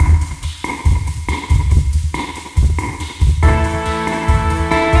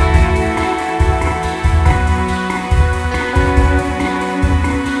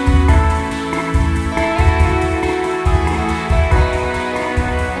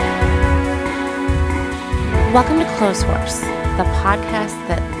Welcome to Clothes Horse, the podcast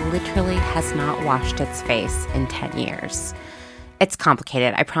that literally has not washed its face in 10 years. It's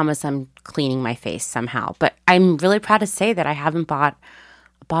complicated. I promise I'm cleaning my face somehow, but I'm really proud to say that I haven't bought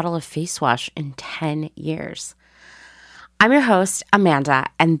a bottle of face wash in 10 years. I'm your host, Amanda,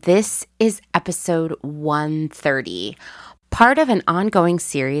 and this is episode 130, part of an ongoing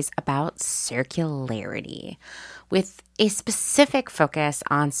series about circularity, with a specific focus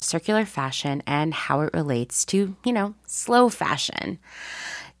on circular fashion and how it relates to, slow fashion.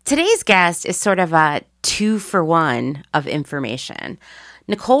 Today's guest is sort of a 2-for-1 of information.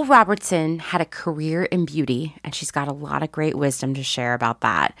 Nicole Robertson had a career in beauty, and she's got a lot of great wisdom to share about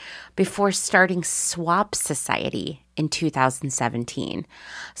that, before starting Swap Society in 2017.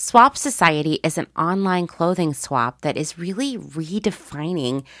 Swap Society is an online clothing swap that is really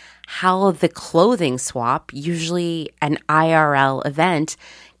redefining how the clothing swap, usually an IRL event,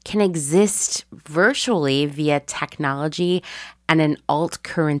 can exist virtually via technology and an alt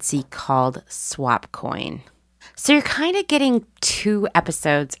currency called Swapcoin. So you're kind of getting 2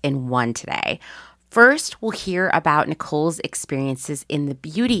 episodes in one today. First, we'll hear about Nicole's experiences in the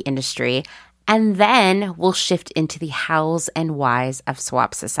beauty industry, and then we'll shift into the hows and whys of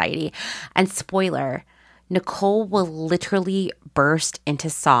Swap Society. And spoiler, Nicole will literally burst into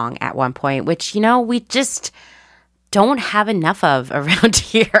song at one point, which, we just don't have enough of around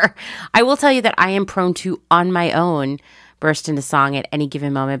here. I will tell you that I am prone to, on my own, burst into song at any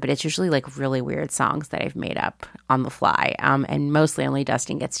given moment, but it's usually like really weird songs that I've made up on the fly, and mostly only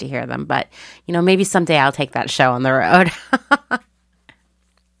Dustin gets to hear them. But, maybe someday I'll take that show on the road.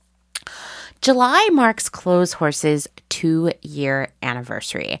 July marks Clothes Horse's 2-year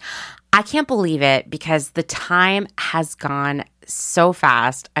anniversary. I can't believe it because the time has gone so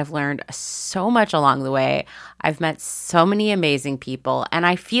fast. I've learned so much along the way. I've met so many amazing people, and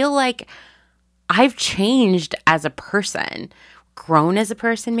I feel like I've changed as a person, grown as a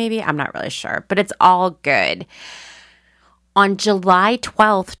person maybe. I'm not really sure, but it's all good. On July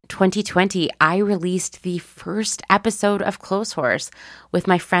 12th, 2020, I released the first episode of Clothes Horse with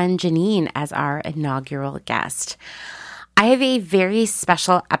my friend Janine as our inaugural guest. I have a very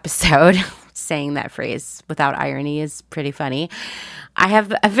special episode. Saying that phrase without irony is pretty funny. I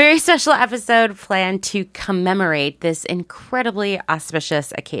have a very special episode planned to commemorate this incredibly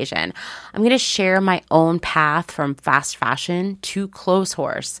auspicious occasion. I'm going to share my own path from fast fashion to Clothes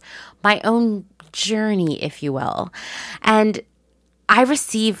Horse, my own journey, if you will. And I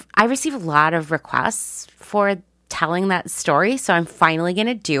receive a lot of requests for telling that story, so I'm finally going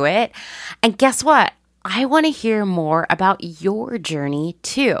to do it. And guess what? I want to hear more about your journey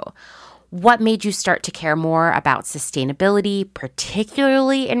too. What made you start to care more about sustainability,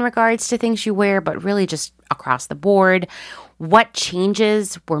 particularly in regards to things you wear, but really just across the board? What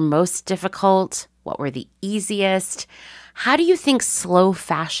changes were most difficult? What were the easiest? How do you think slow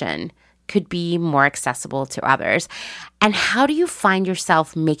fashion could be more accessible to others? And how do you find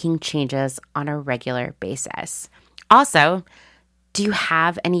yourself making changes on a regular basis? Also, do you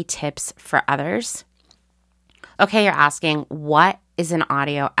have any tips for others? Okay, you're asking, what is an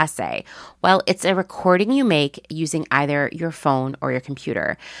audio essay? Well, it's a recording you make using either your phone or your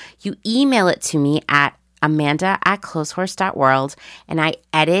computer. You email it to me at amanda@clotheshorse.world, and I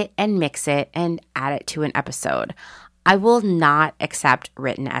edit and mix it and add it to an episode. I will not accept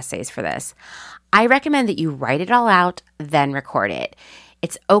written essays for this. I recommend that you write it all out, then record it.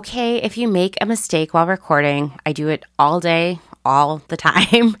 It's okay if you make a mistake while recording. I do it all day, all the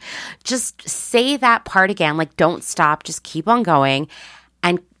time. Just say that part again, like don't stop, just keep on going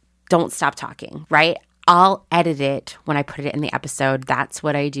and don't stop talking, right? I'll edit it when I put it in the episode. That's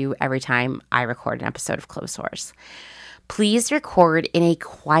what I do every time I record an episode of Clothes Horse. Please record in a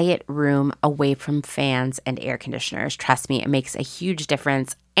quiet room away from fans and air conditioners. Trust me, it makes a huge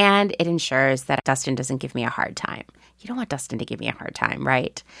difference, and it ensures that Dustin doesn't give me a hard time. You don't want Dustin to give me a hard time,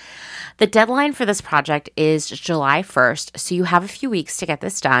 right? The deadline for this project is July 1st, so you have a few weeks to get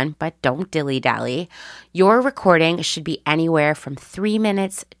this done, but don't dilly-dally. Your recording should be anywhere from 3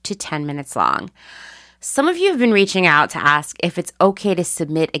 minutes to 10 minutes long. Some of you have been reaching out to ask if it's okay to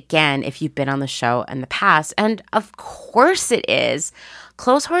submit again if you've been on the show in the past, and of course it is.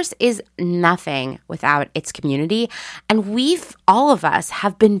 Clothes Horse is nothing without its community, and all of us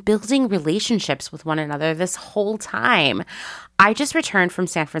have been building relationships with one another this whole time. I just returned from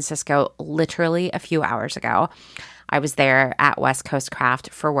San Francisco literally a few hours ago. I was there at West Coast Craft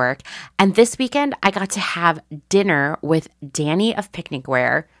for work, and this weekend I got to have dinner with Danny of Picnic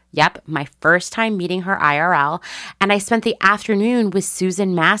Wear. Yep, my first time meeting her IRL, and I spent the afternoon with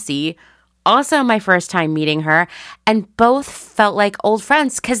Susan Massey, also my first time meeting her, and both felt like old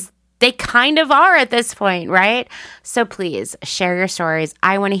friends because They kind of are at this point, right? So please share your stories.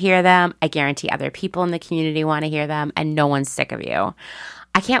 I want to hear them. I guarantee other people in the community want to hear them, and no one's sick of you.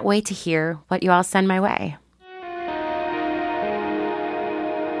 I can't wait to hear what you all send my way.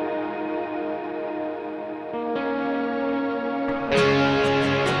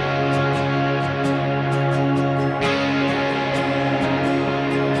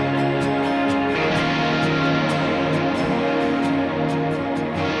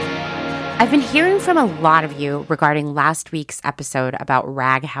 I've been hearing from a lot of you regarding last week's episode about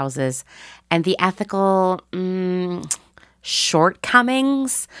rag houses and the ethical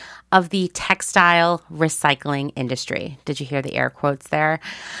shortcomings of the textile recycling industry. Did you hear the air quotes there?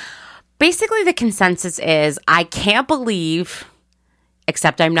 Basically, the consensus is I can't believe,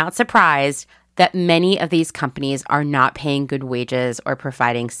 except I'm not surprised, that many of these companies are not paying good wages or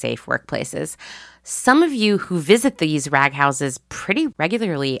providing safe workplaces. Some of you who visit these rag houses pretty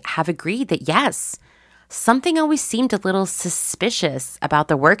regularly have agreed that yes, something always seemed a little suspicious about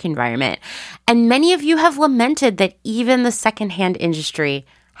the work environment. And many of you have lamented that even the secondhand industry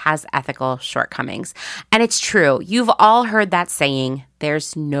has ethical shortcomings. And it's true. You've all heard that saying,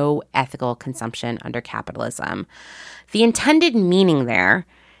 there's no ethical consumption under capitalism. The intended meaning there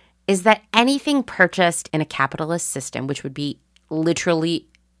is that anything purchased in a capitalist system, which would be literally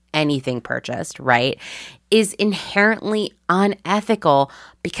anything purchased, right, is inherently unethical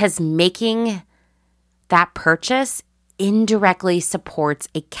because making that purchase indirectly supports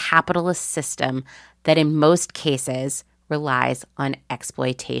a capitalist system that in most cases relies on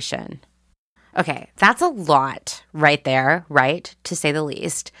exploitation. Okay, that's a lot right there, right, to say the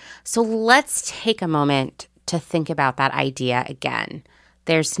least. So let's take a moment to think about that idea again.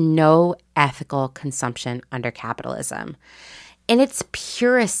 There's no ethical consumption under capitalism. In its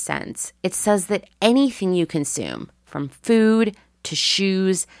purest sense, it says that anything you consume, from food to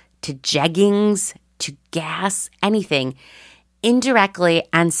shoes to jeggings to gas, anything, indirectly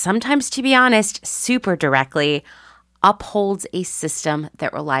and sometimes, to be honest, super directly, upholds a system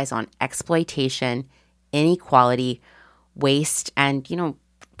that relies on exploitation, inequality, waste, and,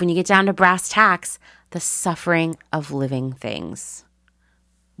 when you get down to brass tacks, the suffering of living things.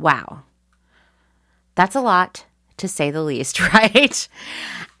 Wow. That's a lot, to say the least, right?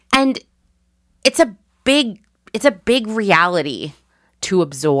 And it's a big reality to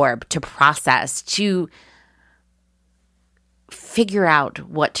absorb, to process, to figure out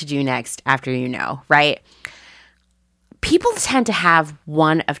what to do next after right? People tend to have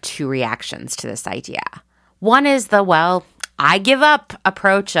one of two reactions to this idea. One is the, I give up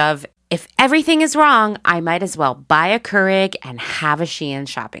approach of, if everything is wrong, I might as well buy a Keurig and have a Shein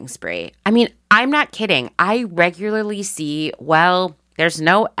shopping spree. I mean, I'm not kidding. I regularly see, there's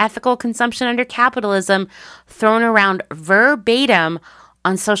no ethical consumption under capitalism thrown around verbatim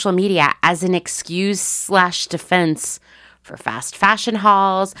on social media as an excuse/defense for fast fashion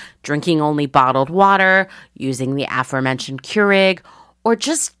hauls, drinking only bottled water, using the aforementioned Keurig, or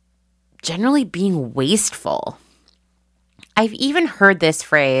just generally being wasteful. I've even heard this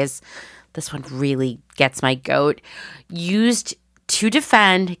phrase, this one really gets my goat, used to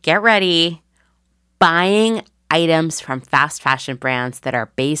defend, get ready, buying items from fast fashion brands that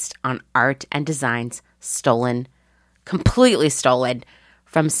are based on art and designs completely stolen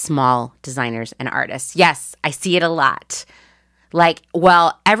from small designers and artists. Yes, I see it a lot. Like,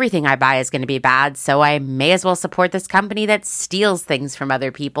 everything I buy is going to be bad, so I may as well support this company that steals things from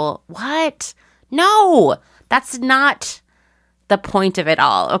other people. What? No, that's not the point of it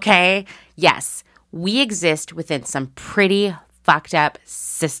all, okay? Yes, we exist within some pretty fucked up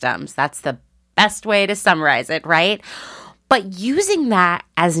systems. That's the best way to summarize it, right? But using that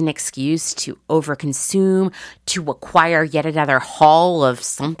as an excuse to overconsume, to acquire yet another haul of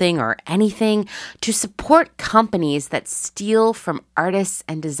something or anything, to support companies that steal from artists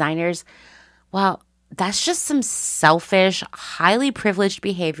and designers, that's just some selfish, highly privileged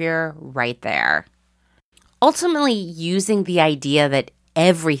behavior right there. Ultimately, using the idea that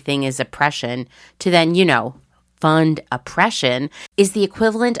everything is oppression to then, fund oppression is the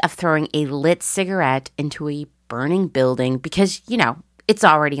equivalent of throwing a lit cigarette into a burning building because, it's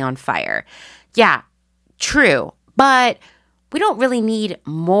already on fire. Yeah, true. But we don't really need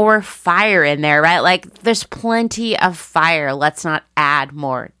more fire in there, right? Like, there's plenty of fire. Let's not add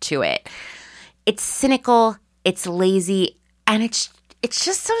more to it. It's cynical, it's lazy, and it's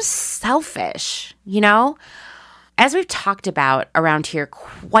just so selfish, As we've talked about around here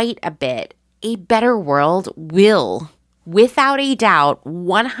quite a bit, a better world will, without a doubt,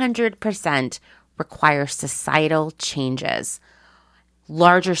 100% require societal changes,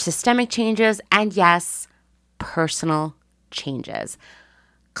 larger systemic changes, and yes, personal changes.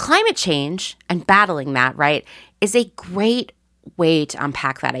 Climate change and battling that, right, is a great way to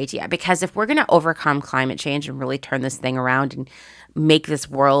unpack that idea, because if we're going to overcome climate change and really turn this thing around and make this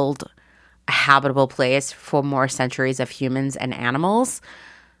world a habitable place for more centuries of humans and animals,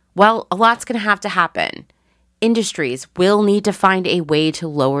 well, a lot's going to have to happen. Industries will need to find a way to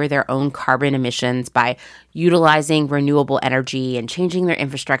lower their own carbon emissions by utilizing renewable energy and changing their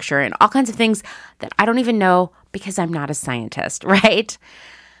infrastructure and all kinds of things that I don't even know because I'm not a scientist, right?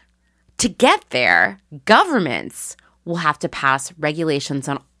 To get there, governments will have to pass regulations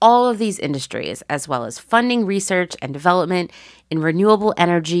on all of these industries, as well as funding research and development in renewable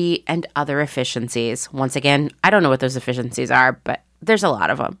energy and other efficiencies. Once again, I don't know what those efficiencies are, but there's a lot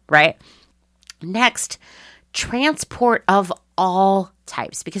of them, right? Next, transport of all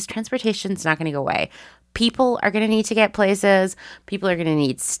types, because transportation is not going to go away. People are going to need to get places. People are going to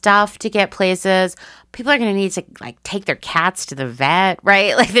need stuff to get places. People are going to need to take their cats to the vet,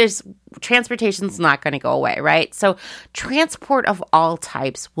 right? Transportation's not going to go away, right? So transport of all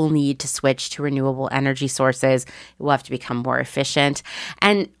types will need to switch to renewable energy sources. It will have to become more efficient.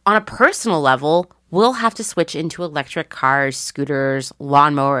 And on a personal level, we'll have to switch into electric cars, scooters,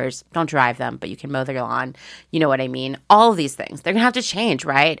 lawnmowers. Don't drive them, but you can mow their lawn. You know what I mean? All of these things, they're going to have to change,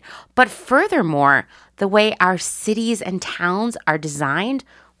 right? But furthermore, the way our cities and towns are designed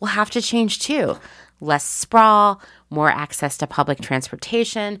will have to change too. Less sprawl, more access to public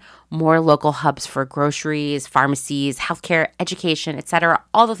transportation, more local hubs for groceries, pharmacies, healthcare, education, etc.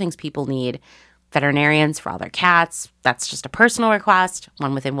 All the things people need. Veterinarians for all their cats. That's just a personal request.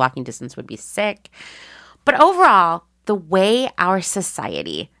 One within walking distance would be sick. But overall, the way our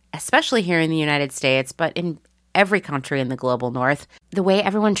society, especially here in the United States, but in every country in the global north, the way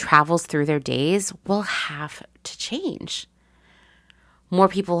everyone travels through their days will have to change. More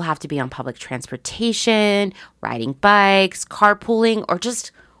people will have to be on public transportation, riding bikes, carpooling, or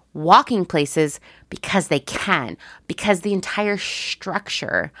just walking places because they can, because the entire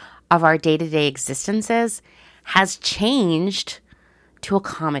structure of our day-to-day existences has changed to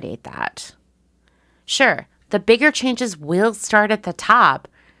accommodate that. Sure, the bigger changes will start at the top,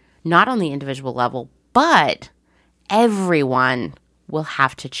 not on the individual level, but everyone will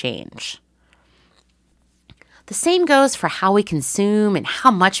have to change. The same goes for how we consume and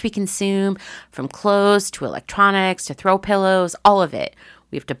how much we consume, from clothes to electronics to throw pillows, all of it.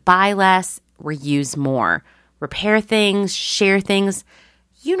 We have to buy less, reuse more, repair things, share things.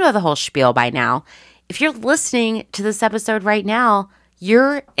 You know the whole spiel by now. If you're listening to this episode right now,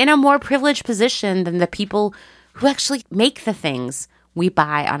 you're in a more privileged position than the people who actually make the things we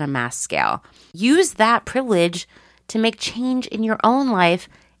buy on a mass scale. Use that privilege to make change in your own life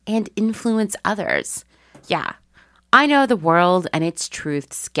and influence others. Yeah, I know the world and its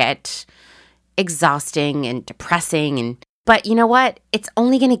truths get exhausting and depressing, but you know what? It's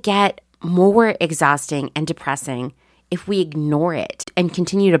only going to get more exhausting and depressing if we ignore it and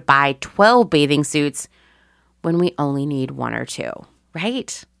continue to buy 12 bathing suits when we only need 1 or 2,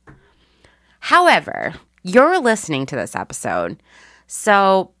 right? However, you're listening to this episode,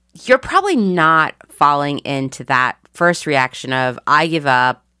 so you're probably not falling into that first reaction of, I give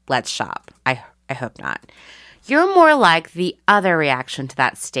up, let's shop. I hope not. You're more like the other reaction to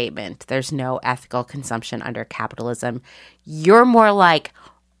that statement, there's no ethical consumption under capitalism. You're more like,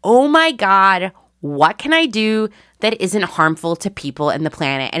 oh my God, what can I do that isn't harmful to people and the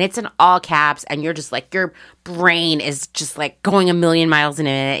planet? And it's in all caps, and you're just like, your brain is just like going a million miles in a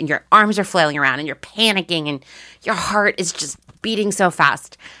minute, and your arms are flailing around, and you're panicking, and your heart is just beating so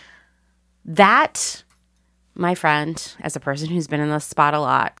fast. That, my friend, as a person who's been in this spot a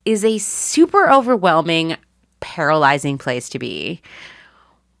lot, is a super overwhelming, paralyzing place to be.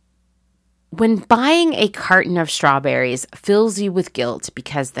 When buying a carton of strawberries fills you with guilt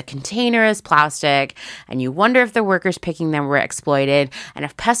because the container is plastic and you wonder if the workers picking them were exploited and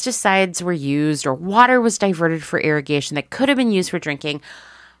if pesticides were used or water was diverted for irrigation that could have been used for drinking,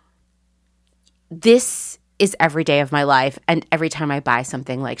 this is every day of my life and every time I buy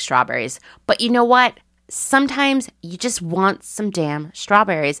something like strawberries. But you know what? Sometimes you just want some damn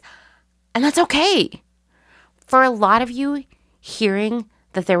strawberries, and that's okay. For a lot of you, hearing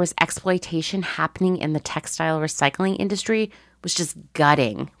that there was exploitation happening in the textile recycling industry was just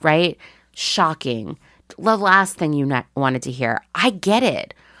gutting, right? Shocking. The last thing you wanted to hear. I get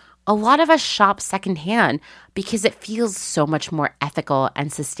it. A lot of us shop secondhand because it feels so much more ethical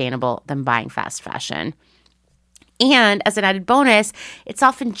and sustainable than buying fast fashion. And as an added bonus, it's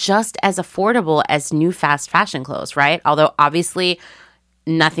often just as affordable as new fast fashion clothes, right? Although obviously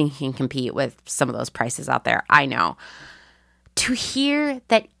nothing can compete with some of those prices out there. I know. To hear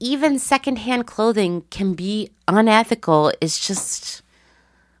that even secondhand clothing can be unethical is just,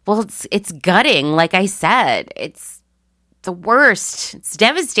 Well, it's gutting, like I said. It's the worst. It's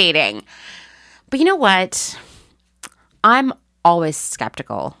devastating. But you know what? I'm always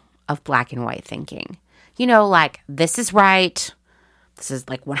skeptical of black and white thinking. Like, this is right. This is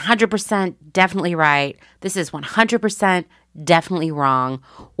like 100% definitely right. This is 100% definitely wrong.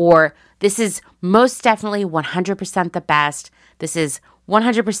 Or this is most definitely 100% the best. This is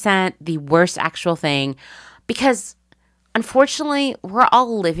 100% the worst actual thing. Because unfortunately, we're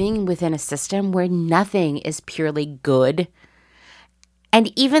all living within a system where nothing is purely good.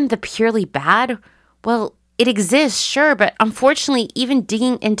 And even the purely bad, well, it exists, sure, but unfortunately, even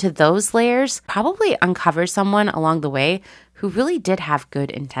digging into those layers probably uncovers someone along the way who really did have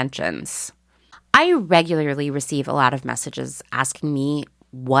good intentions. I regularly receive a lot of messages asking me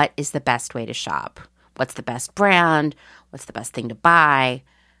what is the best way to shop? What's the best brand? What's the best thing to buy?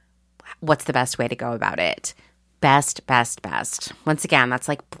 What's the best way to go about it? Best, best, best. Once again, that's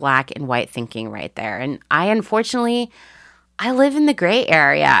like black and white thinking right there. And unfortunately, I live in the gray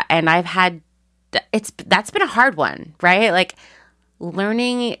area, and that's been a hard one, right? Like,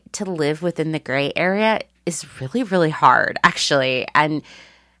 learning to live within the gray area is really, really hard, actually. And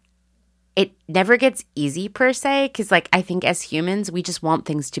it never gets easy per se, because like, I think as humans, we just want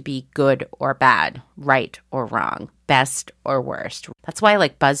things to be good or bad, right or wrong, best or worst. That's why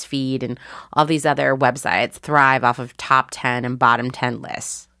like BuzzFeed and all these other websites thrive off of top 10 and bottom 10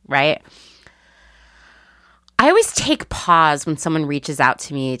 lists, right? I always take pause when someone reaches out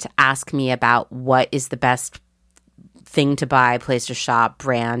to me to ask me about what is the best thing to buy, place to shop,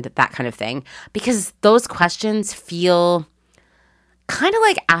 brand, that kind of thing, because those questions feel kind of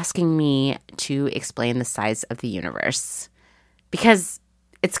like asking me to explain the size of the universe, because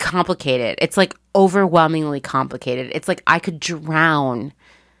it's complicated. It's like overwhelmingly complicated. It's like I could drown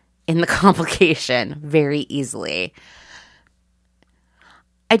in the complication very easily.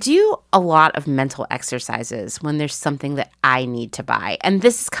 I do a lot of mental exercises when there's something that I need to buy. And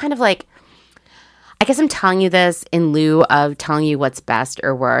this is kind of like, I guess I'm telling you this in lieu of telling you what's best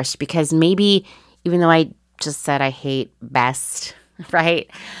or worst, because maybe even though I just said I hate best, right?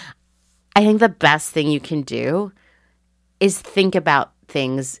 I think the best thing you can do is think about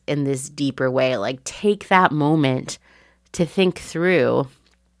things in this deeper way. Like, take that moment to think through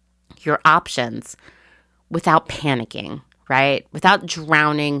your options without panicking, right? Without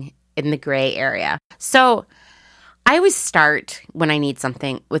drowning in the gray area. So I always start when I need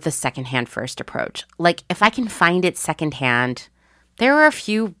something with a secondhand first approach. Like, if I can find it secondhand, there are a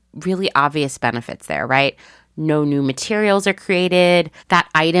few really obvious benefits there, right? No new materials are created. That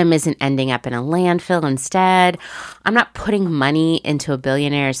item isn't ending up in a landfill instead. I'm not putting money into a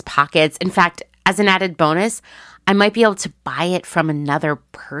billionaire's pockets. In fact, as an added bonus, I might be able to buy it from another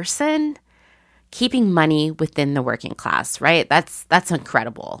person, keeping money within the working class, right? That's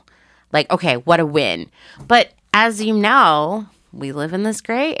incredible. Like, okay, what a win. But as you know, we live in this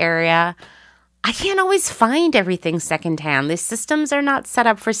gray area. I can't always find everything secondhand. These systems are not set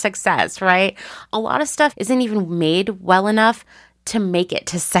up for success, right? A lot of stuff isn't even made well enough to make it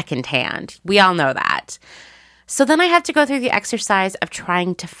to secondhand. We all know that. So then I have to go through the exercise of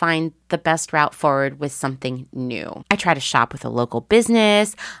trying to find the best route forward with something new. I try to shop with a local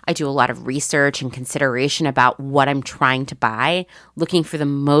business. I do a lot of research and consideration about what I'm trying to buy, looking for the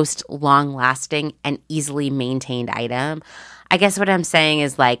most long-lasting and easily maintained item. I guess what I'm saying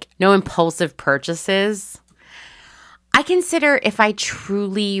is like no impulsive purchases. I consider if I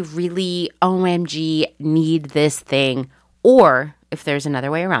truly, really, OMG, need this thing, or if there's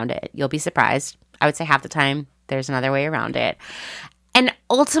another way around it. You'll be surprised. I would say half the time there's another way around it. And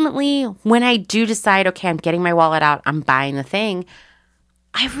ultimately, when I do decide, okay, I'm getting my wallet out, I'm buying the thing,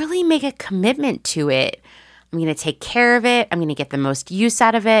 I really make a commitment to it. I'm going to take care of it. I'm going to get the most use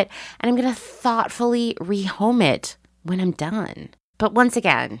out of it. And I'm going to thoughtfully rehome it when I'm done. But once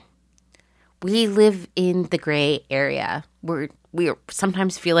again, we live in the gray area. We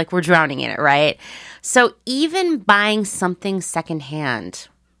sometimes feel like we're drowning in it, right? So even buying something secondhand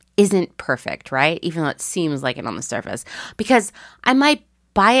isn't perfect, right? Even though it seems like it on the surface. Because I might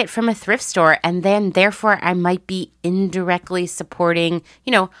buy it from a thrift store, and then therefore I might be indirectly supporting,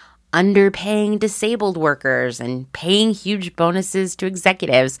 underpaying disabled workers and paying huge bonuses to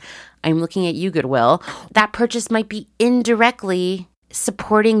executives. I'm looking at you, Goodwill. That purchase might be indirectly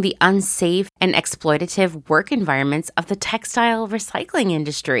supporting the unsafe and exploitative work environments of the textile recycling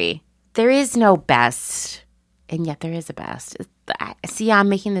industry. There is no best, and yet there is a best. See, I'm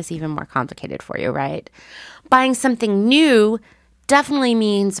making this even more complicated for you, right? Buying something new definitely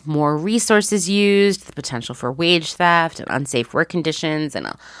means more resources used, the potential for wage theft and unsafe work conditions, and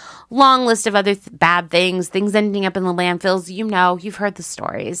a long list of other bad things ending up in the landfills. You know, you've heard the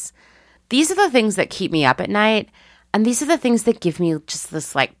stories. These are the things that keep me up at night. And these are the things that give me just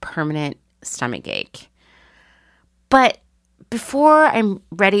this like permanent stomach ache. But before I'm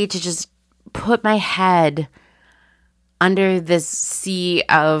ready to just put my head under this sea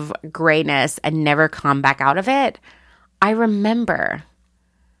of grayness and never come back out of it, I remember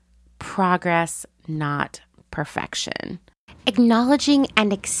progress, not perfection. Acknowledging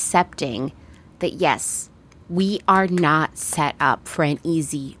and accepting that, yes, we are not set up for an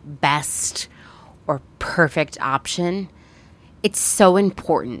easy, best, or perfect option. It's so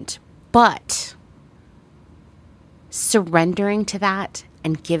important. But surrendering to that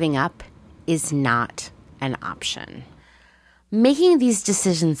and giving up is not an option. Making these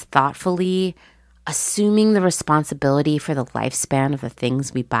decisions thoughtfully, assuming the responsibility for the lifespan of the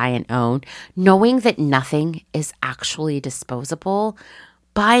things we buy and own, knowing that nothing is actually disposable,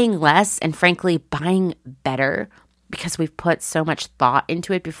 buying less and frankly buying better because we've put so much thought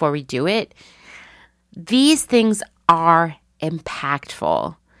into it before we do it, these things are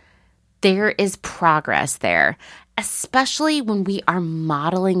impactful. There is progress there, especially when we are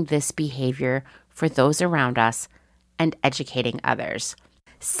modeling this behavior for those around us and educating others.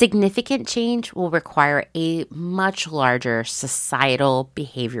 Significant change will require a much larger societal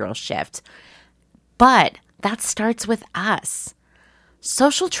behavioral shift. But that starts with us.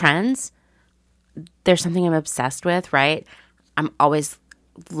 Social trends, there's something I'm obsessed with, right? I'm always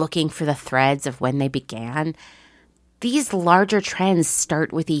looking for the threads of when they began. These larger trends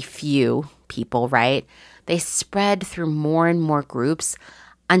start with a few people, right? They spread through more and more groups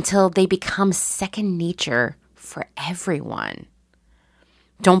until they become second nature for everyone.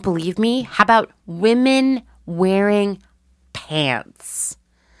 Don't believe me? How about women wearing pants?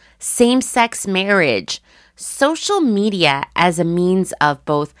 Same-sex marriage, social media as a means of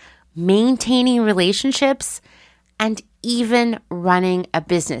both maintaining relationships and even running a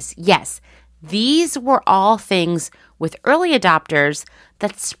business. Yes, these were all things with early adopters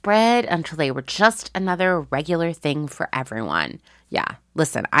that spread until they were just another regular thing for everyone. Yeah,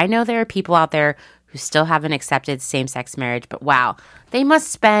 listen, I know there are people out there who still haven't accepted same-sex marriage, but wow, they must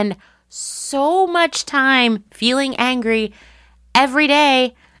spend so much time feeling angry every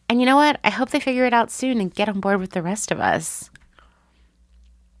day. And you know what? I hope they figure it out soon and get on board with the rest of us.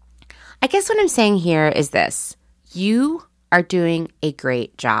 I guess what I'm saying here is this. You are doing a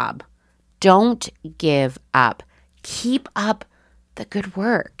great job. Don't give up. Keep up the good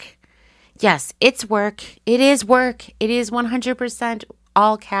work. Yes, it's work. It is work. It is 100%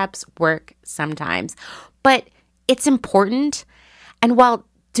 all caps work sometimes, but it's important. And while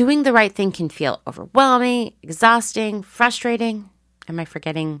doing the right thing can feel overwhelming, exhausting, frustrating, am I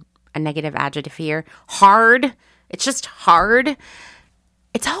forgetting a negative adjective here? Hard. It's just hard.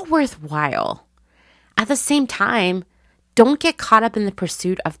 It's all worthwhile. At the same time, don't get caught up in the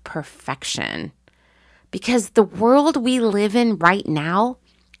pursuit of perfection, because the world we live in right now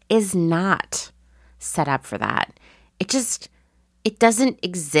is not set up for that. It doesn't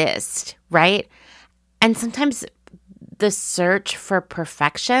exist, right? And sometimes the search for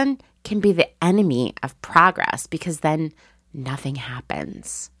perfection can be the enemy of progress, because then nothing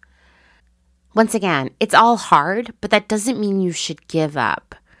happens. Once again, it's all hard, but that doesn't mean you should give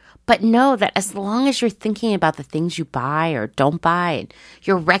up. But know that as long as you're thinking about the things you buy or don't buy, and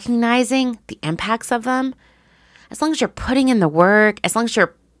you're recognizing the impacts of them, as long as you're putting in the work, as long as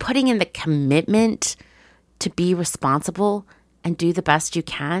you're putting in the commitment to be responsible and do the best you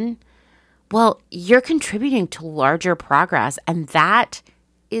can, well, you're contributing to larger progress, and that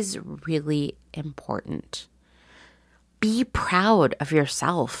is really important. Be proud of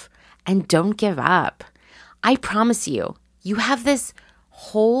yourself and don't give up. I promise you, you have this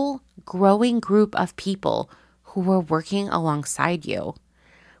whole growing group of people who are working alongside you.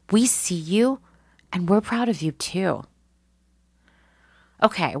 We see you and we're proud of you too.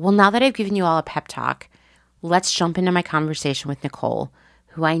 Okay, well, now that I've given you all a pep talk, let's jump into my conversation with Nicole,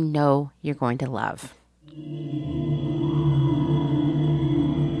 who I know you're going to love.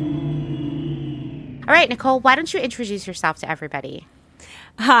 All right, Nicole, why don't you introduce yourself to everybody?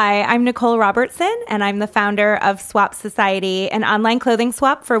 Hi, I'm Nicole Robertson, and I'm the founder of Swap Society, an online clothing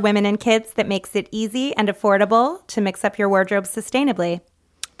swap for women and kids that makes it easy and affordable to mix up your wardrobe sustainably.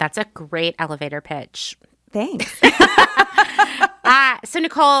 That's a great elevator pitch. Thanks. So,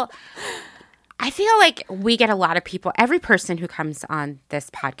 Nicole, I feel like we get a lot of people, every person who comes on this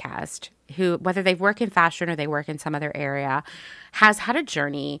podcast, who, whether they work in fashion or they work in some other area, has had a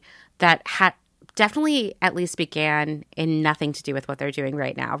journey that definitely at least began in nothing to do with what they're doing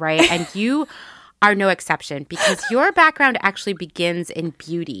right now, right? And you are no exception because your background actually begins in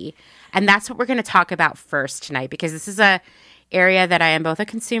beauty. And that's what we're going to talk about first tonight, because this is a area that I am both a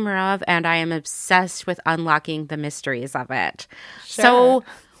consumer of and I am obsessed with unlocking the mysteries of it. Sure. So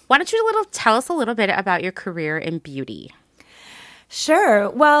why don't you tell us a little bit about your career in beauty? Sure.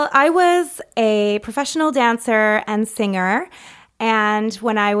 Well, I was a professional dancer and singer. And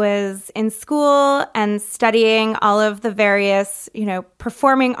when I was in school and studying all of the various,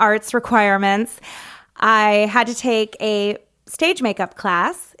 performing arts requirements, I had to take a stage makeup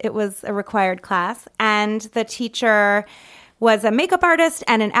class. It was a required class. And the teacher was a makeup artist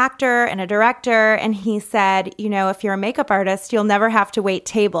and an actor and a director. And he said, if you're a makeup artist, you'll never have to wait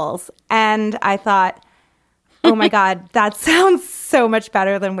tables. And I thought, oh my God, that sounds so much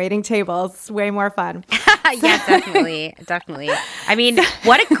better than waiting tables. It's way more fun. Yeah, definitely. Definitely. I mean,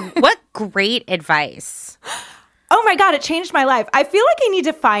 what great advice. Oh my God, it changed my life. I feel like I need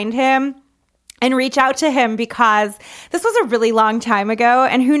to find him and reach out to him because this was a really long time ago,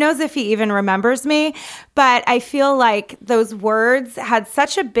 and who knows if he even remembers me. But I feel like those words had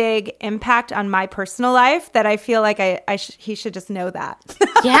such a big impact on my personal life that I feel like he should just know that.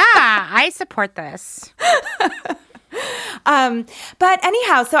 Yeah, I support this. But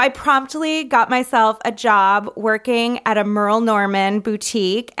anyhow, so I promptly got myself a job working at a Merle Norman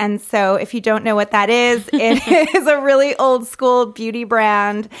boutique. And so if you don't know what that is, it is a really old school beauty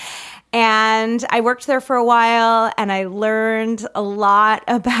brand. And I worked there for a while and I learned a lot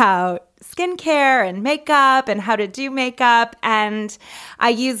about skincare and makeup and how to do makeup. And I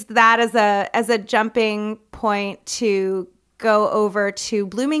used that as a jumping point to go over to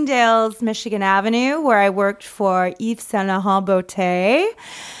Bloomingdale's, Michigan Avenue, where I worked for Yves Saint Laurent Beauté.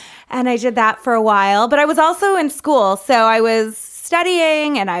 And I did that for a while. But I was also in school. So I was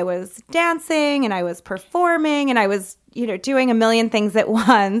studying and I was dancing and I was performing and I was doing a million things at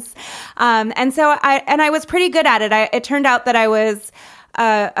once. And I was pretty good at it. It turned out that I was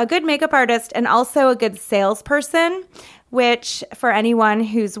a good makeup artist and also a good salesperson, which for anyone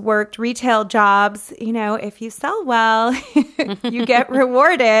who's worked retail jobs, if you sell well, you get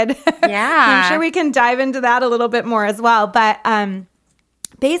rewarded. Yeah. I'm sure we can dive into that a little bit more as well. But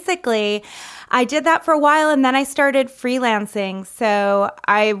basically, I did that for a while and then I started freelancing. So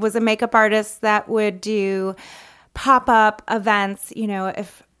I was a makeup artist that would do pop-up events.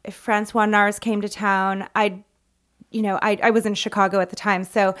 If Francois Nars came to town, I was in Chicago at the time.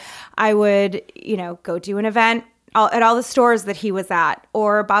 So I would, go do an event at all the stores that he was at,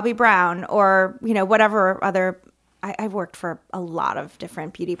 or Bobbi Brown, or, whatever other. I've worked for a lot of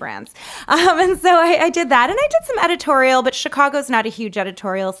different beauty brands. And so I did that. And I did some editorial, but Chicago's not a huge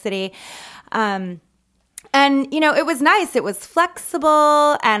editorial city. And, it was nice. It was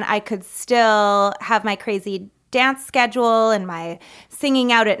flexible, and I could still have my crazy dance schedule and my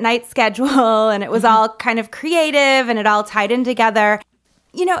singing out at night schedule. And it was all kind of creative and it all tied in together.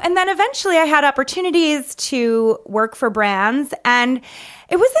 And then eventually I had opportunities to work for brands, and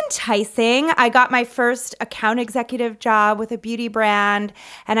it was enticing. I got my first account executive job with a beauty brand,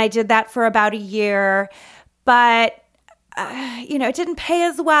 and I did that for about a year. But, it didn't pay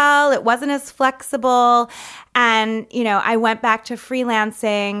as well. It wasn't as flexible. And, I went back to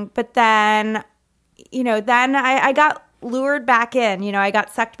freelancing, but then I got lured back in. I got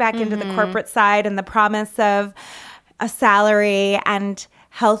sucked back into the corporate side and the promise of a salary and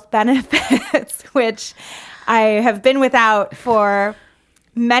health benefits, which I have been without for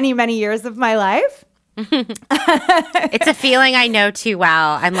many, many years of my life. It's a feeling I know too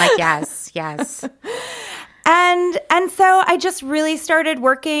well. I'm like, yes. And so I just really started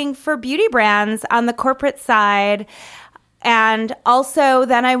working for beauty brands on the corporate side. And also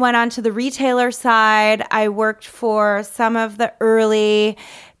then I went on to the retailer side. I worked for some of the early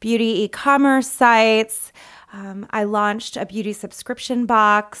beauty e-commerce sites. I launched a beauty subscription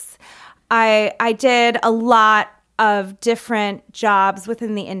box. I did a lot of different jobs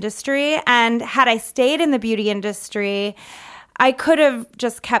within the industry. And had I stayed in the beauty industry, I could have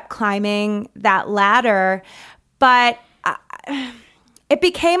just kept climbing that ladder. But it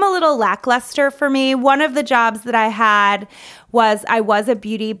became a little lackluster for me. One of the jobs that I had was I was a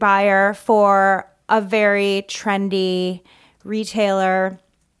beauty buyer for a very trendy retailer.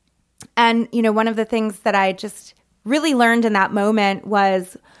 And, one of the things that I just really learned in that moment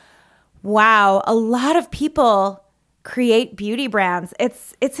was, wow, a lot of people create beauty brands.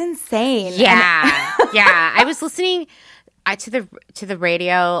 It's insane. Yeah. Yeah. I was listening to the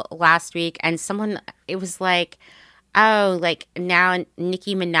radio last week, and it was like, oh, like now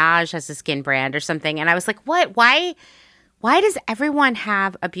Nicki Minaj has a skin brand or something. And I was like, what? Why does everyone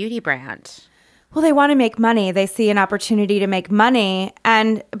have a beauty brand? well, they want to make money. They see an opportunity to make money.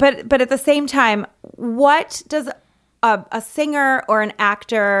 But at the same time, what does a singer or an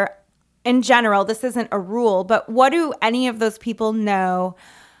actor in general, this isn't a rule, but what do any of those people know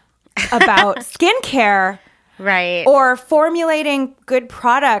about skincare? Right. Or formulating good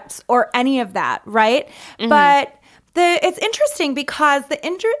products or any of that, right? Mm-hmm. But it's interesting because the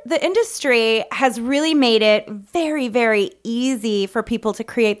industry has really made it very, very easy for people to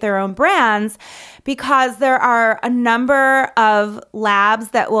create their own brands because there are a number of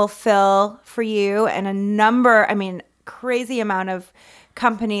labs that will fill for you and crazy amount of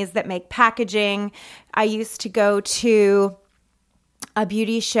companies that make packaging. I used to go to a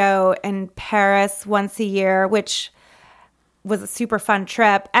beauty show in Paris once a year, which was a super fun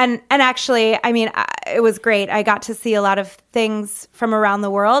trip. And actually, it was great. I got to see a lot of things from around the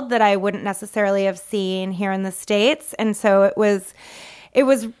world that I wouldn't necessarily have seen here in the States. And so it was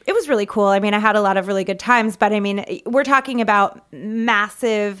really cool. I had a lot of really good times, but we're talking about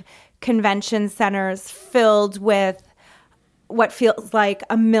massive convention centers filled with what feels like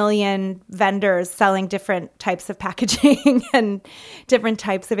 1 million vendors selling different types of packaging and different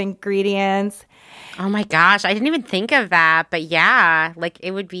types of ingredients. Oh my gosh, I didn't even think of that. But yeah,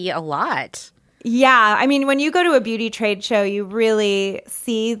 it would be a lot. Yeah. When you go to a beauty trade show, you really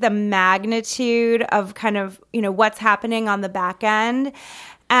see the magnitude of kind of, what's happening on the back end.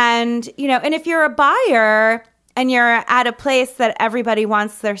 And, and if you're a buyer and you're at a place that everybody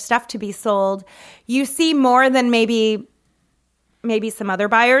wants their stuff to be sold, you see more than maybe some other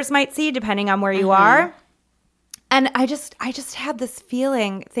buyers might see, depending on where you are. And I just had this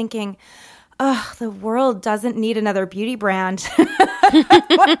feeling thinking, oh, the world doesn't need another beauty brand.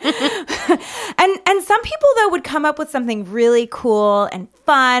 And some people, though, would come up with something really cool and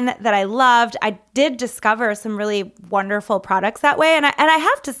fun that I loved. I did discover some really wonderful products that way. And I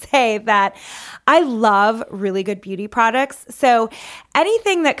have to say that I love really good beauty products. So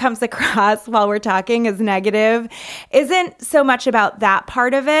anything that comes across while we're talking as negative isn't so much about that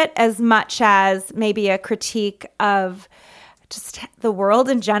part of it as much as maybe a critique of just the world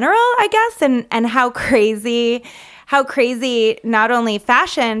in general, I guess, and how crazy not only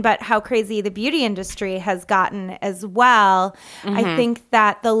fashion, but how crazy the beauty industry has gotten as well. Mm-hmm. I think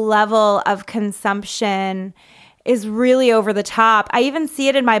that the level of consumption is really over the top. I even see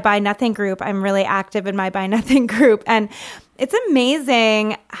it in my Buy Nothing group. I'm really active in my Buy Nothing group. And it's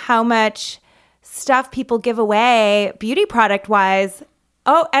amazing how much stuff people give away beauty product wise.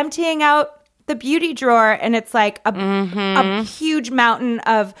 Oh, emptying out the beauty drawer, and it's like a huge mountain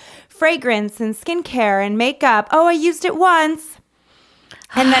of fragrance and skincare and makeup. Oh, I used it once.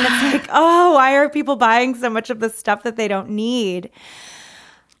 And then it's like, oh, why are people buying so much of this stuff that they don't need?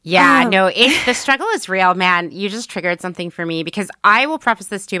 Yeah, the struggle is real, man. You just triggered something for me because I will preface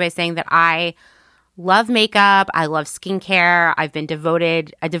this too by saying that I love makeup. I love skincare. I've been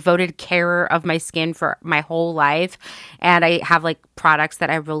a devoted carer of my skin for my whole life. And I have products that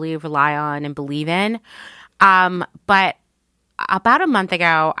I really rely on and believe in. But about a month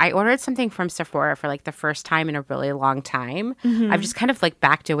ago, I ordered something from Sephora for the first time in a really long time. Mm-hmm. I've just kind of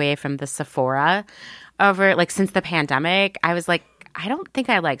backed away from the Sephora over since the pandemic. I was like, I don't think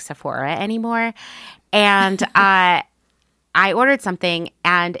I like Sephora anymore. And I ordered something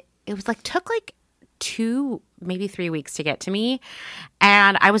and it was took 2, maybe 3 weeks to get to me.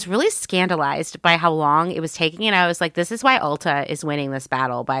 And I was really scandalized by how long it was taking. And I was like, this is why Ulta is winning this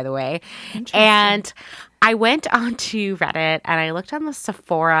battle, by the way. And I went onto Reddit and I looked on the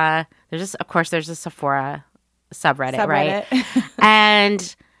Sephora. There's a Sephora subreddit. Right?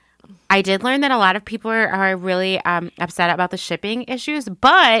 And I did learn that a lot of people are really upset about the shipping issues.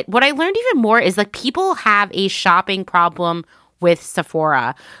 But what I learned even more is people have a shopping problem with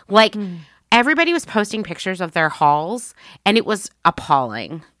Sephora. Everybody was posting pictures of their hauls, and it was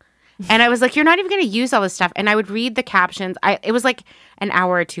appalling. And I was like, you're not even going to use all this stuff. And I would read the captions. It was an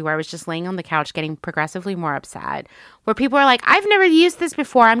hour or two where I was just laying on the couch getting progressively more upset, where people are like, I've never used this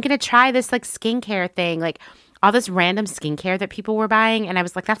before. I'm going to try this skincare thing, all this random skincare that people were buying. And I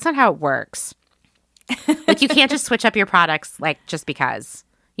was like, that's not how it works. You can't just switch up your products just because.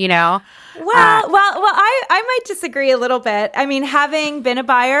 Well, I might disagree a little bit. Having been a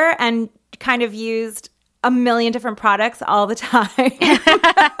buyer and kind of used a million different products all the time,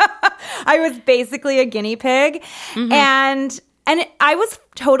 I was basically a guinea pig. Mm-hmm. And I was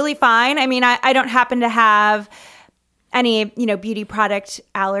totally fine. I don't happen to have any, beauty product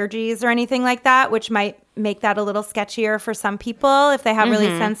allergies or anything like that, which might make that a little sketchier for some people if they have really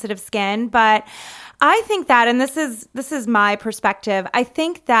sensitive skin. But I think that, and this is my perspective, I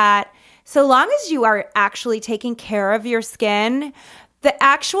think that so long as you are actually taking care of your skin, the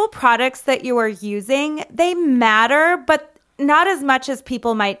actual products that you are using, they matter, but not as much as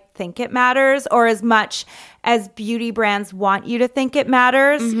people might think it matters, or as much as beauty brands want you to think it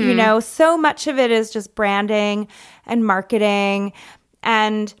matters. You know, so much of it is just branding and marketing.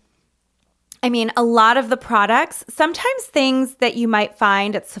 And I mean, a lot of the products, sometimes things that you might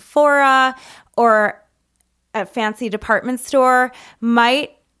find at Sephora or a fancy department store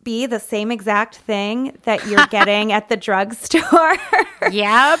might be the same exact thing that you're getting at the drugstore.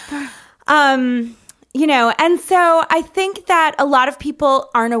 Yep. You know, and so I think that a lot of people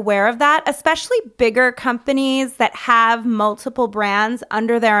aren't aware of that, especially bigger companies that have multiple brands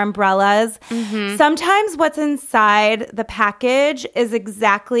under their umbrellas. Sometimes what's inside the package is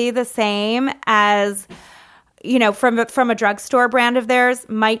exactly the same as, you know, from a drugstore brand of theirs,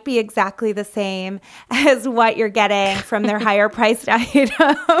 might be exactly the same as what you're getting from their higher priced item.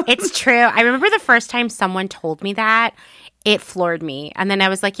 It's true. I remember the first time someone told me that, it floored me. And then I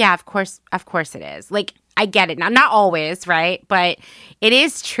was like, yeah, of course it is. Like, I get it. Now, not always, right? But it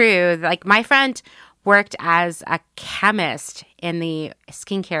is true. Like, my friend worked as a chemist in the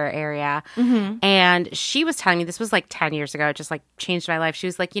skincare area. And she was telling me, this was like 10 years ago, it just like changed my life. She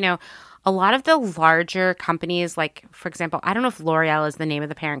was like, you know, a lot of the larger companies, like, for example, I don't know if L'Oreal is the name of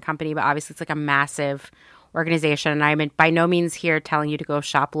the parent company, but obviously it's like a massive organization, and I'm by no means here telling you to go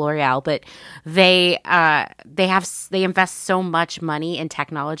shop L'Oreal, but they invest so much money in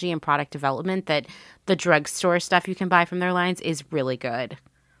technology and product development that the drugstore stuff you can buy from their lines is really good.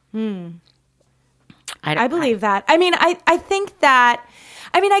 I believe that. I mean, I think that,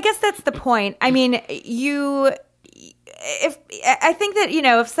 I mean, I guess that's the point. I mean, I think that, you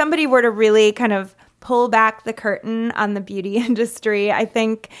know, if somebody were to really kind of pull back the curtain on the beauty industry, I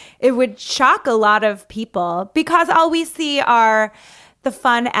think it would shock a lot of people, because all we see are the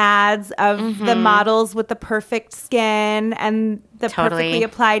fun ads of the models with the perfect skin and the perfectly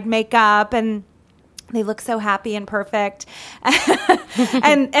applied makeup, and they look so happy and perfect.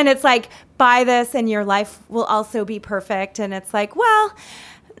 and it's like, buy this and your life will also be perfect. And it's like, well,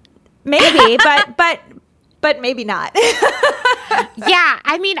 maybe, but maybe not. Yeah,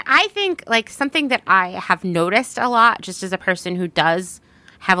 I mean, I think like something that I have noticed a lot, just as a person who does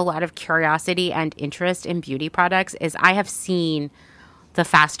have a lot of curiosity and interest in beauty products, is I have seen the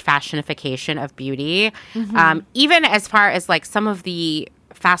fast fashionification of beauty. Even as far as like some of the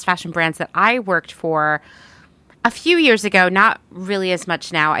fast fashion brands that I worked for a few years ago, not really as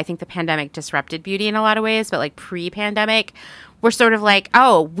much now. I think the pandemic disrupted beauty in a lot of ways, but like pre-pandemic, we're sort of like,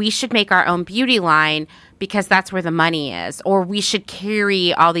 oh, we should make our own beauty line because that's where the money is, or we should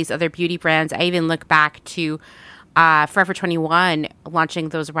carry all these other beauty brands. I even look back to Forever 21 launching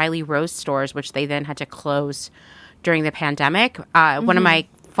those Riley Rose stores, which they then had to close during the pandemic. One of my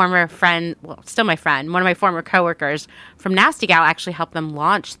former friend, well, still my friend, one of my former coworkers from Nasty Gal actually helped them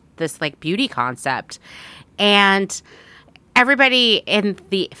launch this like beauty concept. And everybody in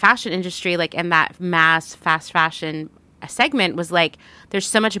the fashion industry, like in that mass fast fashion segment, was like, there's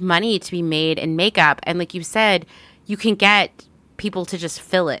so much money to be made in makeup. And like you said, you can get people to just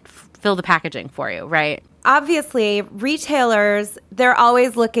fill the packaging for you, right? Obviously, retailers, they're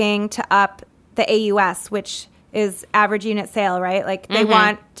always looking to up the AUS, which is average unit sale, right? Like they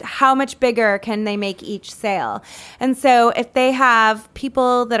want, how much bigger can they make each sale? And so if they have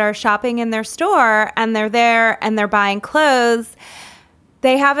people that are shopping in their store and they're there and they're buying clothes,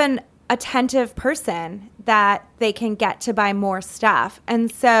 they have an attentive person that they can get to buy more stuff.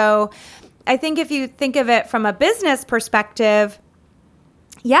 And so I think if you think of it from a business perspective,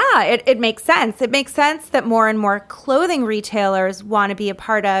 yeah, it makes sense. It makes sense that more and more clothing retailers want to be a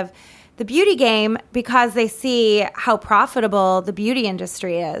part of the beauty game because they see how profitable the beauty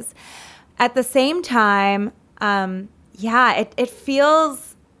industry is. At the same time, it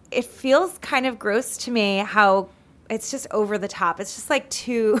feels kind of gross to me how it's just over the top. It's just like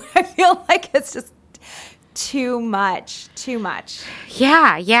I feel like it's just too much.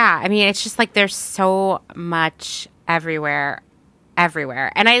 Yeah. I mean, it's just like there's so much everywhere.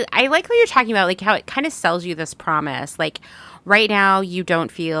 And I like what you're talking about, like how it kind of sells you this promise. Like right now you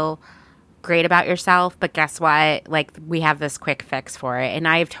don't feel great about yourself, but guess what? Like we have this quick fix for it. And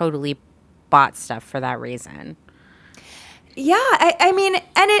I've totally bought stuff for that reason. Yeah. I mean,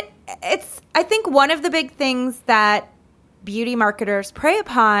 and it's, I think one of the big things that beauty marketers prey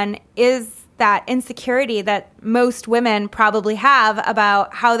upon is that insecurity that most women probably have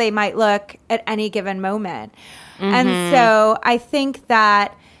about how they might look at any given moment. And so I think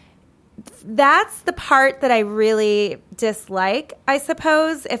that that's the part that I really dislike, I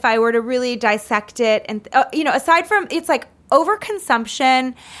suppose, if I were to really dissect it. And, aside from it's like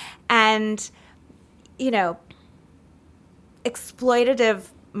overconsumption and, exploitative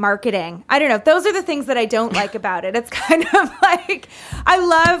marketing. I don't know. Those are the things that I don't like about it. It's kind of like, I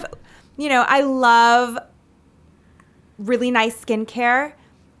love really nice skincare,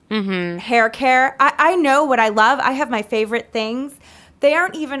 hair care. I know what I love. I have my favorite things. They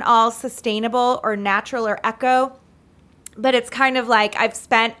aren't even all sustainable or natural or eco, but it's kind of like I've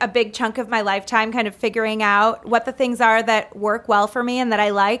spent a big chunk of my lifetime kind of figuring out what the things are that work well for me and that I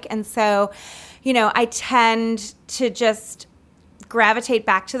like. And so, I tend to just gravitate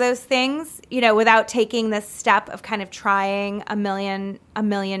back to those things, without taking this step of kind of trying a million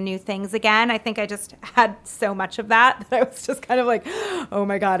new things again. I think I just had so much of that I was just kind of like, oh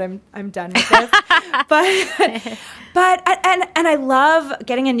my God, I'm done with this. but I love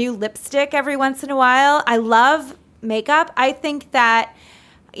getting a new lipstick every once in a while. I love makeup. I think that,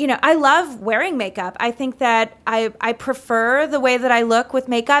 I love wearing makeup. I think that I prefer the way that I look with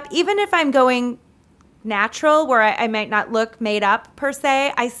makeup, even if I'm going natural, where I might not look made up per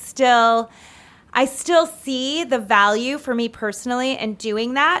se. I still see the value for me personally in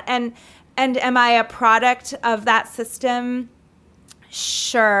doing that. And am I a product of that system?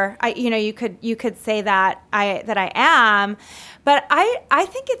 Sure. You could say that I am, but I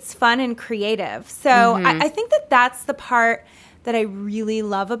think it's fun and creative. So I think that that's the part that I really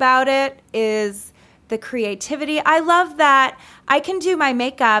love about it, is the creativity. I love that I can do my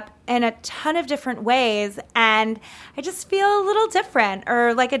makeup in a ton of different ways and I just feel a little different,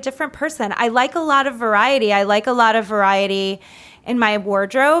 or like a different person. I like a lot of variety. I like a lot of variety in my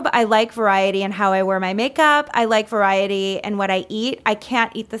wardrobe. I like variety in how I wear my makeup. I like variety in what I eat. I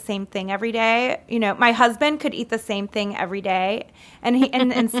can't eat the same thing every day. My husband could eat the same thing every day, and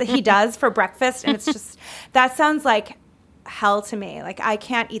he does for breakfast, and it's just, that sounds like hell to me. Like, I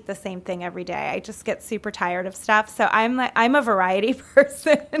can't eat the same thing every day. I just get super tired of stuff. So I'm a variety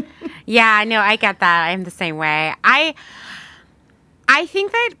person. Yeah, no, I get that. I'm the same way. I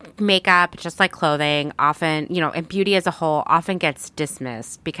think that makeup, just like clothing, often, and beauty as a whole, often gets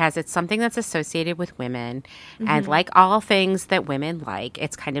dismissed because it's something that's associated with women. And like all things that women like,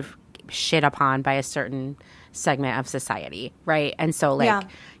 it's kind of shit upon by a certain segment of society, right? And so,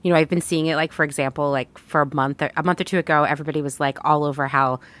 I've been seeing it, like, for example, like for a month or two ago, everybody was like all over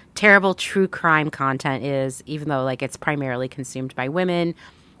how terrible true crime content is, even though like it's primarily consumed by women.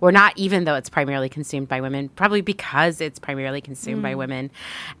 Or not even though it's primarily consumed by women, probably because it's primarily consumed by women.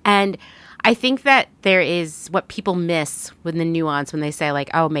 And I think that there is what people miss with the nuance when they say like,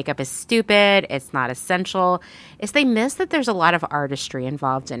 oh, makeup is stupid, it's not essential, is they miss that there's a lot of artistry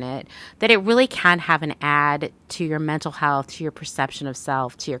involved in it, that it really can have an add to your mental health, to your perception of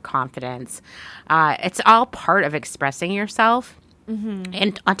self, to your confidence. It's all part of expressing yourself.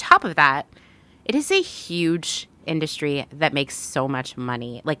 And on top of that, it is a huge industry that makes so much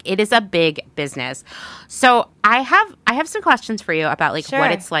money. Like, it is a big business. So I have some questions for you about like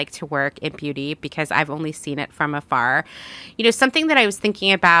what it's like to work in beauty, because I've only seen it from afar. Something that I was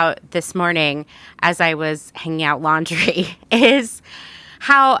thinking about this morning as I was hanging out laundry is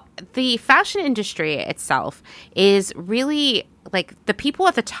how the fashion industry itself is really like the people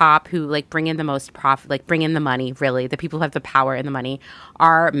at the top who like bring in the most profit, like bring in the money, really, the people who have the power and the money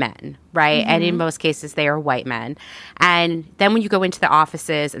are men, right? And in most cases, they are white men. And then when you go into the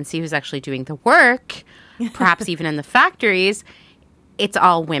offices and see who's actually doing the work, perhaps even in the factories, it's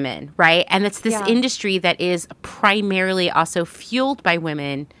all women, right? And it's this industry that is primarily also fueled by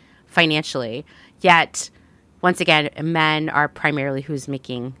women financially. Yet, once again, men are primarily who's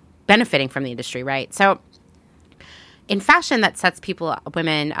benefiting from the industry, right? So in fashion, that sets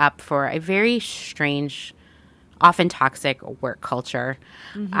women up for a very strange, often toxic work culture.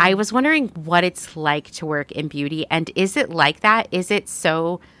 I was wondering what it's like to work in beauty, and is it like that? Is it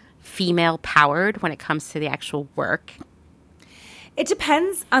so female-powered when it comes to the actual work? It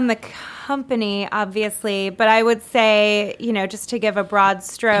depends on the company, obviously, but I would say, just to give a broad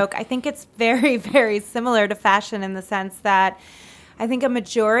stroke, I think it's very, very similar to fashion in the sense that I think a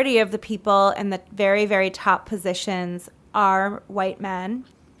majority of the people in the very, very top positions are white men.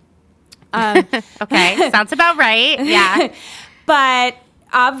 Okay, sounds about right. Yeah. But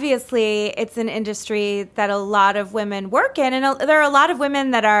obviously, it's an industry that a lot of women work in, and there are a lot of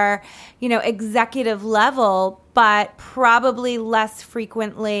women that are, executive level, but probably less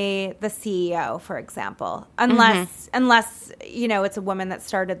frequently the CEO, for example, unless it's a woman that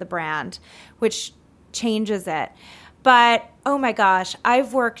started the brand, which changes it. But, oh my gosh,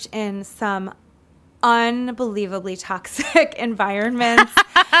 I've worked in some unbelievably toxic environments.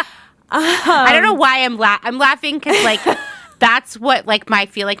 I don't know why I'm laughing because, like, that's what, like, I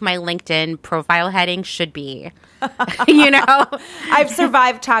feel like my LinkedIn profile heading should be, I've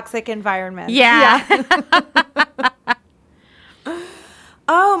survived toxic environments. Yeah.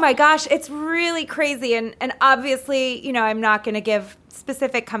 Oh my gosh, it's really crazy. And obviously, you know, I'm not going to give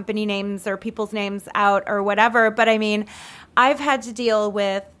specific company names or people's names out or whatever, but I mean, I've had to deal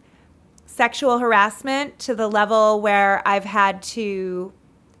with sexual harassment to the level where I've had to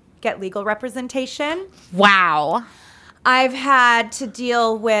get legal representation. Wow. I've had to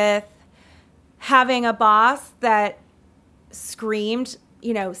deal with having a boss that screamed,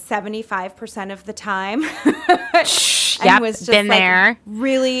 you know, 75% of the time. Yep, was just been there.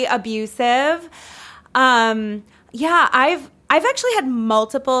 Really abusive. Yeah, I've actually had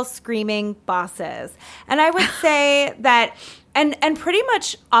multiple screaming bosses. And I would say that and pretty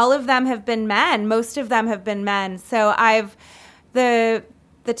much all of them have been men. Most of them have been men. So the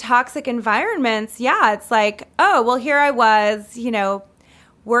toxic environments, yeah, it's like, oh, well, here I was, you know,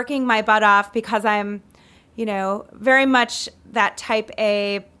 working my butt off because I'm, you know, very much that type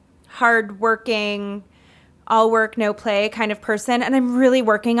A, hardworking, all work, no play kind of person. And I'm really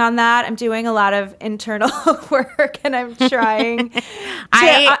working on that. I'm doing a lot of internal work and I'm trying to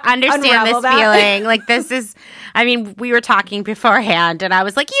I understand this feeling. Like this is, I mean, we were talking beforehand and I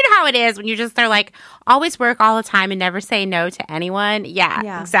was like, you know how it is when you just, they're like, always work all the time and never say no to anyone.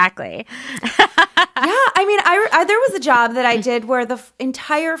 Yeah. Exactly. Yeah. I mean, I there was a job that I did where the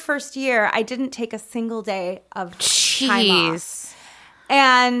entire first year I didn't take a single day of time off.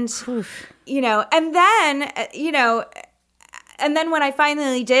 And, you know, and then when I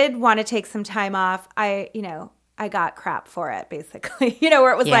finally did want to take some time off, I got crap for it, basically, you know,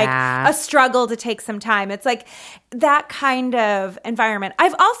 where it was like a struggle to take some time. It's like that kind of environment.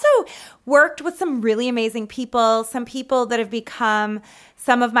 I've also worked with some really amazing people, some people that have become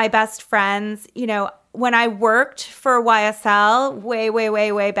some of my best friends. You know, when I worked for YSL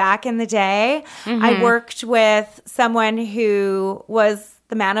way back in the day, I worked with someone who was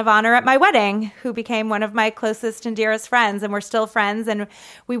the man of honor at my wedding, who became one of my closest and dearest friends, and we're still friends. And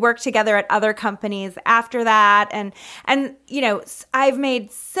we worked together at other companies after that. And you know, I've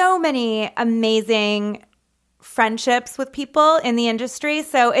made so many amazing friendships with people in the industry.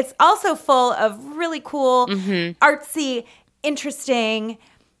 So it's also full of really cool, artsy, interesting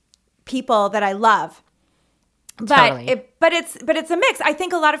people that I love. But totally. but it's a mix. I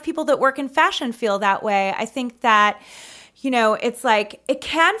think a lot of people that work in fashion feel that way. I think that, you know, it's like, it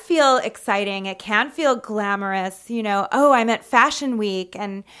can feel exciting. It can feel glamorous. You know, oh, I'm at Fashion Week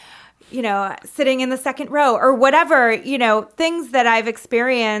and, you know, sitting in the second row or whatever, you know, things that I've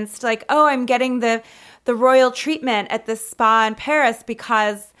experienced. Like, oh, I'm getting the royal treatment at this spa in Paris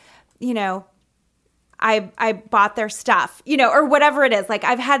because, you know, I bought their stuff, you know, or whatever it is. Like,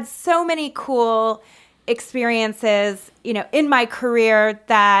 I've had so many cool experiences, you know, in my career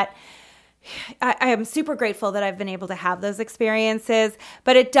that I am super grateful that I've been able to have those experiences,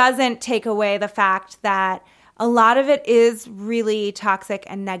 but it doesn't take away the fact that a lot of it is really toxic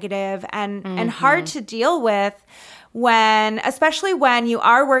and negative and hard to deal with especially when you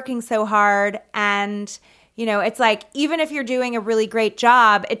are working so hard and, you know, it's like, even if you're doing a really great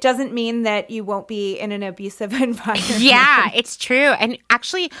job, it doesn't mean that you won't be in an abusive environment. Yeah, it's true. And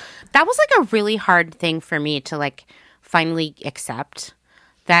actually, that was like a really hard thing for me to like finally accept.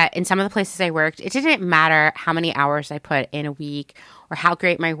 That in some of the places I worked, it didn't matter how many hours I put in a week or how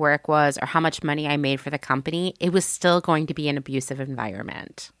great my work was or how much money I made for the company. It was still going to be an abusive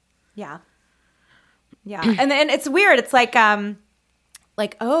environment. Yeah. Yeah. And then it's weird. It's like, oh,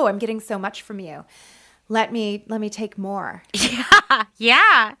 I'm getting so much from you. Let me take more.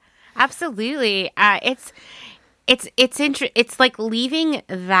 Yeah, absolutely. It's like leaving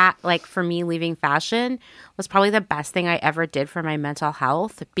that, like for me, leaving fashion was probably the best thing I ever did for my mental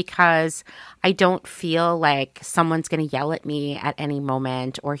health because I don't feel like someone's going to yell at me at any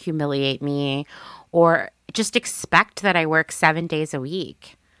moment or humiliate me or just expect that I work 7 days a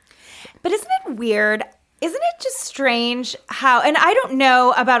week. But isn't it weird? Isn't it just strange how, and I don't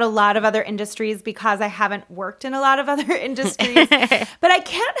know about a lot of other industries because I haven't worked in a lot of other industries, but I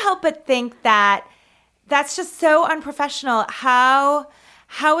can't help but think that that's just so unprofessional. How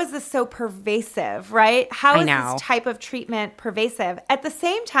is this so pervasive, right? How is this type of treatment pervasive? At the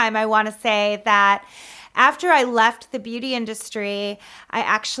same time, I want to say that after I left the beauty industry, I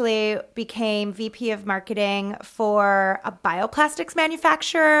actually became VP of marketing for a bioplastics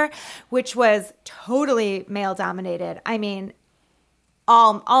manufacturer, which was totally male dominated. I mean,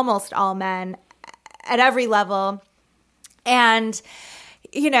 almost all men at every level. And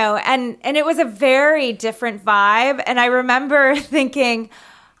you know, and it was a very different vibe. And I remember thinking,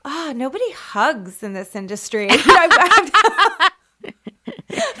 oh, nobody hugs in this industry.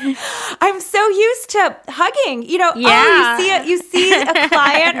 I'm so used to hugging. Yeah. You see a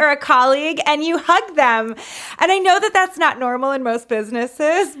client or a colleague and you hug them. And I know that that's not normal in most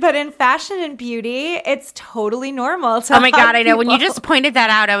businesses, but in fashion and beauty, it's totally normal to Oh my God, I know. When you people. just pointed that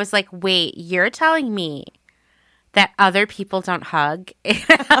out, I was like, wait, you're telling me that other people don't hug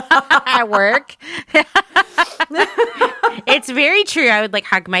at work? It's very true. I would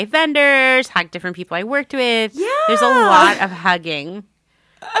hug my vendors, hug different people I worked with. Yeah. There's a lot of hugging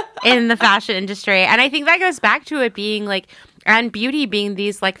in the fashion industry. And I think that goes back to it being and beauty being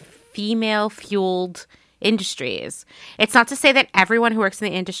these female fueled industries. It's not to say that everyone who works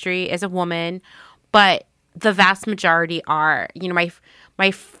in the industry is a woman, but the vast majority are.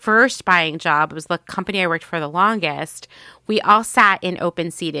 My first buying job was the company I worked for the longest. We all sat in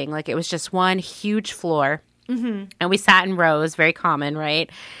open seating. It was just one huge floor. Mm-hmm. And we sat in rows, very common, right?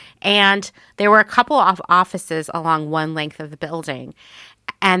 And there were a couple of offices along one length of the building.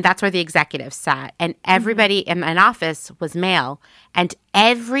 And that's where the executives sat. And everybody in an office was male. And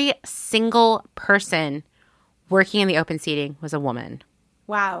every single person working in the open seating was a woman.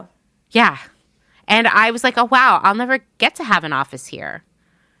 Wow. Yeah. And I was like, oh, wow, I'll never get to have an office here.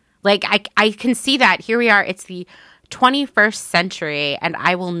 I can see that. Here we are. It's the 21st century, and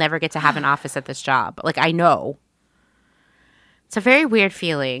I will never get to have an office at this job. I know. It's a very weird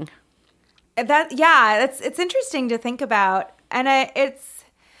feeling. It's interesting to think about. And it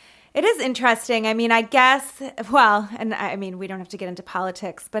is interesting. I mean, I guess, we don't have to get into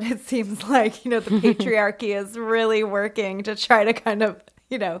politics, but it seems like, the patriarchy is really working to try to kind of,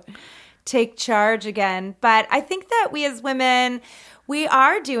 take charge again. But I think that we as women, we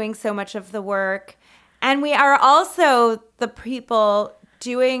are doing so much of the work, and we are also the people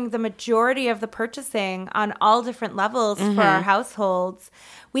doing the majority of the purchasing on all different levels for our households.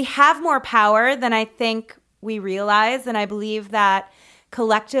 We have more power than I think we realize, and I believe that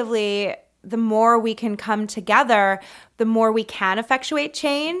collectively, the more we can come together, the more we can effectuate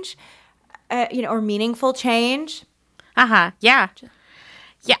change, or meaningful change. Yeah.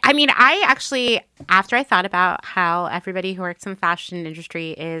 Yeah, I mean, I actually, after I thought about how everybody who works in the fashion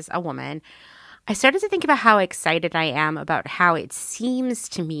industry is a woman, I started to think about how excited I am about how it seems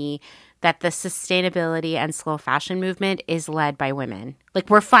to me that the sustainability and slow fashion movement is led by women.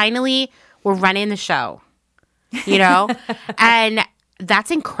 We're running the show, and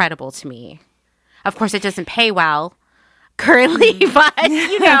that's incredible to me. Of course, it doesn't pay well currently, but,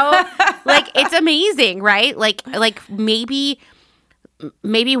 it's amazing, right?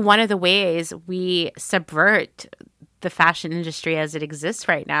 Maybe one of the ways we subvert the fashion industry as it exists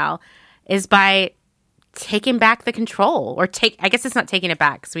right now is by taking back the control, I guess it's not taking it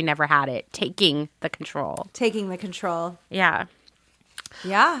back because we never had it, taking the control. Taking the control. Yeah.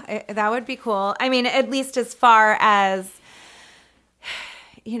 Yeah, that would be cool. I mean, at least as far as,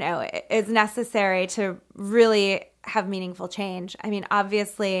 is necessary to really have meaningful change. I mean,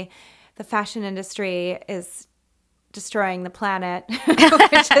 obviously, the fashion industry is destroying the planet,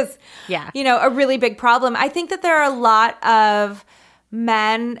 which is, a really big problem. I think that there are a lot of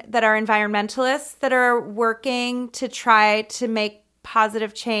men that are environmentalists that are working to try to make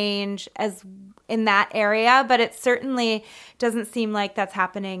positive change as in that area, but it certainly doesn't seem like that's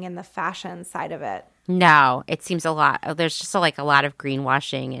happening in the fashion side of it. No, it seems a lot. There's just a lot of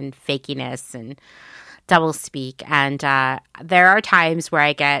greenwashing and fakiness and doublespeak. And there are times where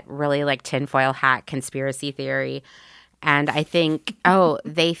I get really tinfoil hat conspiracy theory. And I think,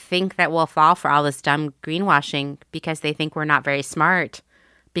 they think that we'll fall for all this dumb greenwashing because they think we're not very smart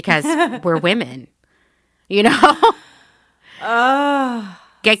because we're women, Oh,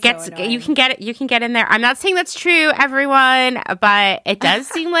 you can get it. You can get in there. I'm not saying that's true, everyone, but it does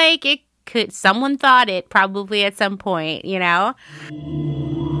seem like it could. Someone thought it probably at some point,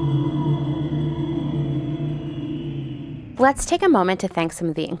 Let's take a moment to thank some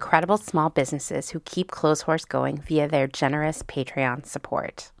of the incredible small businesses who keep Clotheshorse going via their generous Patreon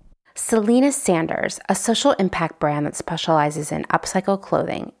support. Selena Sanders, a social impact brand that specializes in upcycle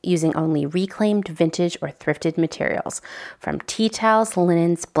clothing using only reclaimed, vintage, or thrifted materials from tea towels,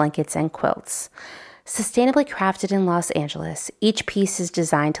 linens, blankets, and quilts. Sustainably crafted in Los Angeles, each piece is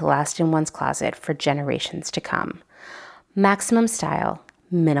designed to last in one's closet for generations to come. Maximum style,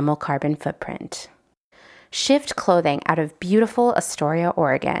 minimal carbon footprint. Shift Clothing out of beautiful Astoria,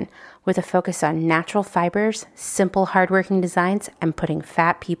 Oregon, with a focus on natural fibers, simple, hardworking designs, and putting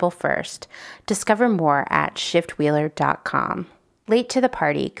fat people first. Discover more at shiftwheeler.com. Late to the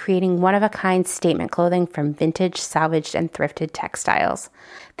party, creating one-of-a-kind statement clothing from vintage, salvaged, and thrifted textiles.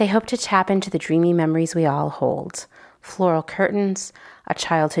 They hope to tap into the dreamy memories we all hold. Floral curtains, a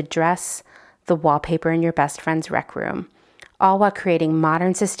childhood dress, the wallpaper in your best friend's rec room. all while creating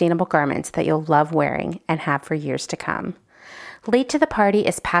modern, sustainable garments that you'll love wearing and have for years to come. Late to the Party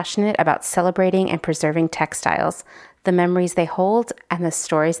is passionate about celebrating and preserving textiles, the memories they hold, and the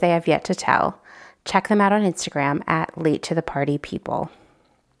stories they have yet to tell. Check them out on Instagram at Late to the Party People.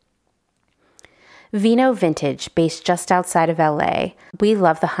 Vino Vintage, based just outside of LA. We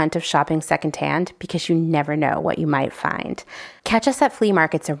love the hunt of shopping secondhand because you never know what you might find. Catch us at flea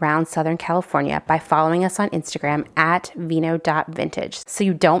markets around Southern California by following us on Instagram at vino.vintage so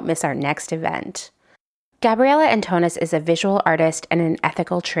you don't miss our next event. Gabriella Antonis is a visual artist and an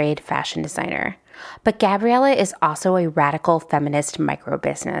ethical trade fashion designer. But Gabriella is also a radical feminist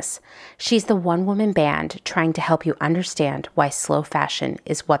micro-business. She's the one-woman band trying to help you understand why slow fashion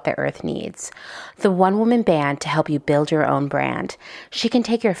is what the earth needs. The one-woman band to help you build your own brand. She can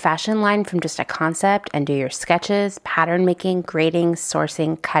take your fashion line from just a concept and do your sketches, pattern making, grading,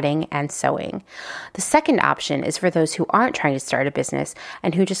 sourcing, cutting, and sewing. The second option is for those who aren't trying to start a business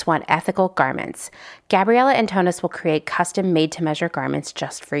and who just want ethical garments. Gabriella Antonis will create custom made-to-measure garments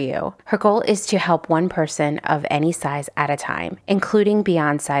just for you. Her goal is to help one person of any size at a time, including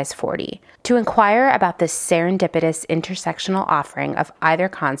beyond size 40. To inquire about this serendipitous intersectional offering of either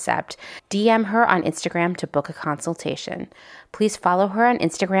concept, DM her on Instagram to book a consultation. Please follow her on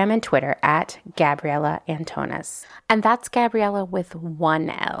Instagram and Twitter at Gabriella Antonis. And that's Gabriella with one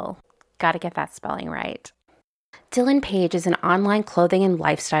L. Gotta get that spelling right. Dylan Page is an online clothing and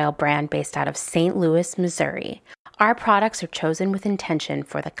lifestyle brand based out of St. Louis, Missouri. Our products are chosen with intention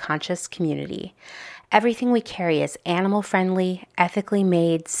for the conscious community. Everything we carry is animal-friendly, ethically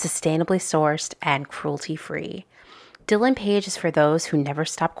made, sustainably sourced, and cruelty-free. Dylan Page is for those who never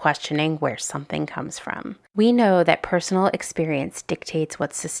stop questioning where something comes from. We know that personal experience dictates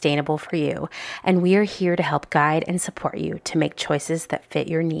what's sustainable for you, and we are here to help guide and support you to make choices that fit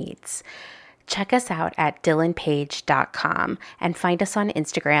your needs. Check us out at dylanpage.com and find us on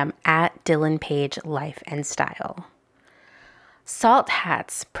Instagram at dylanpagelife&style. Salt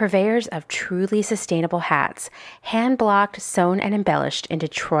Hats, purveyors of truly sustainable hats, hand-blocked, sewn, and embellished in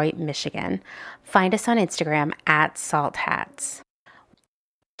Detroit, Michigan. Find us on Instagram at Salt Hats.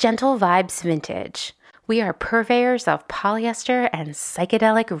 Gentle Vibes Vintage. We are purveyors of polyester and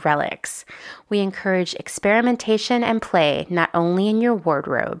psychedelic relics. We encourage experimentation and play not only in your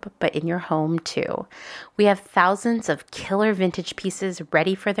wardrobe, but in your home too. We have thousands of killer vintage pieces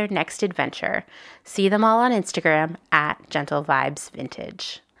ready for their next adventure. See them all on Instagram at Gentle Vibes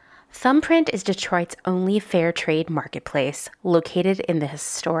Vintage. Thumbprint is Detroit's only fair trade marketplace, located in the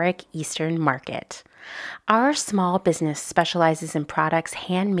historic Eastern Market. Our small business specializes in products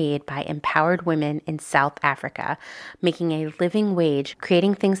handmade by empowered women in South Africa, making a living wage,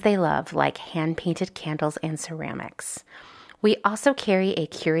 creating things they love like hand-painted candles and ceramics. We also carry a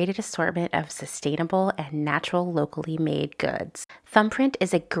curated assortment of sustainable and natural locally made goods. Thumbprint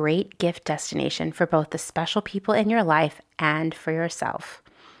is a great gift destination for both the special people in your life and for yourself.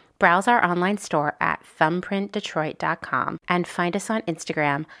 Browse our online store at thumbprintdetroit.com and find us on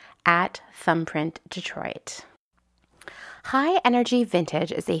Instagram at thumbprintdetroit. High Energy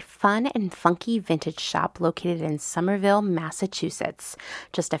Vintage is a fun and funky vintage shop located in Somerville, Massachusetts,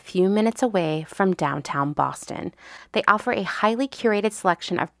 just a few minutes away from downtown Boston. They offer a highly curated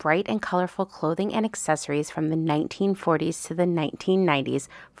selection of bright and colorful clothing and accessories from the 1940s to the 1990s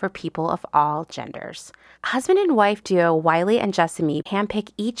for people of all genders. Husband and wife duo Wiley and Jessamy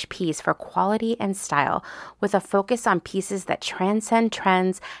handpick each piece for quality and style, with a focus on pieces that transcend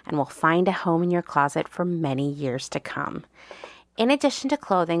trends and will find a home in your closet for many years to come. In addition to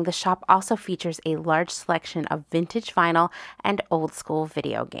clothing, the shop also features a large selection of vintage vinyl and old school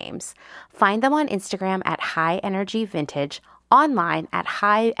video games. Find them on Instagram at High Energy Vintage, online at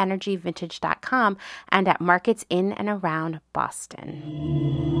highenergyvintage.com, and at markets in and around Boston.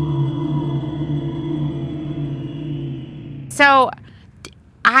 So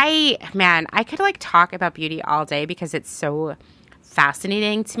I could talk about beauty all day because it's so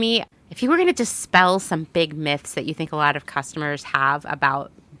fascinating to me. If you were going to dispel some big myths that you think a lot of customers have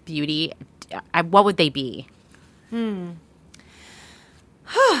about beauty, what would they be?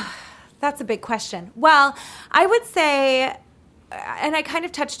 That's a big question. Well, I would say, and I kind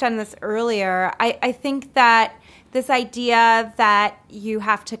of touched on this earlier, I think that this idea that you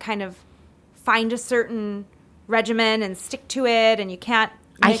have to kind of find a certain regimen and stick to it and you can't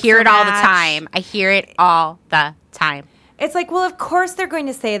I hear it all the time. It's like, well, of course they're going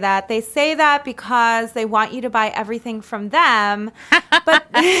to say that. They say that because they want you to buy everything from them. But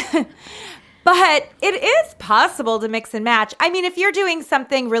but it is possible to mix and match. I mean, if you're doing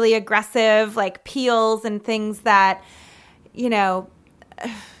something really aggressive, like peels and things that,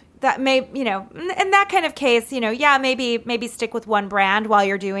 that may, you know, in that kind of case, you know, yeah, maybe stick with one brand while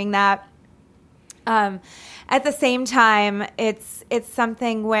you're doing that. At the same time, it's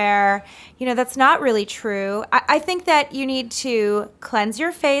something where, you know, that's not really true. I think that you need to cleanse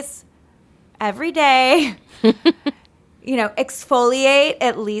your face every day. You know, exfoliate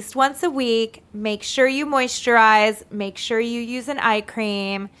at least once a week. Make sure you moisturize. Make sure you use an eye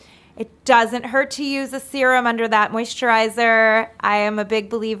cream. It doesn't hurt to use a serum under that moisturizer. I am a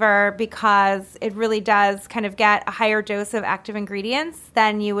big believer because it really does kind of get a higher dose of active ingredients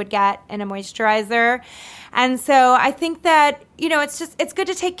than you would get in a moisturizer. And so I think that, you know, it's good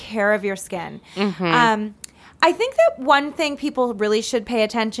to take care of your skin. I think that one thing people really should pay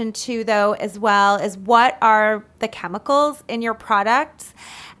attention to, though, as well, is what are the chemicals in your products.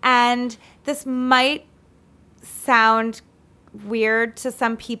 And this might sound weird to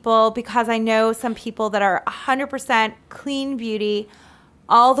some people because I know some people that are 100% clean beauty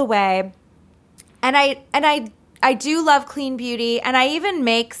all the way. And I do love clean beauty, and I even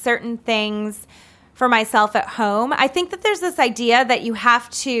make certain things for myself at home. I think that there's this idea that you have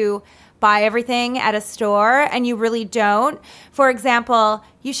to buy everything at a store, and you really don't. For example,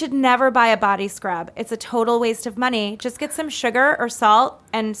 you should never buy a body scrub. It's a total waste of money. Just get some sugar or salt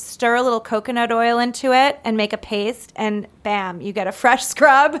and stir a little coconut oil into it and make a paste, and bam, you get a fresh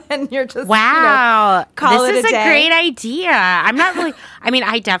scrub, and you're just, wow, you know, call this it is a day. A great idea. I'm not really, I mean,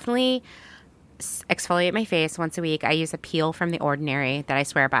 I definitely exfoliate my face once a week. I use a peel from The Ordinary that I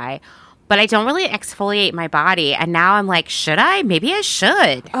swear by. But I don't really exfoliate my body. And now I'm like, should I? Maybe I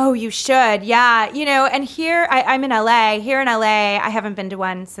should. Oh, you should. Yeah. You know, and here, I'm in LA. Here in LA, I haven't been to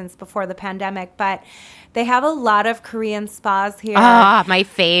one since before the pandemic, but they have a lot of Korean spas here. Oh, my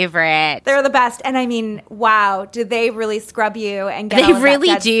favorite. They're the best. And I mean, wow, do they really scrub you and get they all of really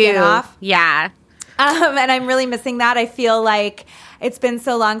that dead skin off? Yeah. And I'm really missing that. I feel like it's been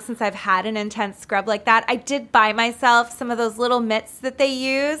so long since I've had an intense scrub like that. I did buy myself some of those little mitts that they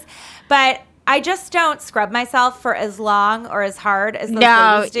use, but I just don't scrub myself for as long or as hard as those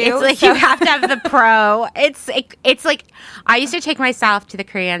ladies do. It's like you have to have the pro. It's like I used to take myself to the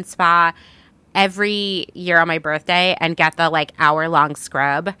Korean spa every year on my birthday and get the like hour-long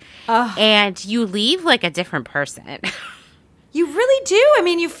scrub. And you leave like a different person. You really do. I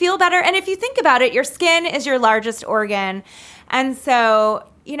mean, you feel better. And if you think about it, your skin is your largest organ. And so,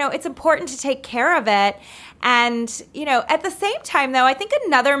 you know, it's important to take care of it. And, you know, at the same time, though, I think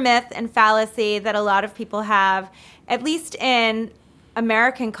another myth and fallacy that a lot of people have, at least in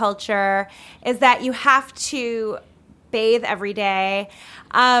American culture, is that you have to bathe every day.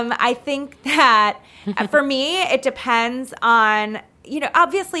 I think that for me, it depends on, you know,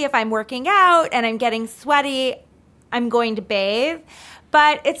 obviously if I'm working out and I'm getting sweaty, I'm going to bathe.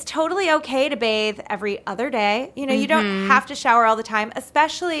 But it's totally okay to bathe every other day. You know, you don't have to shower all the time,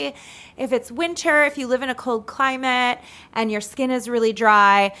 especially if it's winter, if you live in a cold climate and your skin is really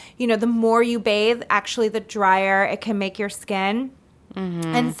dry. You know, the more you bathe, actually the drier it can make your skin.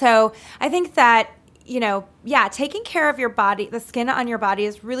 And so I think that, you know, yeah, taking care of your body, the skin on your body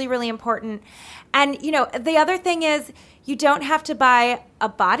is really, really important. And, you know, the other thing is you don't have to buy a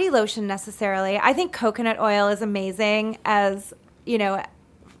body lotion necessarily. I think coconut oil is amazing as, you know,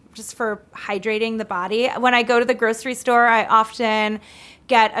 just for hydrating the body. When I go to the grocery store, I often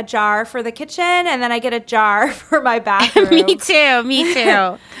get a jar for the kitchen and then I get a jar for my bathroom. Me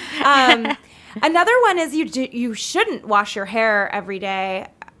too. Another one is you shouldn't wash your hair every day.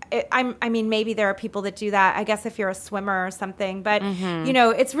 I mean, maybe there are people that do that, I guess, if you're a swimmer or something. But, you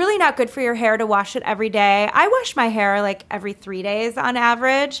know, it's really not good for your hair to wash it every day. I wash my hair like every 3 days on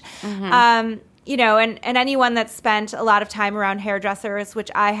average. You know, and anyone that's spent a lot of time around hairdressers,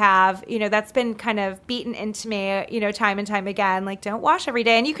 which I have, you know, that's been kind of beaten into me, you know, time and time again, like don't wash every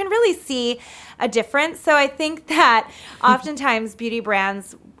day. And you can really see a difference. So I think that oftentimes beauty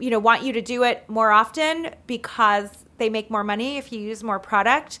brands, you know, want you to do it more often because they make more money if you use more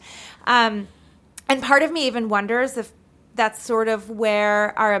product. And part of me even wonders if that's sort of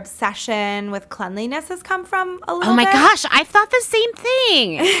where our obsession with cleanliness has come from a little bit. Oh my gosh, I thought the same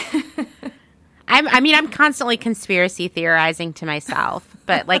thing. I'm constantly conspiracy theorizing to myself,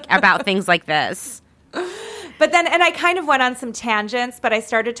 but like about things like this. But then, and I kind of went on some tangents, but I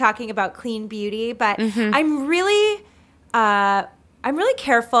started talking about clean beauty. But I'm really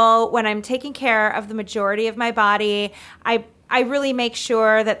careful when I'm taking care of the majority of my body. I really make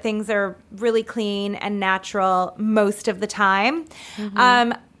sure that things are really clean and natural most of the time.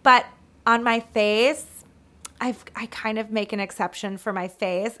 But on my face, I kind of make an exception for my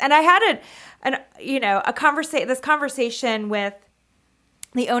face. And I had this conversation with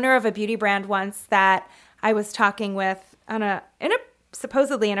the owner of a beauty brand once that I was talking with in a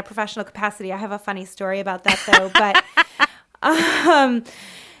supposedly in a professional capacity. I have a funny story about that though, but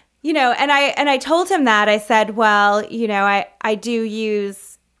you know, and I told him that. I said, well, you know, I do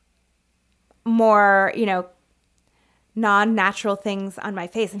use more, you know, non-natural things on my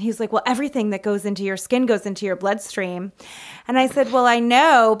face. And he was like, well, everything that goes into your skin goes into your bloodstream. And I said, well, I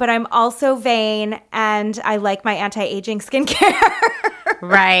know, but I'm also vain and I like my anti-aging skincare.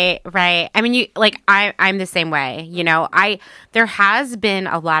 Right. I mean, I'm the same way. You know, there has been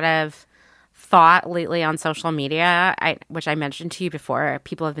a lot of thought lately on social media, which I mentioned to you before.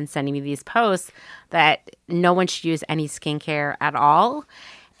 People have been sending me these posts that no one should use any skincare at all.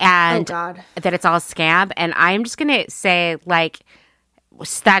 And that it's all a scam. And I'm just going to say, like,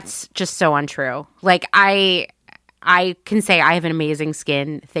 that's just so untrue. Like, I can say I have an amazing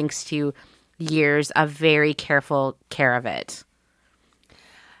skin thanks to years of very careful care of it.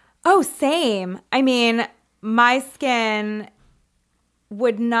 Oh, same. I mean, my skin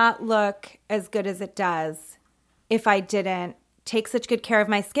would not look as good as it does if I didn't take such good care of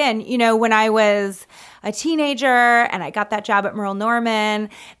my skin. You know, when I was a teenager and I got that job at Merle Norman,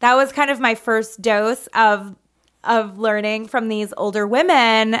 that was kind of my first dose of learning from these older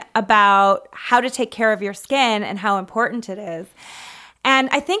women about how to take care of your skin and how important it is. And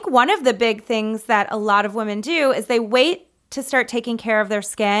I think one of the big things that a lot of women do is they wait to start taking care of their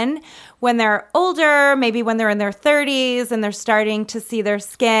skin when they're older, maybe when they're in their 30s and they're starting to see their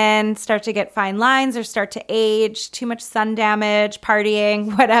skin start to get fine lines or start to age, too much sun damage,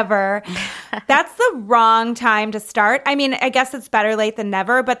 partying, whatever. That's the wrong time to start. I mean, I guess it's better late than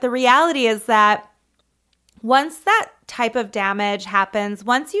never, but the reality is that once that type of damage happens,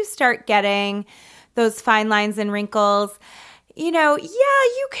 once you start getting those fine lines and wrinkles, you know, yeah,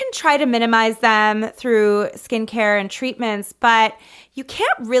 you can try to minimize them through skincare and treatments, but you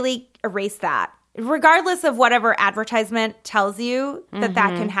can't really erase that, regardless of whatever advertisement tells you that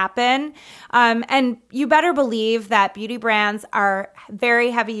that can happen. And you better believe that beauty brands are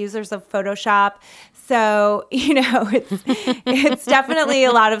very heavy users of Photoshop. So, you know, it's definitely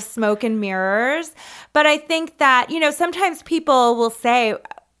a lot of smoke and mirrors. But I think that, you know, sometimes people will say,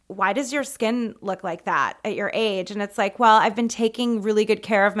 why does your skin look like that at your age? And it's like, well, I've been taking really good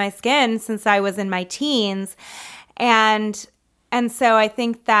care of my skin since I was in my teens. And so I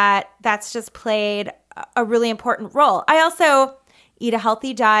think that that's just played a really important role. I also eat a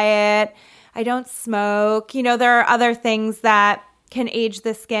healthy diet. I don't smoke. You know, there are other things that can age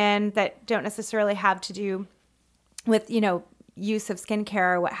the skin that don't necessarily have to do with, you know, use of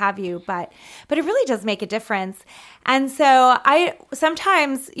skincare or what have you, but it really does make a difference. And so I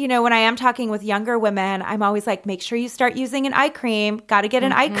sometimes, you know, when I am talking with younger women, I'm always like, make sure you start using an eye cream. Got to get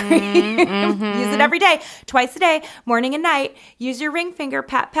an eye cream. Use it every day, twice a day, morning and night. Use your ring finger,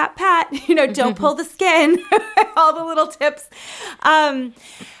 pat, pat, pat. You know, don't pull the skin. All the little tips. But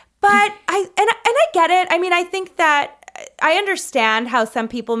I get it. I mean, I think that I understand how some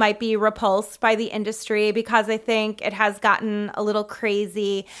people might be repulsed by the industry because I think it has gotten a little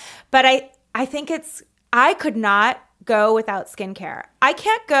crazy. But I think I could not go without skincare. I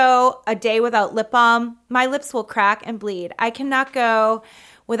can't go a day without lip balm. My lips will crack and bleed. I cannot go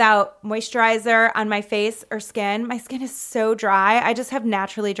without moisturizer on my face or skin. My skin is so dry. I just have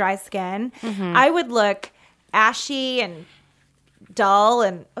naturally dry skin. I would look ashy and dull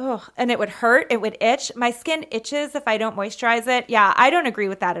and it would hurt. It would itch. My skin itches if I don't moisturize it. Yeah, I don't agree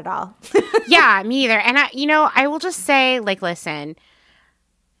with that at all. Yeah, me either. And I will just say, like, listen,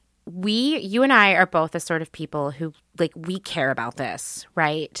 you and I are both the sort of people who, like, we care about this,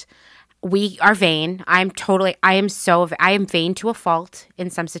 right? We are vain. I am vain to a fault in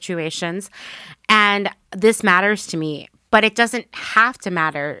some situations. And this matters to me, but it doesn't have to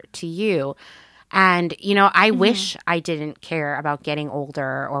matter to you. And, you know, I wish I didn't care about getting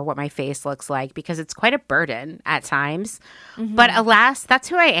older or what my face looks like because it's quite a burden at times. But alas, that's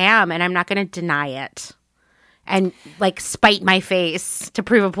who I am, and I'm not going to deny it and, like, spite my face to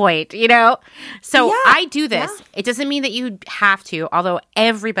prove a point, you know? So yeah, I do this. Yeah. It doesn't mean that you have to, although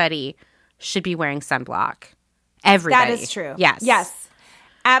everybody should be wearing sunblock. Everybody. That is true. Yes.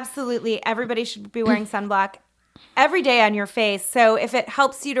 Absolutely. Everybody should be wearing sunblock every day on your face. So if it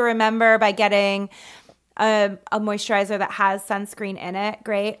helps you to remember by getting a moisturizer that has sunscreen in it,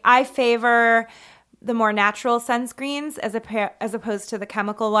 great. I favor the more natural sunscreens as opposed to the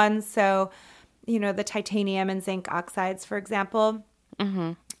chemical ones. So, you know, the titanium and zinc oxides, for example.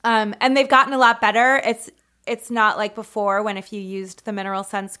 And they've gotten a lot better. it's not like before when if you used the mineral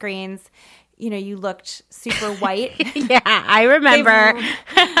sunscreens, you looked super white. Yeah, I remember.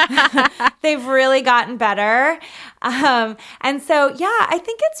 They've really gotten better. And so, yeah, I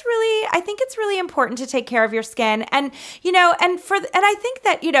think it's really important to take care of your skin. And, and I think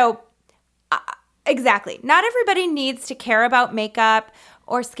that, exactly. Not everybody needs to care about makeup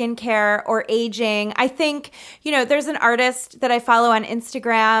or skincare or aging. I think, there's an artist that I follow on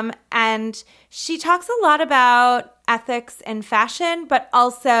Instagram, and she talks a lot about ethics and fashion, but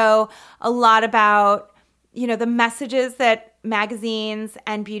also a lot about, the messages that magazines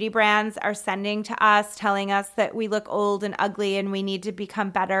and beauty brands are sending to us, telling us that we look old and ugly and we need to become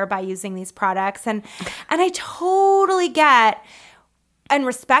better by using these products. And I totally get and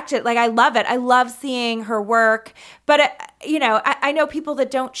respect it. Like, I love it. I love seeing her work. But, I know people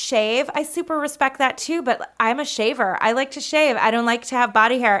that don't shave. I super respect that too, but I'm a shaver. I like to shave. I don't like to have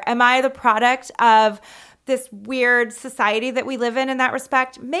body hair. Am I the product of this weird society that we live in that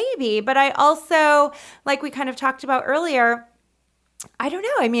respect? Maybe. But I also, like we kind of talked about earlier, I don't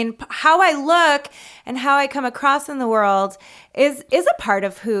know. I mean, how I look and how I come across in the world is a part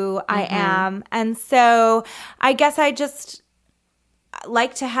of who I am. And so I guess I just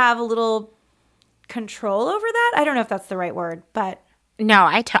like to have a little control over that. I don't know if that's the right word, but. No,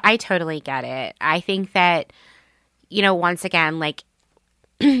 I totally get it. I think that, once again, like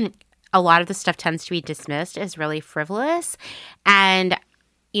a lot of the stuff tends to be dismissed as really frivolous. And,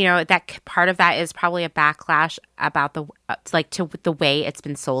 that part of that is probably a backlash about to the way it's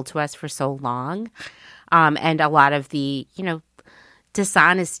been sold to us for so long. And a lot of the,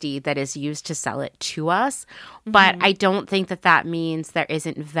 dishonesty that is used to sell it to us. But I don't think that means there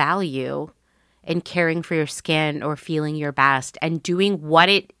isn't value in caring for your skin or feeling your best and doing what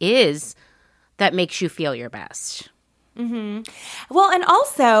it is that makes you feel your best. Well, and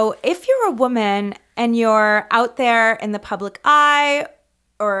also, if you're a woman and you're out there in the public eye,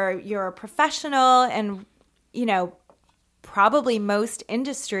 or you're a professional and, probably most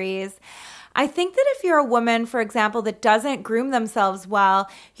industries, I think that if you're a woman, for example, that doesn't groom themselves well,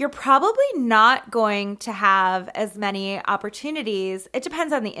 you're probably not going to have as many opportunities. It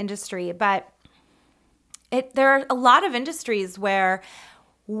depends on the industry, but there are a lot of industries where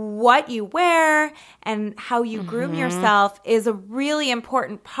what you wear and how you groom yourself is a really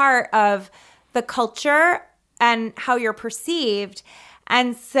important part of the culture and how you're perceived.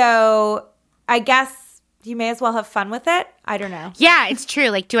 And so I guess you may as well have fun with it. I don't know. Yeah, it's true.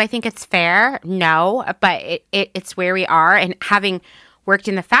 Like, do I think it's fair? No, but it's where we are. And having worked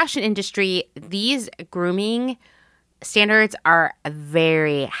in the fashion industry, these grooming standards are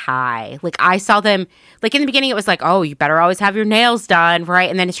very high. Like, I saw them, like, in the beginning, it was like, oh, you better always have your nails done, right?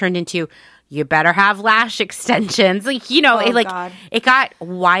 And then it turned into, you better have lash extensions. Like, God. It got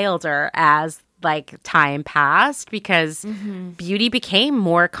wilder as like time passed because beauty became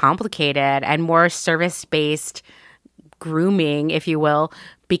more complicated and more service-based grooming, if you will,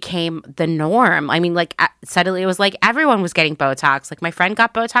 became the norm. I mean, like, suddenly it was like everyone was getting Botox. Like, my friend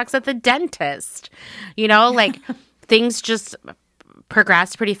got Botox at the dentist, like things just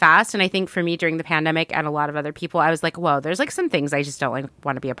progressed pretty fast. And I think for me during the pandemic and a lot of other people, I was like, whoa, there's like some things I just don't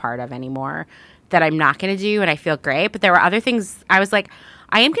want to be a part of anymore that I'm not going to do. And I feel great. But there were other things I was like,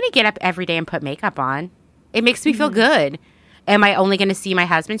 I am going to get up every day and put makeup on. It makes me feel good. Am I only going to see my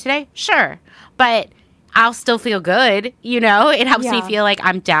husband today? Sure. But I'll still feel good. It helps me feel like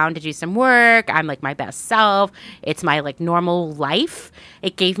I'm down to do some work. I'm like my best self. It's my like normal life.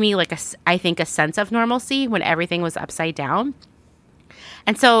 It gave me like I think a sense of normalcy when everything was upside down.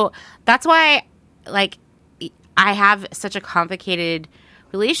 And so that's why like I have such a complicated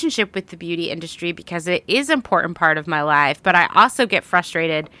relationship with the beauty industry because it is an important part of my life. But I also get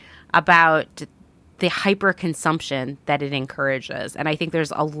frustrated about the hyper consumption that it encourages. And I think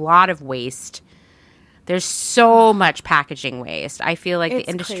there's a lot of waste. There's so much packaging waste. I feel like the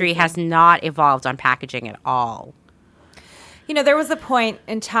industry has not evolved on packaging at all. There was a point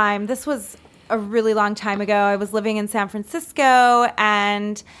in time, this was a really long time ago. I was living in San Francisco,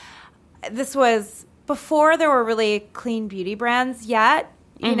 and this was before there were really clean beauty brands yet.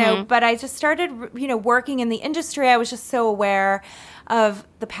 But I just started, working in the industry. I was just so aware of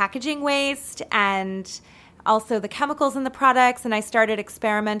the packaging waste and also the chemicals in the products. And I started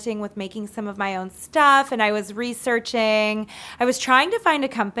experimenting with making some of my own stuff. And I was researching. I was trying to find a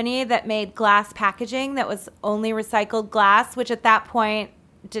company that made glass packaging that was only recycled glass, which at that point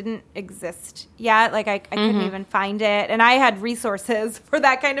didn't exist yet. Like I couldn't even find it. And I had resources for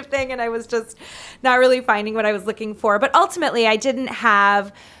that kind of thing. And I was just not really finding what I was looking for. But ultimately, I didn't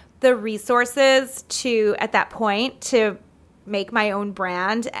have the resources at that point to make my own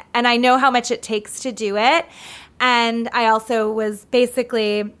brand. And I know how much it takes to do it. And I also was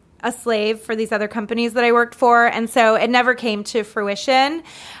basically a slave for these other companies that I worked for. And so it never came to fruition.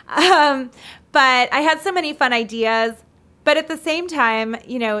 But I had so many fun ideas. But at the same time,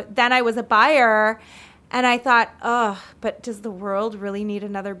 then I was a buyer. And I thought, oh, but does the world really need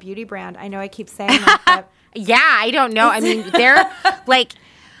another beauty brand? I know I keep saying that. But yeah, I don't know. I mean, they're like,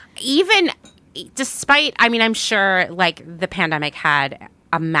 even despite, I mean, I'm sure like the pandemic had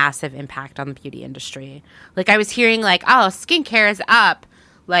a massive impact on the beauty industry. Like I was hearing like, oh, skincare is up,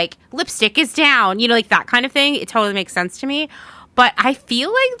 like lipstick is down, like that kind of thing. It totally makes sense to me. But I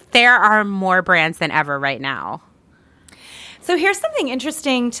feel like there are more brands than ever right now. So here's something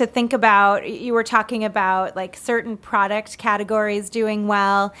interesting to think about. You were talking about like certain product categories doing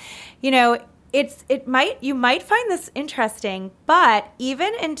well. You might find this interesting, but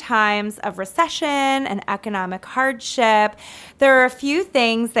even in times of recession and economic hardship, there are a few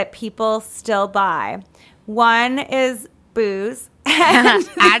things that people still buy. One is booze.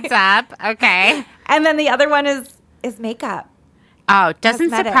 Adds up. Okay. And then the other one is makeup. Oh, doesn't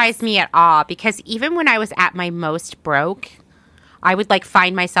Cosmetics. surprise me at all, because even when I was at my most broke, I would like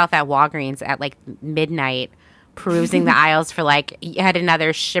find myself at Walgreens at like midnight perusing the aisles for like yet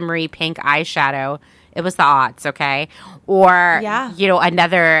another shimmery pink eyeshadow. It was the aughts, okay? Or,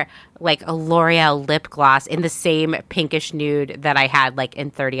 another like a L'Oreal lip gloss in the same pinkish nude that I had like in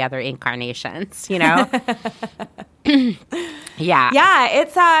 30 other incarnations, Yeah. Yeah,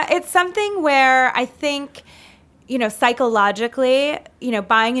 it's something where I think, psychologically,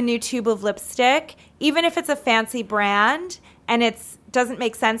 buying a new tube of lipstick, even if it's a fancy brand and doesn't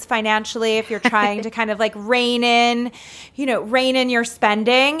make sense financially if you're trying to kind of like rein in your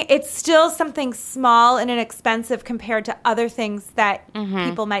spending, it's still something small and inexpensive compared to other things that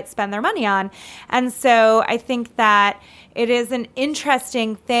people might spend their money on. And so I think that it is an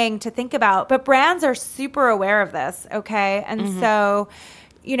interesting thing to think about. But brands are super aware of this, okay? And so,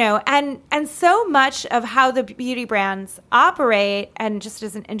 and so much of how the beauty brands operate, and just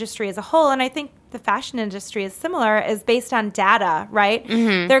as an industry as a whole, and I think the fashion industry is similar, is based on data, right?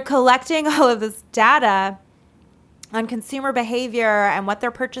 They're collecting all of this data on consumer behavior and what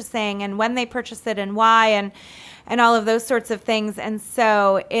they're purchasing and when they purchase it and why and all of those sorts of things. And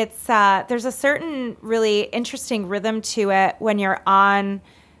so it's there's a certain really interesting rhythm to it when you're on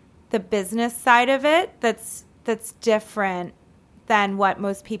the business side of it that's different than what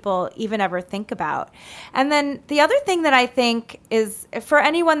most people even ever think about. And then the other thing that I think is, for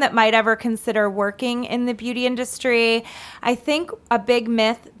anyone that might ever consider working in the beauty industry, I think a big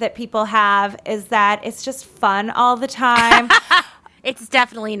myth that people have is that it's just fun all the time. It's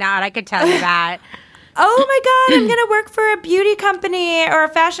definitely not. I could tell you that. Oh my God, I'm going to work for a beauty company or a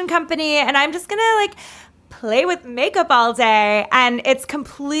fashion company, and I'm just going to like play with makeup all day. And it's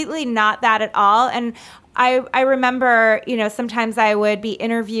completely not that at all. And I remember, sometimes I would be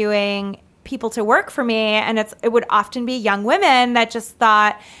interviewing people to work for me, and it would often be young women that just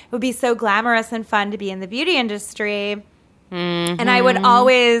thought it would be so glamorous and fun to be in the beauty industry. And I would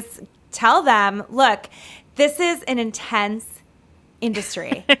always tell them, look, this is an intense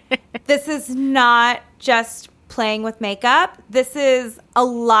industry. This is not just playing with makeup. This is a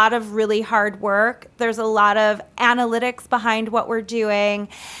lot of really hard work. There's a lot of analytics behind what we're doing.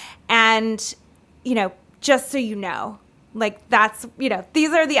 And, just so you know, like that's,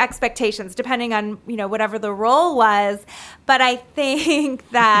 these are the expectations depending on, whatever the role was. But I think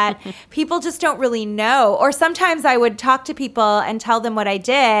that people just don't really know. Or sometimes I would talk to people and tell them what I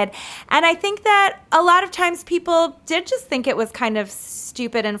did. And I think that a lot of times people did just think it was kind of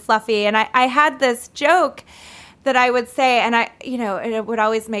stupid and fluffy. And I had this joke that I would say, and it would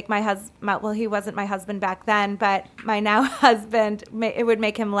always make my husband, well, he wasn't my husband back then, but my now husband, it would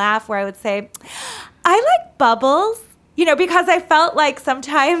make him laugh, where I would say, I like bubbles, because I felt like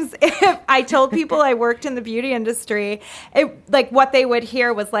sometimes if I told people I worked in the beauty industry, what they would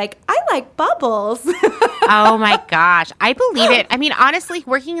hear was like, I like bubbles. Oh my gosh. I believe it. I mean, honestly,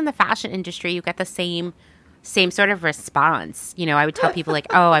 working in the fashion industry, you get the same sort of response. I would tell people like,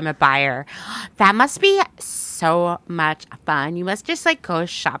 oh, I'm a buyer. That must be so much fun. You must just like go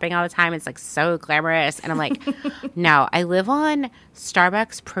shopping all the time. It's like so glamorous. And I'm like, no, I live on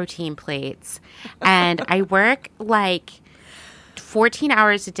Starbucks protein plates and I work like 14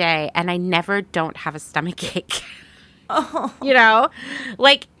 hours a day and I never don't have a stomach ache. Oh.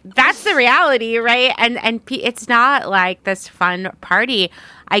 Like that's the reality, right? And it's not like this fun party.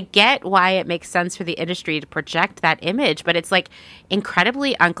 I get why it makes sense for the industry to project that image, but it's like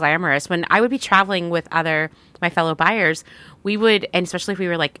incredibly unglamorous. When I would be traveling with my fellow buyers, we would, and especially if we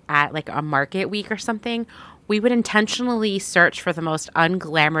were like at like a market week or something, we would intentionally search for the most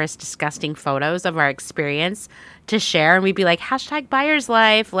unglamorous, disgusting photos of our experience to share. And we'd be like, hashtag buyer's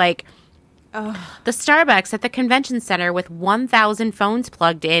life, like the Starbucks at the convention center with 1,000 phones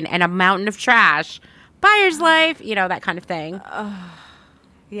plugged in and a mountain of trash. Buyer's life, that kind of thing.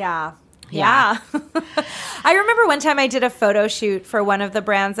 Yeah. I remember one time I did a photo shoot for one of the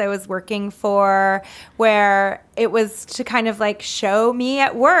brands I was working for where it was to kind of like show me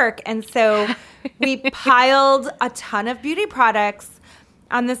at work. And so we piled a ton of beauty products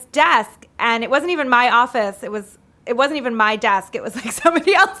on this desk, and it wasn't even my office. It wasn't even my desk. It was like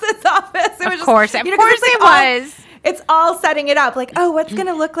somebody else's office. It was of course it was. It's all setting it up like, oh, what's going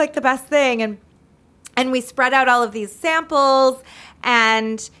to look like the best thing? And we spread out all of these samples,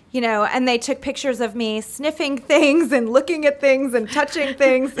 and and they took pictures of me sniffing things and looking at things and touching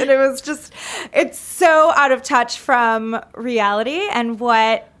things, and it's so out of touch from reality and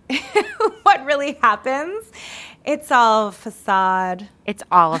what really happens. It's all facade. It's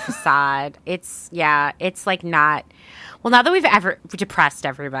all a facade. It's like not. Well, now that we've ever depressed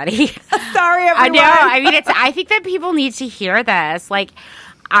everybody. Sorry, everyone. I know. I mean, I think that people need to hear this. Like,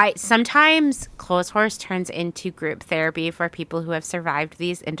 sometimes Clotheshorse turns into group therapy for people who have survived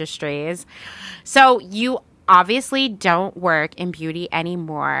these industries. So you obviously don't work in beauty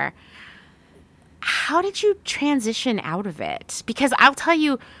anymore. How did you transition out of it? Because I'll tell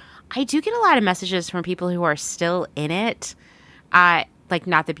you, I do get a lot of messages from people who are still in it, like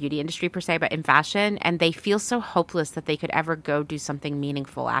not the beauty industry per se, but in fashion, and they feel so hopeless that they could ever go do something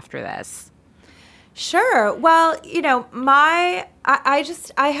meaningful after this. Sure. Well, I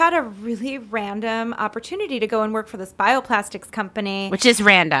had a really random opportunity to go and work for this bioplastics company. Which is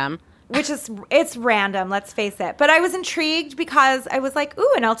random. It's random, let's face it. But I was intrigued because I was like,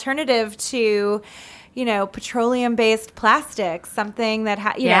 ooh, an alternative to, petroleum-based plastics, something that,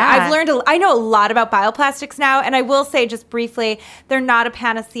 I know a lot about bioplastics now. And I will say just briefly, they're not a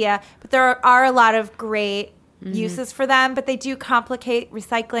panacea, but there are a lot of great uses for them, but they do complicate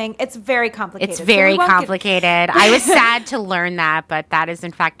recycling. It's very complicated. It's very complicated. I was sad to learn that, but that is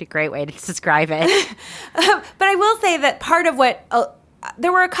in fact a great way to describe it. But I will say that part of what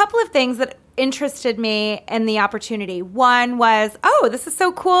there were a couple of things that interested me in the opportunity. One was, oh, this is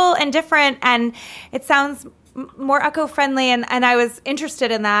so cool and different, and it sounds more eco-friendly, and I was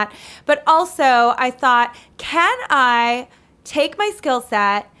interested in that. But also, I thought, can I take my skill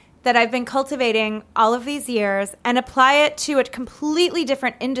set that I've been cultivating all of these years and apply it to a completely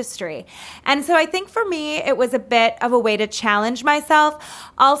different industry? And so I think for me, it was a bit of a way to challenge myself.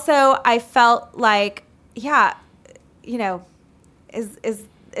 Also, I felt like,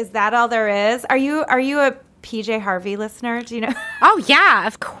 is that all there is? Are you a PJ Harvey listener? Do you know? Oh, yeah,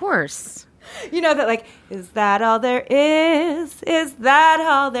 of course. That like, is that all there is? Is that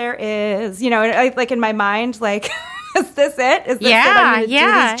all there is? Like in my mind, like, is this it? Is this it? I'm going to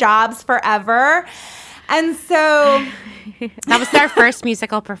do these jobs forever. And so that was our first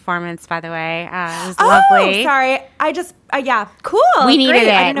musical performance, by the way. It was lovely. Oh, sorry. I just, cool. We needed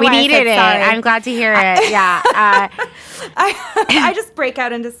it. We needed it. Sorry. I'm glad to hear it. Yeah. I just break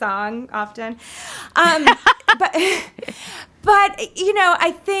out into song often. But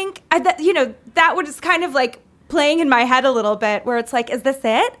I think, that was kind of like playing in my head a little bit where it's like, is this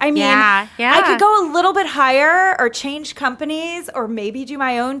it? I mean, I could go a little bit higher or change companies or maybe do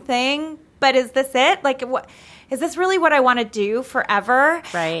my own thing. But is this it? Like, what is this really what I want to do forever?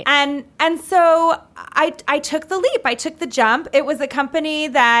 Right. And so I took the leap. I took the jump. It was a company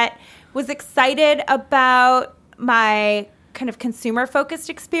that was excited about my kind of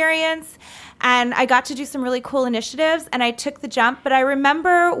consumer-focused experience, and I got to do some really cool initiatives, and I took the jump. But I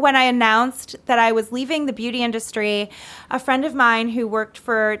remember when I announced that I was leaving the beauty industry, a friend of mine who worked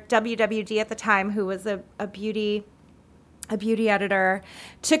for WWD at the time, who was a beauty editor,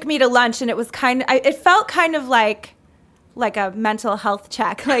 took me to lunch, and it was it felt kind of like a mental health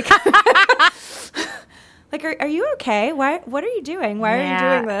check. Like, like, are you okay? What are you doing? Why are you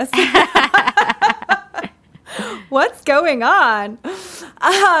doing this? What's going on?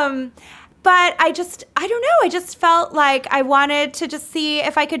 But I don't know. I just felt like I wanted to just see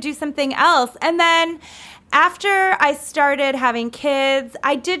if I could do something else. And then after I started having kids,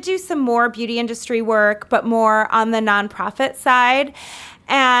 I did do some more beauty industry work, but more on the nonprofit side.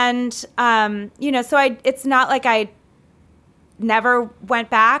 And, so it's not like I never went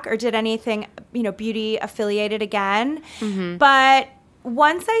back or did anything, beauty affiliated again. Mm-hmm. But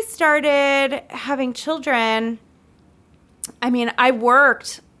once I started having children, I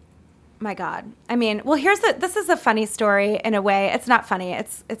worked. My God. This is a funny story in a way. It's not funny.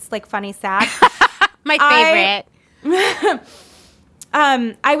 It's like funny sad. My favorite.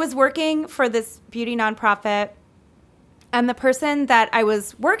 I was working for this beauty nonprofit, and the person that I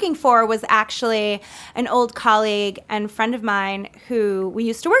was working for was actually an old colleague and friend of mine who we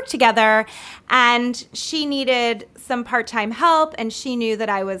used to work together. And she needed some part-time help, and she knew that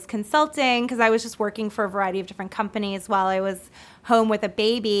I was consulting because I was just working for a variety of different companies while I was home with a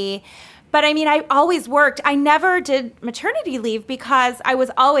baby. But I mean, I always worked. I never did maternity leave because I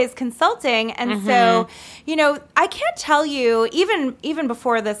was always consulting. And so, you know, I can't tell you, even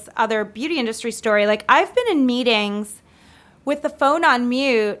before this other beauty industry story, like I've been in meetings with the phone on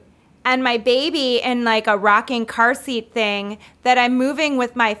mute and my baby in like a rocking car seat thing that I'm moving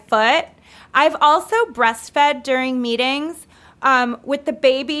with my foot. I've also breastfed during meetings with the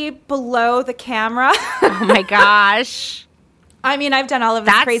baby below the camera. Oh my gosh. I mean, I've done all of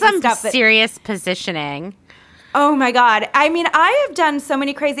this crazy stuff. That's some serious positioning. Oh my God. I mean, I have done so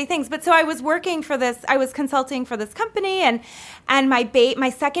many crazy things. But so I was working for this, I was consulting for this company, and my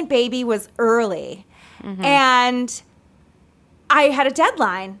second baby was early. And I had a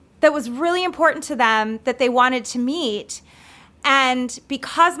deadline that was really important to them that they wanted to meet. And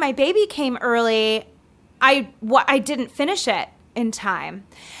because my baby came early, I didn't finish it in time.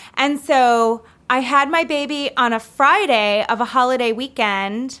 And so I had my baby on a Friday of a holiday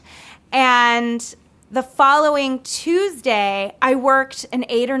weekend, and the following Tuesday, I worked an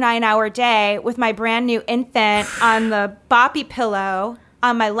 8 or 9 hour day with my brand new infant on the boppy pillow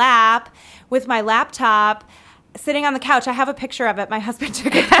on my lap with my laptop, sitting on the couch. I have a picture of it. My husband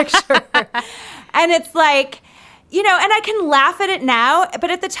took a picture. And it's like, you know, and I can laugh at it now, but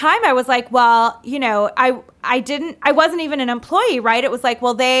at the time I was like, well, you know, I wasn't even an employee, right? It was like,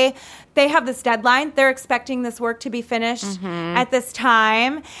 well, they have this deadline. They're expecting this work to be finished at this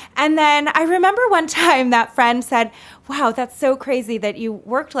time. And then I remember one time that friend said, wow, that's so crazy that you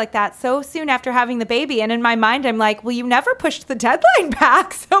worked like that so soon after having the baby. And in my mind, I'm like, well, you never pushed the deadline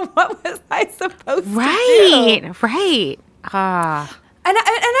back. So what was I supposed to do? Right. And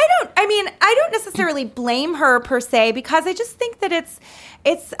I don't necessarily blame her per se, because I just think that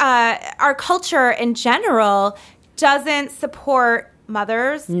it's our culture in general doesn't support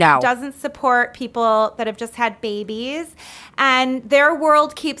mothers. No. Doesn't support people that have just had babies, and their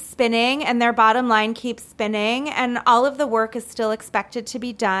world keeps spinning and their bottom line keeps spinning, and all of the work is still expected to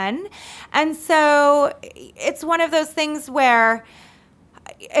be done. And so it's one of those things where,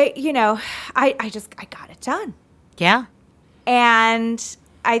 you know, I got it done. Yeah. And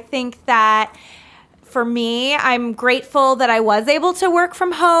I think that for me, I'm grateful that I was able to work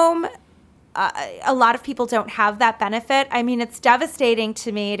from home. A lot of people don't have that benefit. I mean, it's devastating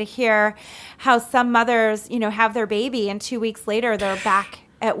to me to hear how some mothers, you know, have their baby and 2 weeks later they're back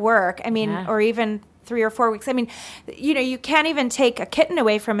at work. I mean, or even 3 or 4 weeks. I mean, you know, you can't even take a kitten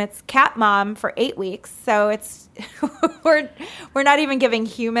away from its cat mom for 8 weeks. So it's we're not even giving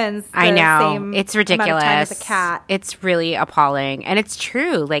humans the same it's ridiculous amount of time as a cat. It's really appalling, and it's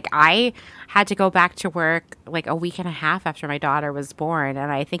true. Like, I had to go back to work like a week and a half after my daughter was born,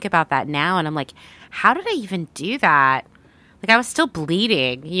 and I think about that now, and I'm like, how did I even do that? Like, I was still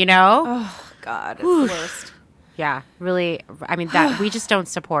bleeding, you know? Oh God, it's the worst. Yeah, really. I mean, that we just don't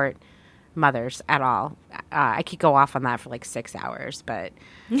support mothers at all. I could go off on that for like 6 hours, but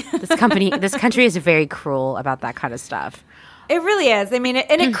this country is very cruel about that kind of stuff. It really is. I mean,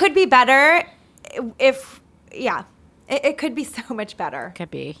 it could be better it could be so much better.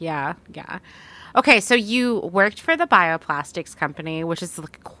 Could be. Yeah. Okay, so you worked for the bioplastics company, which is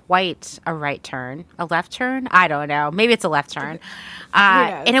quite a right turn. A left turn? I don't know. Maybe it's a left turn.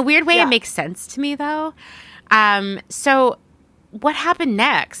 In a weird way, It makes sense to me, though. So what happened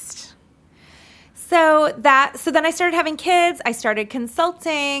next? So then I started having kids. I started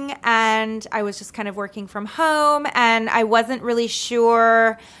consulting, and I was just kind of working from home, and I wasn't really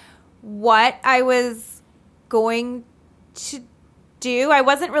sure what I was going to do. I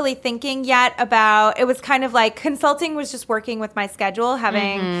wasn't really thinking yet about, it was kind of like consulting was just working with my schedule,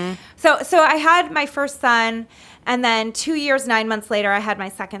 having so I had my first son, and then 2 years 9 months later I had my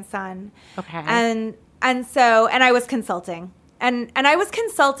second son. Okay. And I was consulting. And I was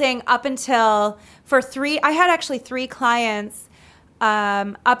consulting up until I had actually 3 clients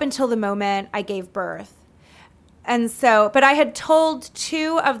up until the moment I gave birth. And so, but I had told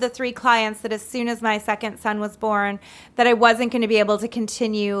 2 of the 3 clients that as soon as my second son was born, that I wasn't going to be able to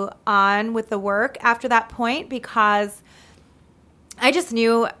continue on with the work after that point, because I just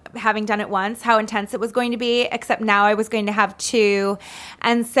knew, having done it once, how intense it was going to be, except now I was going to have 2.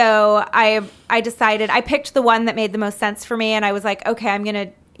 And so I decided, I picked the one that made the most sense for me, and I was like, okay, I'm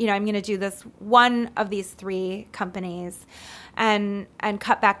going to do this one of these 3 companies and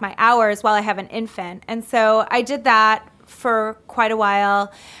cut back my hours while I have an infant. And so I did that for quite a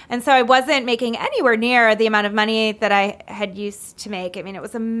while. And so I wasn't making anywhere near the amount of money that I had used to make. I mean, it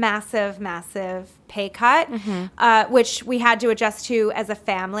was a massive, massive pay cut, which we had to adjust to as a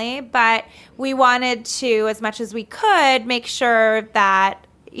family. But we wanted to, as much as we could, make sure that,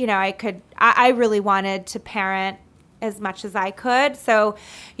 you know, I really wanted to parent as much as I could. So,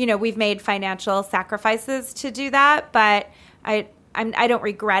 you know, we've made financial sacrifices to do that, but I don't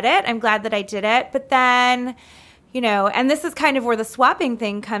regret it. I'm glad that I did it. But then, you know, and this is kind of where the swapping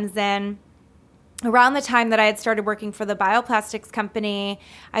thing comes in. Around the time that I had started working for the bioplastics company,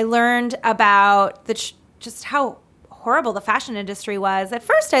 I learned about just how horrible the fashion industry was. At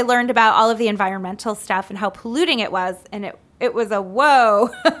first, I learned about all of the environmental stuff and how polluting it was, and it was a whoa.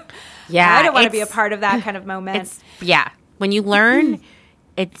 Yeah, I don't want to be a part of that kind of moment. When you learn,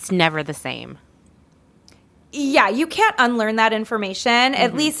 it's never the same. Yeah, you can't unlearn that information.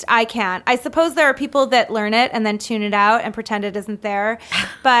 At least I can't. I suppose there are people that learn it and then tune it out and pretend it isn't there.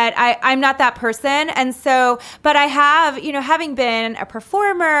 But I'm not that person. And so, but I have, you know, having been a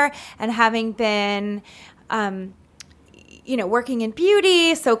performer and having been, you know, working in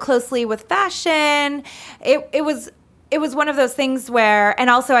beauty so closely with fashion, it was one of those things where, and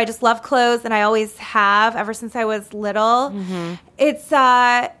also I just love clothes and I always have ever since I was little. It's,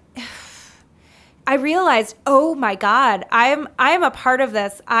 I realized, oh my God, I am a part of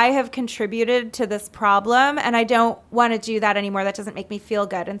this. I have contributed to this problem and I don't want to do that anymore. That doesn't make me feel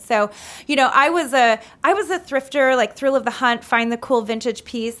good. And so, you know, I was a thrifter, like thrill of the hunt, find the cool vintage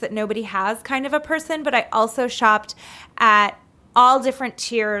piece that nobody has kind of a person, but I also shopped at all different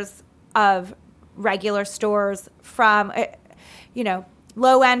tiers of regular stores from, you know,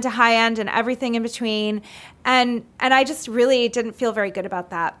 low end to high end and everything in between. And I just really didn't feel very good about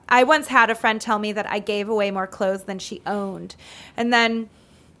that. I once had a friend tell me that I gave away more clothes than she owned. And then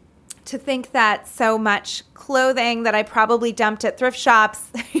to think that so much clothing that I probably dumped at thrift shops,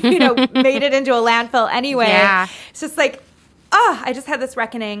 you know, made it into a landfill anyway. Yeah. It's just like, I just had this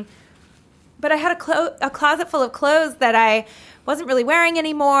reckoning. But I had a closet full of clothes that I wasn't really wearing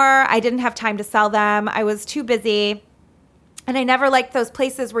anymore. I didn't have time to sell them. I was too busy. And I never liked those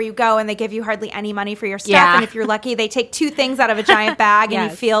places where you go and they give you hardly any money for your stuff. Yeah. And if you're lucky, they take 2 things out of a giant bag and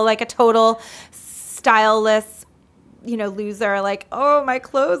you feel like a total styleless, you know, loser. Like, oh, my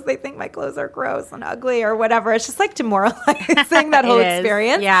clothes, they think my clothes are gross and ugly or whatever. It's just like demoralizing, that whole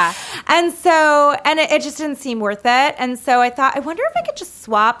experience. Yeah. And so, and it just didn't seem worth it. And so I thought, I wonder if I could just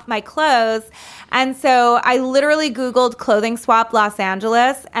swap my clothes. And so I literally Googled clothing swap Los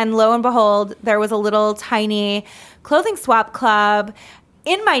Angeles. And lo and behold, there was a little tiny clothing swap club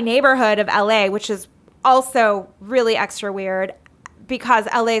in my neighborhood of LA, which is also really extra weird because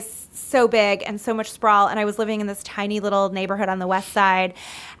LA is so big and so much sprawl. And I was living in this tiny little neighborhood on the west side.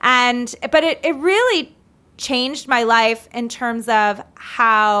 But it really changed my life in terms of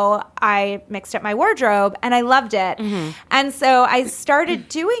how I mixed up my wardrobe, and I loved it. And so I started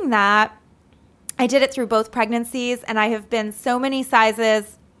doing that. I did it through both pregnancies, and I have been so many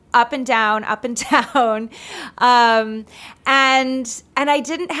sizes up and down. And I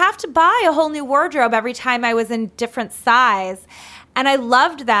didn't have to buy a whole new wardrobe every time I was in different size. And I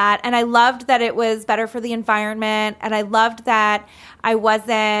loved that. And I loved that it was better for the environment. And I loved that I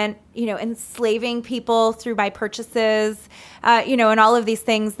wasn't, you know, enslaving people through my purchases, you know, and all of these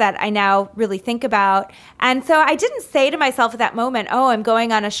things that I now really think about. And so I didn't say to myself at that moment, oh, I'm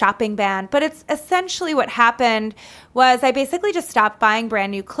going on a shopping ban. But it's essentially what happened was I basically just stopped buying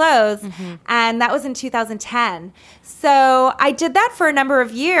brand new clothes. And that was in 2010. So I did that for a number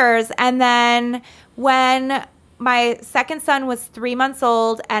of years. And then when my second son was 3 months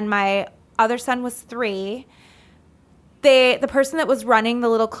old and my other son was 3, the person that was running the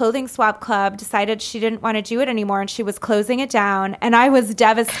little clothing swap club decided she didn't want to do it anymore and she was closing it down. And I was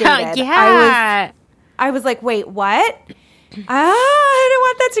devastated. I was like, wait, what? I don't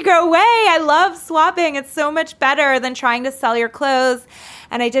want that to go away. I love swapping. It's so much better than trying to sell your clothes.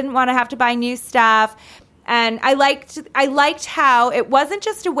 And I didn't want to have to buy new stuff. And I liked how it wasn't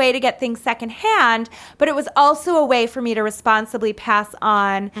just a way to get things secondhand, but it was also a way for me to responsibly pass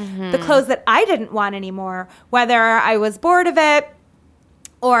on the clothes that I didn't want anymore, whether I was bored of it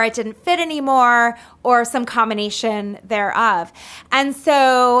or it didn't fit anymore or some combination thereof. And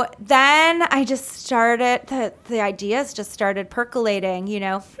so then I just started, the ideas just started percolating, you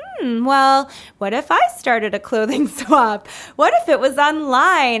know, well, what if I started a clothing swap? What if it was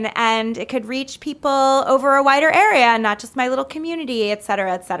online and it could reach people over a wider area and not just my little community, et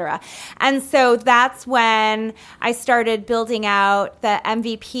cetera, et cetera. And so that's when I started building out the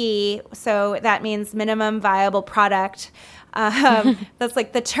MVP. So that means minimum viable product That's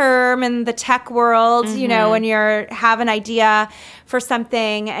like the term in the tech world, you know, when you have an idea for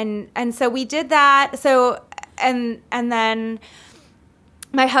something. And so we did that. So, and then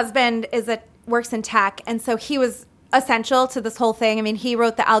my husband works in tech. And so he was essential to this whole thing. I mean, he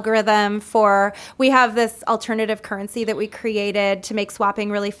wrote the algorithm we have this alternative currency that we created to make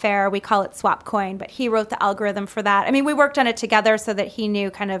swapping really fair. We call it SwapCoin, but he wrote the algorithm for that. I mean, we worked on it together so that he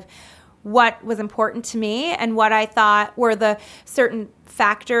knew kind of what was important to me and what I thought were the certain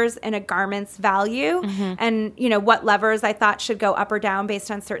factors in a garment's value and, you know, what levers I thought should go up or down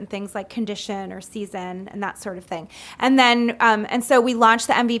based on certain things like condition or season and that sort of thing. And then, and so we launched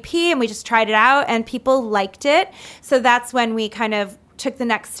the MVP and we just tried it out and people liked it. So that's when we kind of took the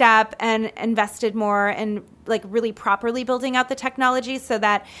next step and invested more in like really properly building out the technology so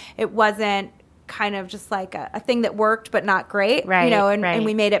that it wasn't kind of just like a thing that worked but not great, right, you know, and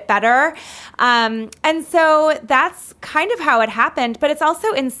we made it better. And so that's kind of how it happened, but it's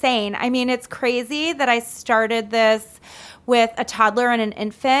also insane. I mean, it's crazy that I started this with a toddler and an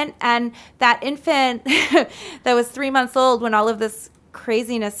infant, and that infant that was 3 months old when all of this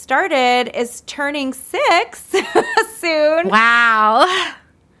craziness started is turning 6 soon. Wow.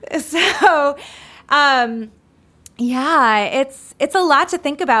 So, yeah, it's a lot to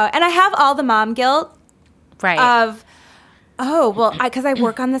think about. And I have all the mom guilt of, because I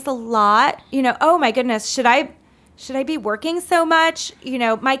work on this a lot, you know, oh my goodness, should I be working so much? You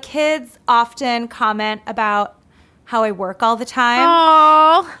know, my kids often comment about how I work all the time.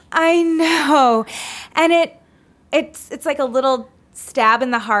 Oh, I know. And it's like a little stab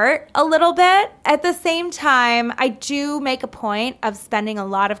in the heart a little bit. At the same time, I do make a point of spending a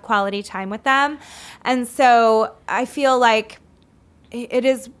lot of quality time with them. And so I feel like it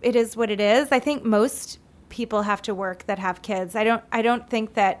is what it is. I think most people have to work that have kids. I don't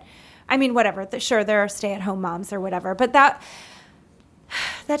think that, I mean, whatever, sure, there are stay-at-home moms or whatever, but that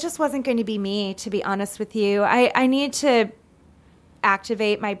just wasn't going to be me, to be honest with you. I need to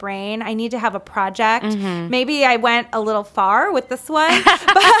activate my brain. I need to have a project. Maybe I went a little far with this one,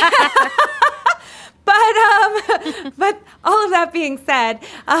 but all of that being said,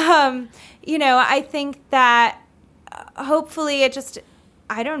 you know, I think that hopefully it just,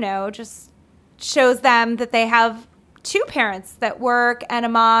 I don't know, just shows them that they have two parents that work and a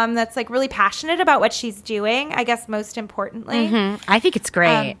mom that's like really passionate about what she's doing, I guess most importantly. I think it's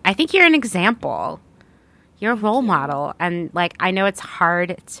great. I think you're an example. You're a role model. And like, I know it's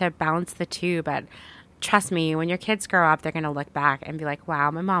hard to balance the two, but trust me, when your kids grow up, they're going to look back and be like,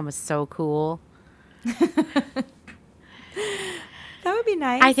 wow, my mom was so cool. That would be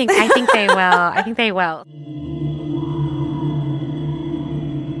nice. I think they will. I think they will.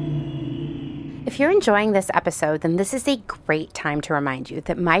 If you're enjoying this episode, then this is a great time to remind you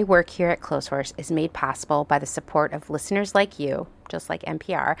that my work here at Clotheshorse is made possible by the support of listeners like you, just like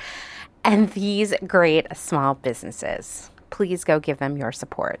NPR, and these great small businesses. Please go give them your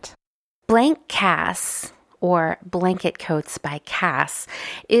support. Blank Cass, or Blanket Coats by Cass,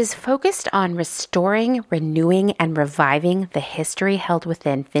 is focused on restoring, renewing, and reviving the history held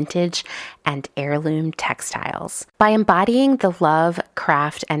within vintage and heirloom textiles. By embodying the love,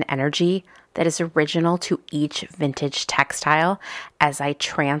 craft, and energy that is original to each vintage textile as I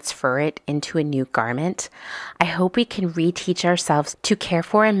transfer it into a new garment, I hope we can reteach ourselves to care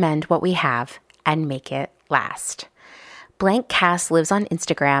for and mend what we have and make it last. Blank Cass lives on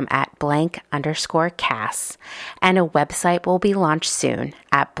Instagram at @blank_Cass, and a website will be launched soon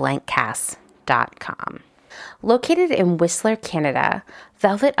at blankcass.com. Located in Whistler, Canada,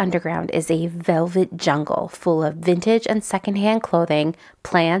 Velvet Underground is a velvet jungle full of vintage and secondhand clothing,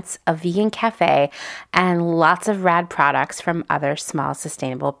 plants, a vegan cafe, and lots of rad products from other small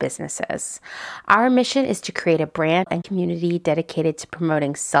sustainable businesses. Our mission is to create a brand and community dedicated to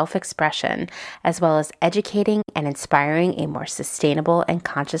promoting self-expression, as well as educating and inspiring a more sustainable and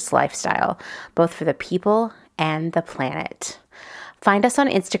conscious lifestyle, both for the people and the planet. Find us on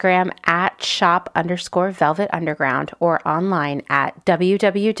Instagram at @shop_velvetunderground or online at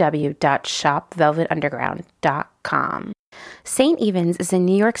www.shopvelvetunderground.com. St. Evens is a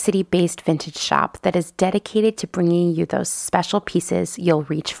New York City-based vintage shop that is dedicated to bringing you those special pieces you'll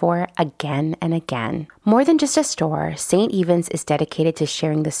reach for again and again. More than just a store, St. Evens is dedicated to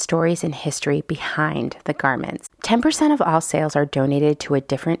sharing the stories and history behind the garments. 10% of all sales are donated to a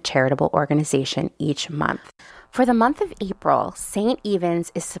different charitable organization each month. For the month of April, St.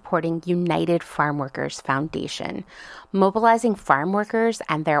 Evens is supporting United Farm Workers Foundation, mobilizing farm workers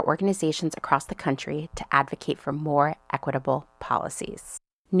and their organizations across the country to advocate for more equitable policies.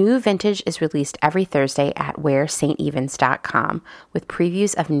 New vintage is released every Thursday at wearstevens.com with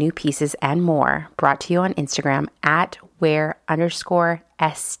previews of new pieces and more, brought to you on Instagram at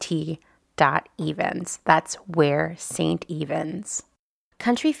where_st.evens. That's where St. Evens.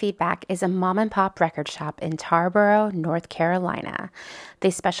 Country Feedback is a mom and pop record shop in Tarboro, North Carolina.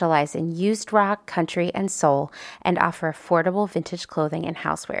 They specialize in used rock, country, and soul and offer affordable vintage clothing and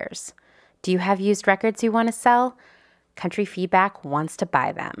housewares. Do you have used records you want to sell? Country Feedback wants to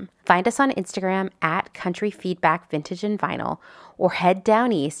buy them. Find us on Instagram at Country Feedback Vintage and Vinyl, or head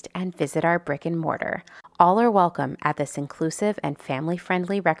down east and visit our brick and mortar. All are welcome at this inclusive and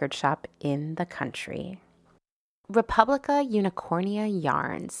family-friendly record shop in the country. Republica Unicornia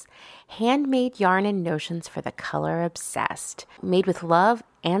Yarns. Handmade yarn and notions for the color obsessed. Made with love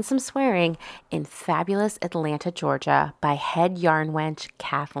and some swearing in fabulous Atlanta, Georgia by head yarn wench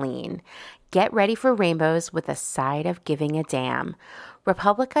Kathleen. Get ready for rainbows with a side of giving a damn.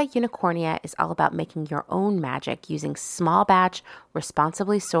 Republica Unicornia is all about making your own magic using small batch,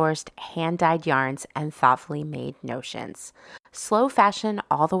 responsibly sourced, hand-dyed yarns and thoughtfully made notions. Slow fashion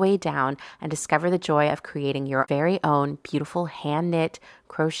all the way down and discover the joy of creating your very own beautiful hand-knit,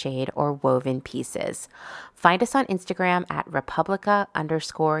 crocheted, or woven pieces. Find us on Instagram at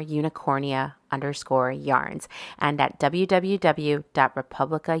Republica_Unicornia_yarns and at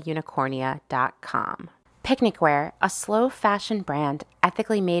www.republicaunicornia.com. Picnic Wear, a slow fashion brand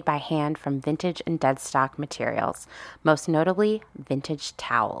ethically made by hand from vintage and dead stock materials, most notably vintage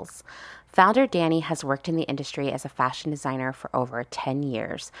towels. Founder Danny has worked in the industry as a fashion designer for over 10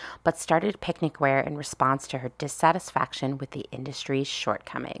 years, but started Picnic Wear in response to her dissatisfaction with the industry's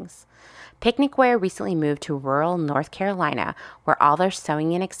shortcomings. Picnic Wear recently moved to rural North Carolina, where all their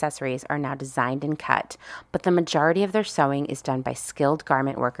sewing and accessories are now designed and cut, but the majority of their sewing is done by skilled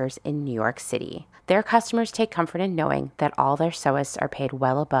garment workers in New York City. Their customers take comfort in knowing that all their sewists are paid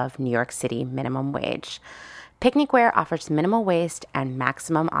well above New York City minimum wage. Picnic Wear offers minimal waste and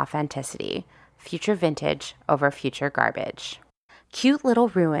maximum authenticity. Future vintage over future garbage. Cute Little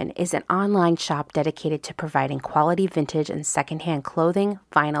Ruin is an online shop dedicated to providing quality vintage and secondhand clothing,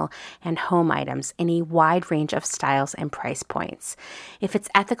 vinyl, and home items in a wide range of styles and price points. If it's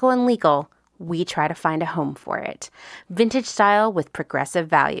ethical and legal, we try to find a home for it. Vintage style with progressive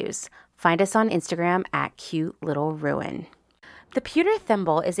values. Find us on Instagram at Cute Little Ruin. The Pewter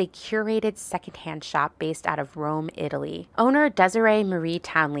Thimble is a curated secondhand shop based out of Rome, Italy. Owner Desiree Marie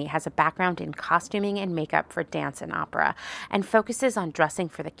Townley has a background in costuming and makeup for dance and opera and focuses on dressing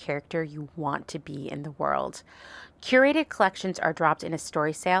for the character you want to be in the world. Curated collections are dropped in a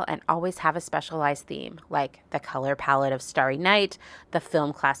story sale and always have a specialized theme, like the color palette of Starry Night, the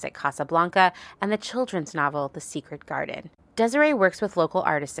film classic Casablanca, and the children's novel The Secret Garden. Desiree works with local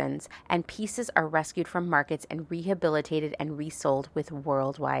artisans, and pieces are rescued from markets and rehabilitated and resold with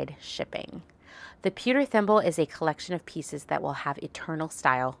worldwide shipping. The Pewter Thimble is a collection of pieces that will have eternal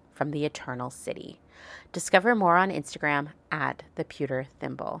style from the Eternal City. Discover more on Instagram at The Pewter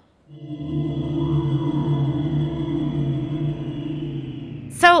Thimble.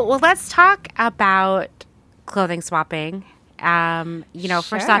 So, let's talk about clothing swapping.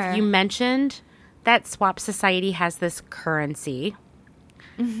 First off, you mentioned that Swap Society has this currency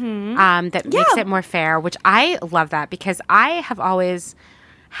that makes it more fair, which I love that because I have always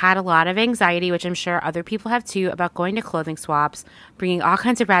had a lot of anxiety, which I'm sure other people have too, about going to clothing swaps, bringing all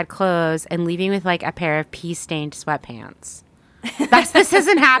kinds of rad clothes, and leaving with like a pair of pea-stained sweatpants. This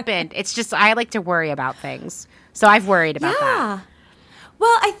hasn't happened. It's just I like to worry about things. So I've worried about that.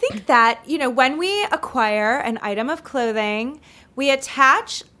 Well, I think that, when we acquire an item of clothing, we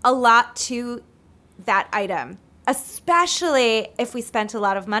attach a lot to that item, especially if we spent a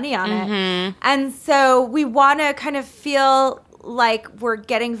lot of money on it. And so we want to kind of feel like we're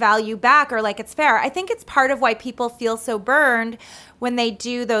getting value back or like it's fair. I think it's part of why people feel so burned when they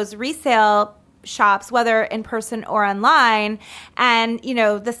do those resale shops, whether in person or online. And,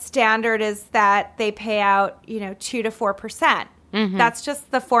 the standard is that they pay out, 2 to 4%. That's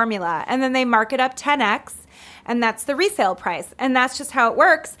just the formula. And then they mark it up 10x. And that's the resale price. And that's just how it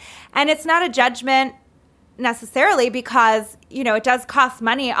works. And it's not a judgment necessarily because, it does cost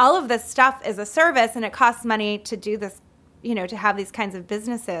money. All of this stuff is a service and it costs money to do this, to have these kinds of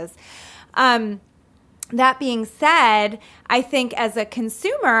businesses. That being said, I think as a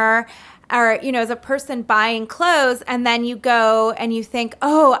consumer or, as a person buying clothes and then you go and you think,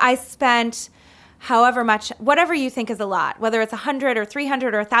 oh, I spent however much, whatever you think is a lot, whether it's 100 or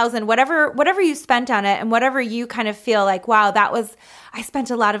 300 or 1,000, whatever you spent on it and whatever you kind of feel like, wow, I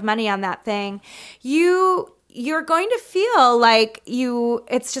spent a lot of money on that thing. You're going to feel like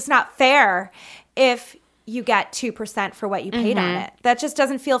it's just not fair if you get 2% for what you paid on it. That just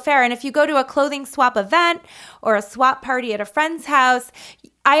doesn't feel fair. And if you go to a clothing swap event or a swap party at a friend's house,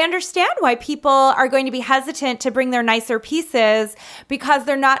 I understand why people are going to be hesitant to bring their nicer pieces because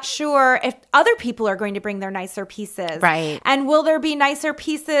they're not sure if other people are going to bring their nicer pieces. Right. And will there be nicer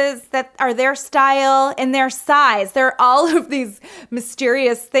pieces that are their style and their size? There are all of these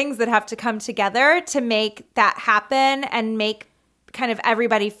mysterious things that have to come together to make that happen and make kind of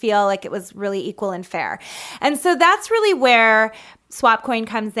everybody feel like it was really equal and fair. And so that's really where SwapCoin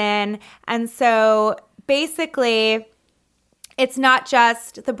comes in. And so basically, it's not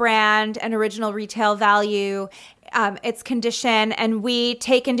just the brand and original retail value, it's condition, and we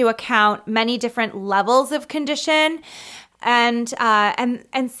take into account many different levels of condition and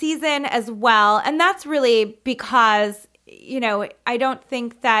season as well. And that's really because, I don't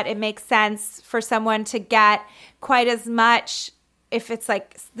think that it makes sense for someone to get quite as much if it's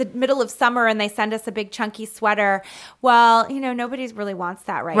like the middle of summer and they send us a big chunky sweater. Well, nobody really wants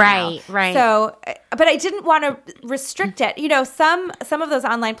that right now. Right. So, but I didn't want to restrict it. Some of those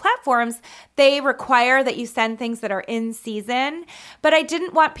online platforms, they require that you send things that are in season, but I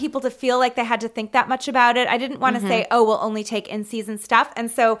didn't want people to feel like they had to think that much about it. I didn't want to say, oh, we'll only take in season stuff. And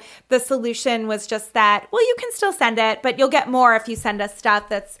so the solution was just that, well, you can still send it, but you'll get more if you send us stuff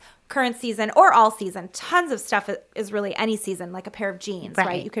that's current season or all season. Tons of stuff is really any season, like a pair of jeans,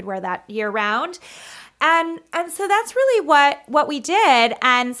 right? You could wear that year round. And so that's really what we did.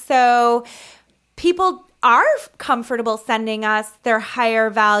 And so people are comfortable sending us their higher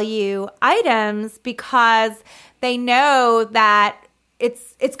value items because they know that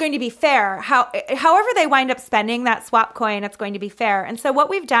it's going to be fair. However they wind up spending that SwapCoin, it's going to be fair. And so what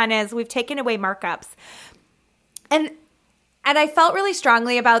we've done is we've taken away markups. And I felt really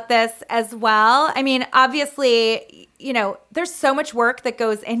strongly about this as well. I mean, obviously, there's so much work that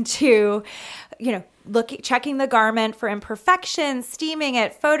goes into, checking the garment for imperfections, steaming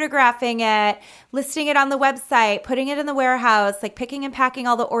it, photographing it, listing it on the website, putting it in the warehouse, like picking and packing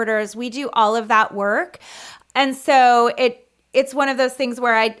all the orders. We do all of that work. And so it's one of those things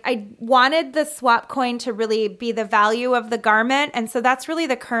where I wanted the SwapCoin to really be the value of the garment. And so that's really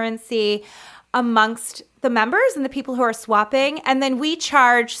the currency amongst the members and the people who are swapping. And then we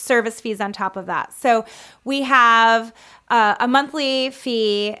charge service fees on top of that. So we have a monthly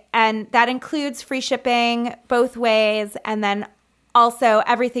fee, and that includes free shipping both ways. And then also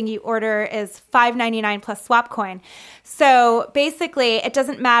everything you order is $5.99 plus SwapCoin. So basically, it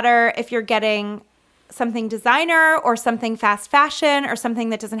doesn't matter if you're getting something designer or something fast fashion or something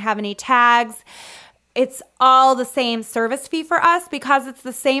that doesn't have any tags. It's all the same service fee for us because it's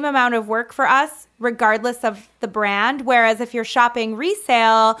the same amount of work for us regardless of the brand. Whereas if you're shopping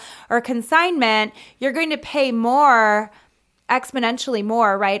resale or consignment, you're going to pay more, exponentially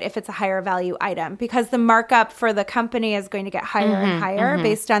more, right, if it's a higher value item because the markup for the company is going to get higher and higher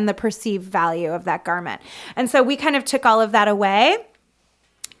based on the perceived value of that garment. And so we kind of took all of that away.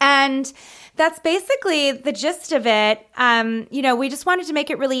 And that's basically the gist of it. We just wanted to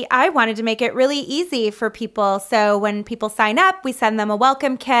make it I wanted to make it really easy for people. So when people sign up, we send them a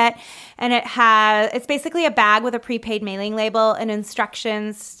welcome kit, and it's basically a bag with a prepaid mailing label and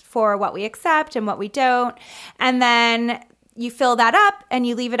instructions for what we accept and what we don't. And then you fill that up and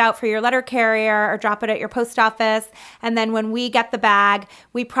you leave it out for your letter carrier or drop it at your post office. And then when we get the bag,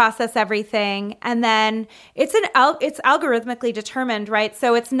 we process everything. And then it's algorithmically determined, right?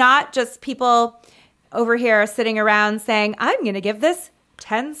 So it's not just people over here sitting around saying, I'm going to give this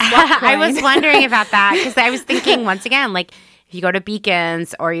 10 SwapCoin. I was wondering about that because I was thinking once again, like if you go to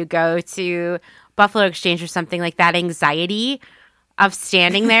Beacons or you go to Buffalo Exchange or something like that, anxiety of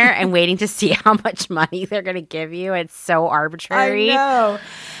standing there and waiting to see how much money they're going to give you. It's so arbitrary. I know.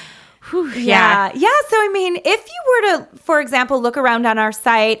 Whew, yeah. So, I mean, if you were to, for example, look around on our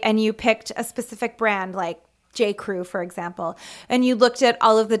site and you picked a specific brand like J. Crew, for example, and you looked at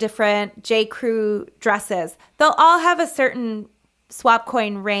all of the different J. Crew dresses, they'll all have a certain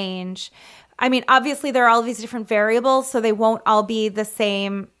SwapCoin range. I mean, obviously, there are all these different variables, so they won't all be the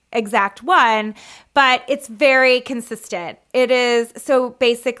same exact one, but it's very consistent. It is. So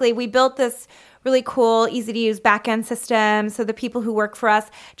basically, we built this really cool, easy to use backend system. So the people who work for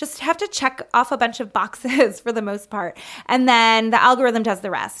us just have to check off a bunch of boxes for the most part. And then the algorithm does the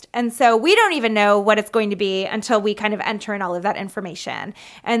rest. And so we don't even know what it's going to be until we kind of enter in all of that information.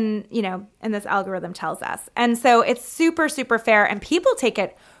 And, and this algorithm tells us. And so it's super, super fair. And people take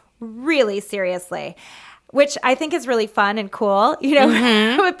it really seriously, which I think is really fun and cool.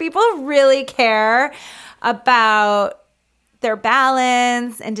 But people really care about their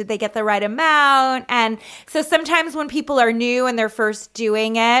balance and did they get the right amount. And so sometimes when people are new and they're first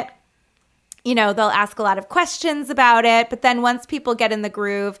doing it, they'll ask a lot of questions about it. But then once people get in the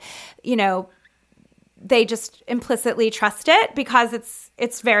groove, they just implicitly trust it because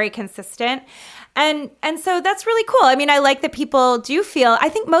it's very consistent. And so that's really cool. I mean, I like that people do feel, I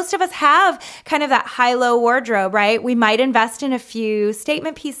think most of us have kind of that high-low wardrobe, right? We might invest in a few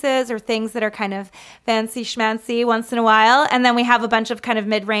statement pieces or things that are kind of fancy schmancy once in a while. And then we have a bunch of kind of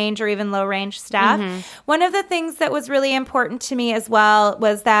mid-range or even low-range stuff. One of the things that was really important to me as well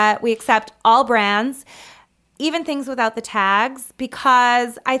was that we accept all brands, even things without the tags,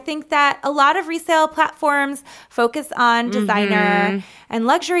 because I think that a lot of resale platforms focus on designer and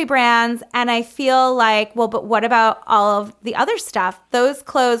luxury brands. And I feel like, well, but what about all of the other stuff? Those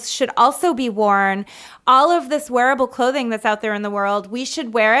clothes should also be worn. All of this wearable clothing that's out there in the world, we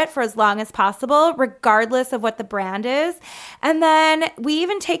should wear it for as long as possible, regardless of what the brand is. And then we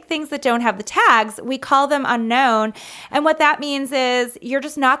even take things that don't have the tags, we call them unknown. And what that means is you're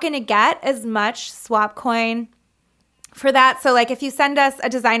just not going to get as much swap coin for that. So like if you send us a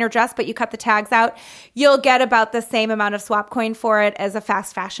designer dress, but you cut the tags out, you'll get about the same amount of swap coin for it as a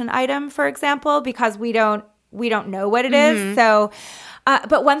fast fashion item, for example, because we don't know what it is. So,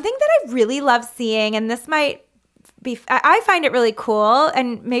 but one thing that I really love seeing, and this might be, I find it really cool,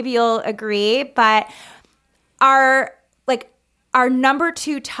 and maybe you'll agree, but our number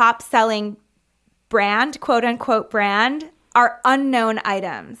 2 top selling brand, quote unquote brand, are unknown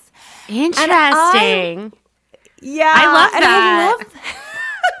items. Interesting. Yeah. I love that.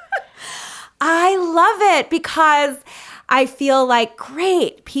 I love it because I feel like,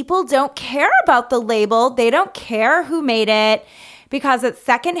 great, people don't care about the label. They don't care who made it because it's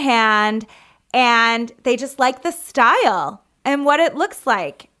secondhand, and they just like the style and what it looks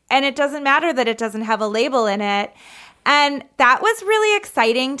like. And it doesn't matter that it doesn't have a label in it. And that was really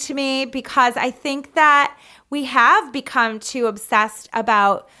exciting to me because I think that we have become too obsessed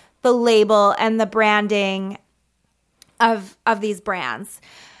about the label and the branding of these brands.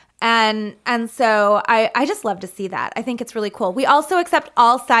 And so I just love to see that. I think it's really cool. We also accept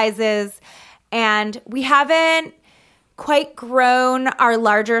all sizes, and we haven't quite grown our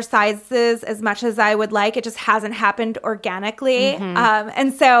larger sizes as much as I would like. It just hasn't happened organically.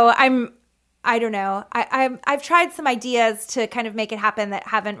 And so I don't know. I've tried some ideas to kind of make it happen that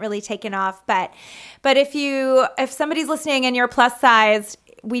haven't really taken off. But if somebody's listening and you're plus sized,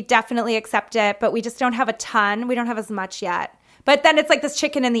 we definitely accept it, but we just don't have a ton. We don't have as much yet. But then it's like this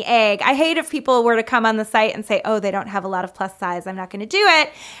chicken and the egg. I hate if people were to come on the site and say, oh, they don't have a lot of plus size, I'm not going to do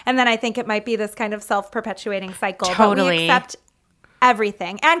it. And then I think it might be this kind of self-perpetuating cycle. Totally. But we accept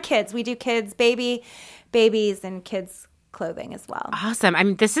everything. And kids. We do kids, babies, and kids clothing as well. Awesome. I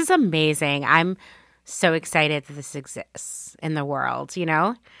mean, this is amazing. I'm so excited that this exists in the world, you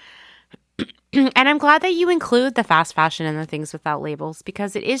know? And I'm glad that you include the fast fashion and the things without labels,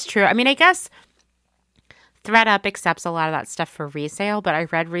 because it is true. I mean, I guess ThredUp accepts a lot of that stuff for resale, but I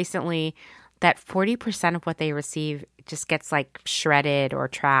read recently that 40% of what they receive just gets like shredded or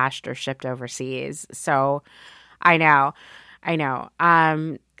trashed or shipped overseas. So I know.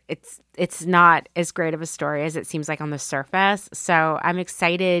 It's not as great of a story as it seems like on the surface. So I'm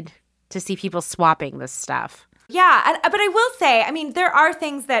excited to see people swapping this stuff. Yeah, but I will say, I mean, there are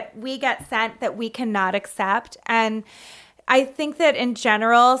things that we get sent that we cannot accept. And I think that in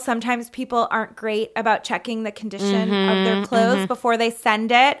general, sometimes people aren't great about checking the condition of their clothes before they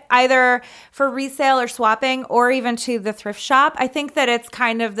send it, either for resale or swapping or even to the thrift shop. I think that it's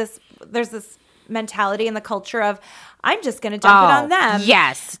kind of there's this mentality in the culture of, I'm just going to dump it on them.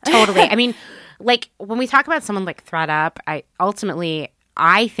 Yes, totally. I mean, like when we talk about someone like ThredUp,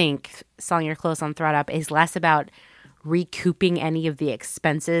 I think selling your clothes on ThredUp is less about recouping any of the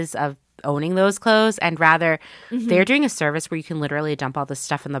expenses of owning those clothes, and rather they're doing a service where you can literally dump all this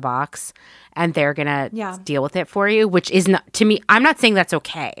stuff in the box and they're going to deal with it for you, which is not, to me, I'm not saying that's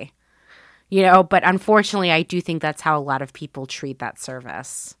okay, you know, but unfortunately I do think that's how a lot of people treat that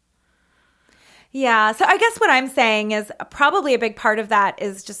service. Yeah. So I guess what I'm saying is probably a big part of that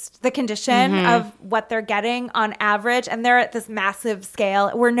is just the condition of what they're getting on average. And they're at this massive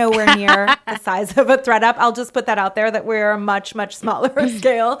scale. We're nowhere near the size of a ThredUp. I'll just put that out there that we're a much, much smaller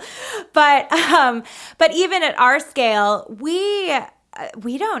scale. But even at our scale, we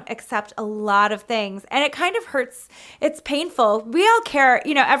don't accept a lot of things. And it kind of hurts. It's painful. We all care.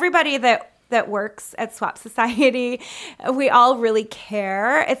 You know, everybody that works at Swap Society, we all really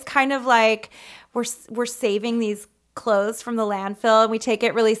care. It's kind of like we're saving these clothes from the landfill, and we take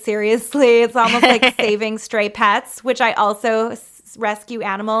it really seriously. It's almost like saving stray pets, which I also rescue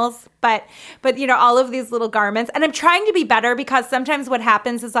animals. But you know, all of these little garments. And I'm trying to be better, because sometimes what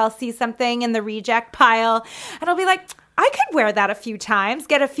happens is I'll see something in the reject pile and I'll be like, I could wear that a few times,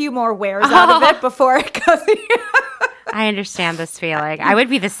 get a few more wears out of it before it goes. I understand this feeling. I would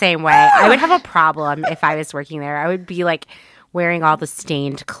be the same way. I would have a problem if I was working there. I would be like wearing all the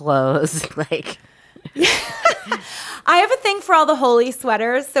stained clothes, like. I have a thing for all the holy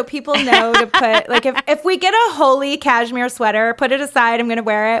sweaters, so people know to put, like, if we get a holy cashmere sweater, put it aside. I'm going to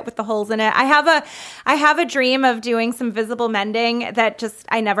wear it with the holes in it. I have a dream of doing some visible mending that just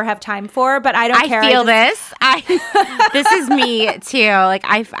I never have time for, but I don't care. I feel this. This is me too. Like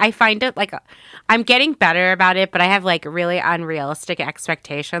I find it like I'm getting better about it, but I have like really unrealistic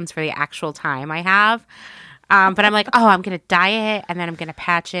expectations for the actual time I have. But I'm like, oh, I'm going to dye it, and then I'm going to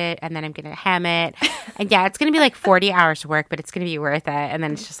patch it, and then I'm going to hem it. And yeah, it's going to be like 40 hours work, but it's going to be worth it. And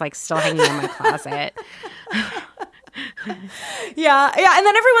then it's just like still hanging in my closet. Yeah. And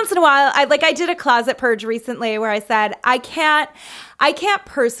then every once in a while, I did a closet purge recently where I said, I can't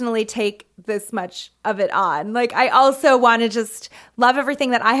personally take this much of it on. Like, I also want to just love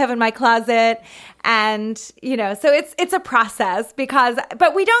everything that I have in my closet. And, so it's a process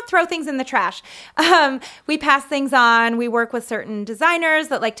but we don't throw things in the trash. We pass things on. We work with certain designers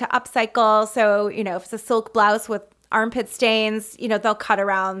that like to upcycle. So, if it's a silk blouse with armpit stains, they'll cut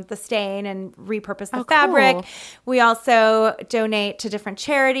around the stain and repurpose the fabric. Cool. We also donate to different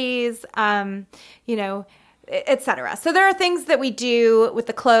charities, et cetera. So there are things that we do with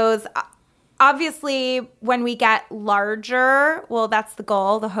the clothes. Obviously, when we get larger, well, that's the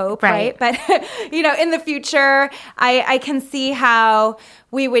goal, the hope, right? But, in the future, I can see how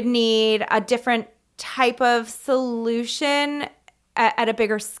we would need a different type of solution at a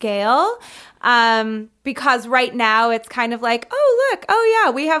bigger scale. Because right now it's kind of like,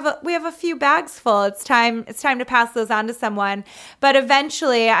 we have a few bags full. It's time to pass those on to someone. But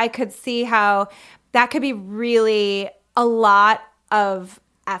eventually I could see how that could be really a lot of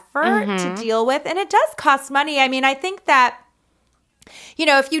effort to deal with. And it does cost money. I mean, I think that,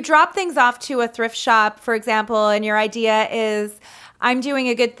 if you drop things off to a thrift shop, for example, and your idea is, I'm doing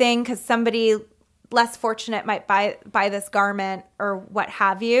a good thing because somebody less fortunate might buy this garment or what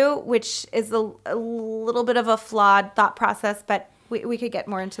have you, which is a little bit of a flawed thought process, but we could get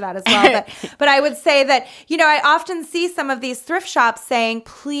more into that as well. But I would say that, I often see some of these thrift shops saying,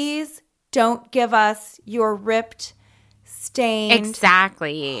 please don't give us your ripped, stained,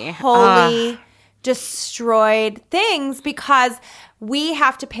 exactly, wholly destroyed things, because we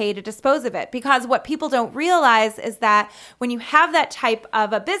have to pay to dispose of it. Because what people don't realize is that when you have that type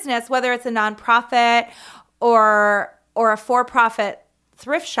of a business, whether it's a nonprofit or a for-profit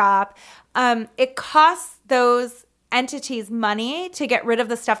thrift shop, it costs those entities money to get rid of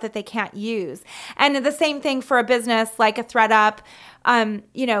the stuff that they can't use. And the same thing for a business like a ThredUp,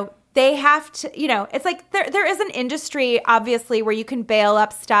 they have to, it's like there is an industry, obviously, where you can bail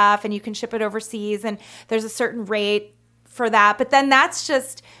up stuff and you can ship it overseas and there's a certain rate for that. But then that's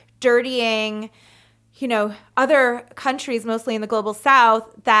just dirtying, other countries, mostly in the global south,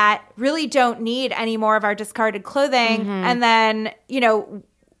 that really don't need any more of our discarded clothing. And then,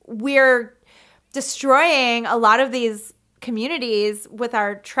 we're destroying a lot of these communities with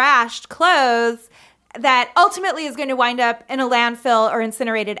our trashed clothes that ultimately is going to wind up in a landfill or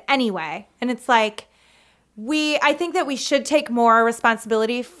incinerated anyway. And it's like, I think that we should take more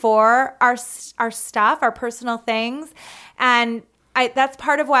responsibility for our stuff, our personal things. And that's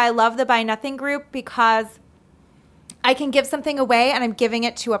part of why I love the Buy Nothing group, because I can give something away and I'm giving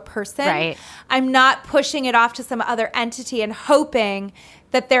it to a person. Right. I'm not pushing it off to some other entity and hoping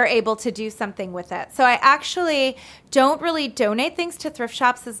that they're able to do something with it. So I actually don't really donate things to thrift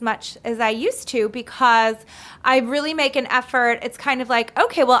shops as much as I used to, because I really make an effort. It's kind of like,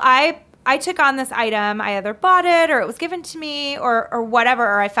 okay, well, I took on this item. I either bought it or it was given to me or whatever,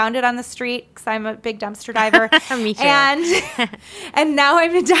 or I found it on the street because I'm a big dumpster diver. Me too. And now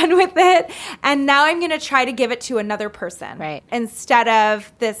I'm done with it. And now I'm going to try to give it to another person. Right. Instead of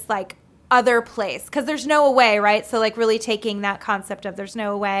this like other place, because there's no way, right? So like really taking that concept of there's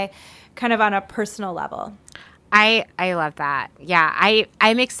no way kind of on a personal level. I love that. Yeah,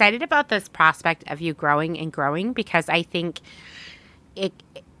 I'm excited about this prospect of you growing and growing, because I think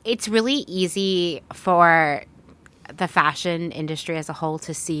it's really easy for the fashion industry as a whole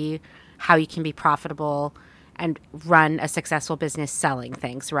to see how you can be profitable and run a successful business selling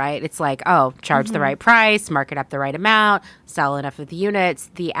things, right? It's like, oh, charge the right price, market up the right amount, sell enough of the units,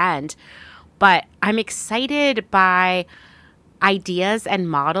 the end. But I'm excited by ideas and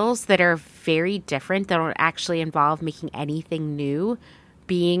models that are very different, that don't actually involve making anything new,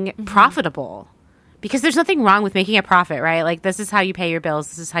 being profitable. Because there's nothing wrong with making a profit, right? Like, this is how you pay your bills.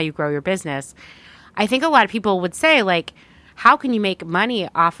 This is how you grow your business. I think a lot of people would say, like, how can you make money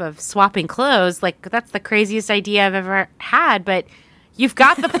off of swapping clothes? Like, that's the craziest idea I've ever had. But you've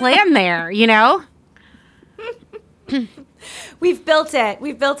got the plan there, We've built it.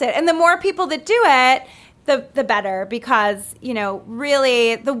 And the more people that do it, the better, because,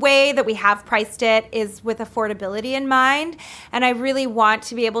 really the way that we have priced it is with affordability in mind. And I really want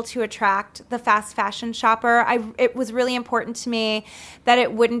to be able to attract the fast fashion shopper. It was really important to me that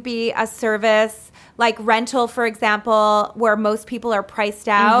it wouldn't be a service like rental, for example, where most people are priced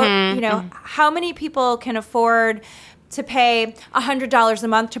out. How many people can afford to pay $100 a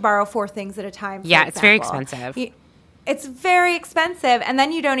month to borrow 4 things at a time? Yeah, it's very expensive. It's very expensive, and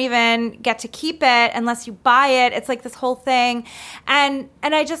then you don't even get to keep it unless you buy it. It's like this whole thing, and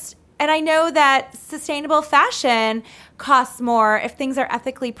I know that sustainable fashion costs more if things are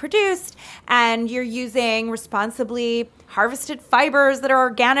ethically produced and you're using responsibly harvested fibers that are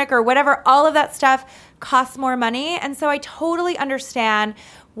organic or whatever. All of that stuff costs more money, and so I totally understand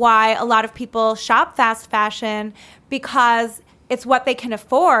why a lot of people shop fast fashion, because it's what they can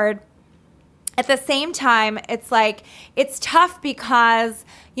afford. At the same time, it's like, it's tough because,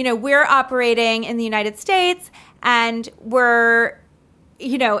 we're operating in the United States, and we're,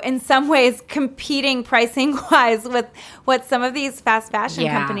 in some ways competing pricing wise with what some of these fast fashion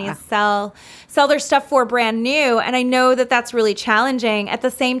companies sell their stuff for brand new. And I know that that's really challenging. At the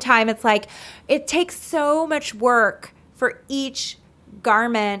same time, it's like, it takes so much work for each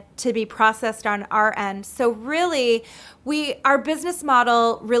garment to be processed on our end. So really, our business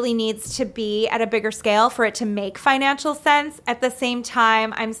model really needs to be at a bigger scale for it to make financial sense. At the same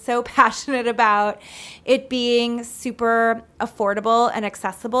time, I'm so passionate about it being super affordable and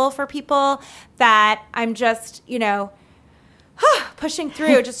accessible for people that I'm just, pushing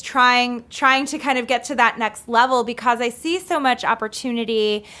through, just trying to kind of get to that next level, because I see so much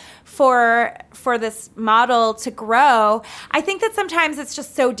opportunity for this model to grow. I think that sometimes it's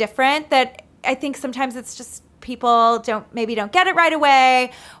just so different that I think sometimes it's just people don't get it right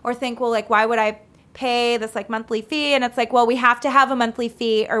away, or think, well, like, why would I pay this like monthly fee? And it's like, well, we have to have a monthly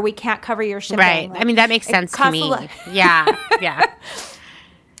fee or we can't cover your shipping. Right. Like, I mean, that makes sense to me. Yeah.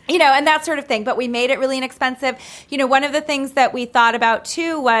 And that sort of thing. But we made it really inexpensive. One of the things that we thought about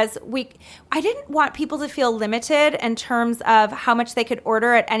too was I didn't want people to feel limited in terms of how much they could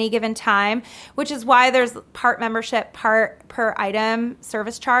order at any given time, which is why there's part membership, part per item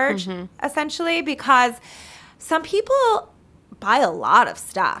service charge, essentially, because some people buy a lot of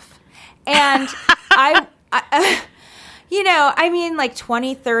stuff. And like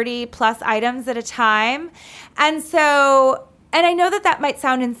 20, 30 plus items at a time. And I know that might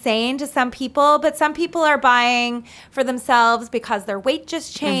sound insane to some people, but some people are buying for themselves because their weight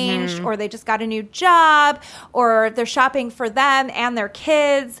just changed, or they just got a new job, or they're shopping for them and their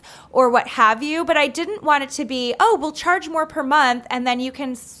kids, or what have you. But I didn't want it to be, oh, we'll charge more per month and then you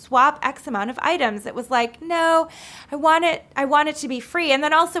can swap X amount of items. It was like, no, I want it to be free. And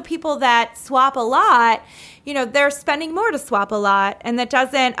then also people that swap a lot, they're spending more to swap a lot, and that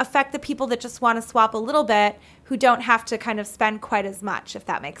doesn't affect the people that just want to swap a little bit, who don't have to kind of spend quite as much, if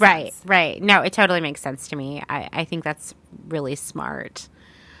that makes sense. Right. No, it totally makes sense to me. I think that's really smart.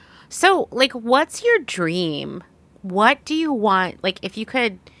 So, like, what's your dream? What do you want? Like, if you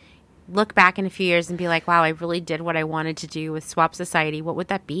could look back in a few years and be like, wow, I really did what I wanted to do with Swap Society, what would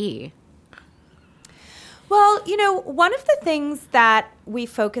that be? Well, one of the things that we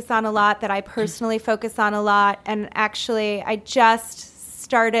focus on a lot, that I personally focus on a lot, and actually I just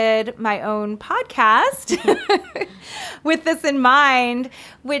started my own podcast with this in mind,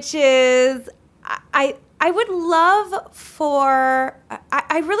 which is I would love for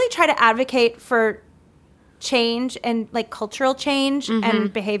I really try to advocate for change, and like cultural change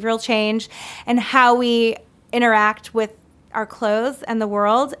and behavioral change, and how we interact with our clothes and the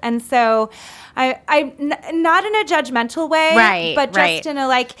world. And so I'm not in a judgmental way, but just in a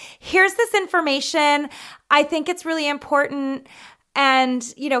like, here's this information. I think it's really important. And,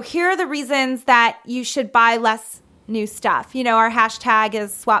 here are the reasons that you should buy less new stuff. Our hashtag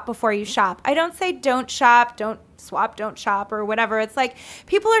is swap before you shop. I don't say don't shop, don't swap, don't shop, or whatever. It's like,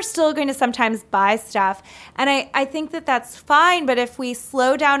 people are still going to sometimes buy stuff. And I think that that's fine. But if we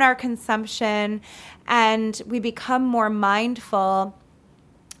slow down our consumption and we become more mindful,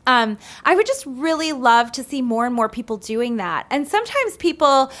 I would just really love to see more and more people doing that. And sometimes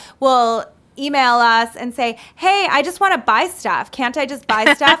people will email us and say, hey, I just want to buy stuff. Can't I just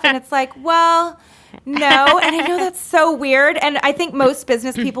buy stuff? And it's like, well, no. And I know that's so weird. And I think most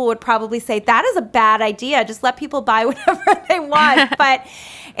business people would probably say that is a bad idea. Just let people buy whatever they want. But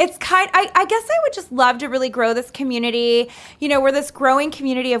it's I guess I would just love to really grow this community. We're this growing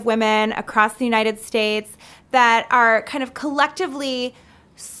community of women across the United States that are kind of collectively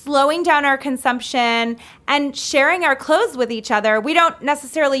slowing down our consumption and sharing our clothes with each other. We don't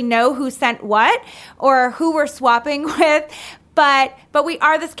necessarily know who sent what or who we're swapping with, but we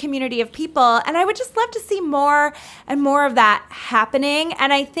are this community of people. And I would just love to see more and more of that happening.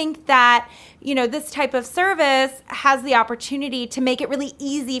 And I think that, you know, this type of service has the opportunity to make it really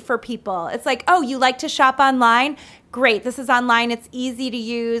easy for people. It's like, oh, you like to shop online? Great. This is online. It's easy to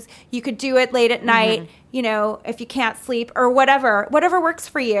use. You could do it late at night, you know, if you can't sleep or whatever works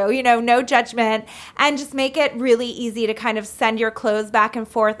for you, you know, no judgment, and just make it really easy to kind of send your clothes back and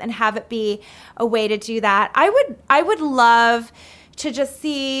forth and have it be a way to do that. I would love to just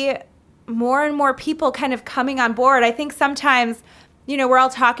see more and more people kind of coming on board. I think sometimes, you know, we're all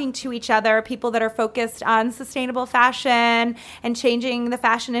talking to each other, people that are focused on sustainable fashion and changing the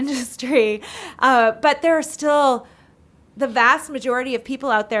fashion industry. But there are still the vast majority of people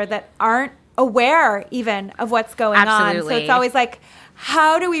out there that aren't aware even of what's going on. So it's always like,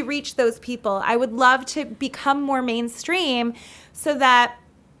 how do we reach those people? I would love to become more mainstream so that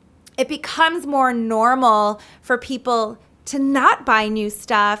it becomes more normal for people to not buy new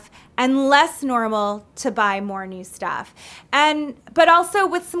stuff and less normal to buy more new stuff. But also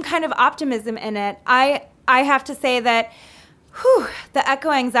with some kind of optimism in it. I have to say that the eco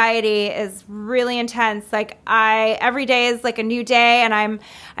anxiety is really intense. Like every day is like a new day, and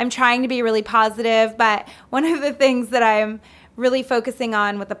I'm trying to be really positive. But one of the things that I'm really focusing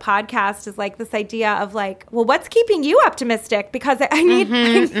on with the podcast is like this idea of like, well, what's keeping you optimistic? Because I need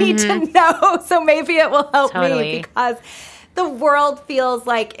to know. So maybe it will help me, because the world feels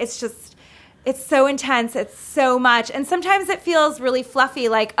like it's so intense. It's so much. And sometimes it feels really fluffy,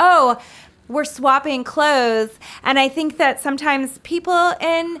 like, oh, we're swapping clothes. And I think that sometimes people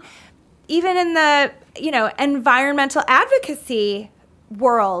even in the, you know, environmental advocacy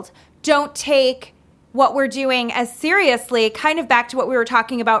world don't take what we're doing as seriously, kind of back to what we were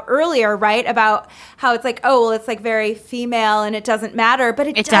talking about earlier, right? About how it's like, oh, well, it's like very female and it doesn't matter. But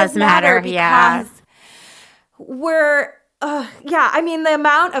it does matter because I mean, the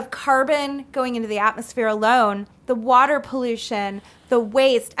amount of carbon going into the atmosphere alone, the water pollution, the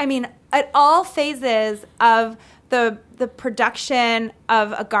waste, I mean, at all phases of the production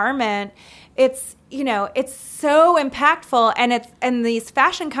of a garment, it's, you know, it's so impactful, and these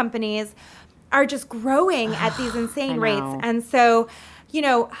fashion companies are just growing at these insane rates. And so, you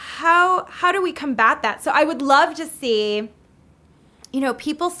know, how do we combat that? So I would love to see, you know,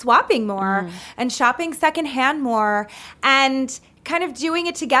 people swapping more and shopping secondhand more and kind of doing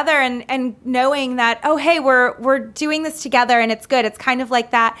it together and knowing that, oh, hey, we're doing this together and it's good. It's kind of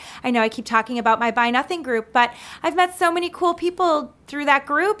like that. I know I keep talking about my Buy Nothing group, but I've met so many cool people through that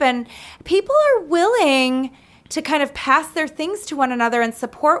group, and people are willing to kind of pass their things to one another and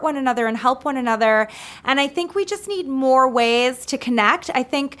support one another and help one another. And I think we just need more ways to connect. I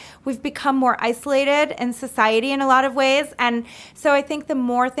think we've become more isolated in society in a lot of ways. And so I think the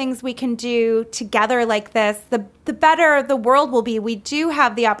more things we can do together like this, the better the world will be. We do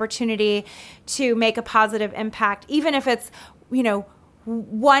have the opportunity to make a positive impact, even if it's, you know,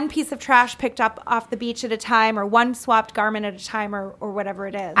 one piece of trash picked up off the beach at a time, or one swapped garment at a time, or whatever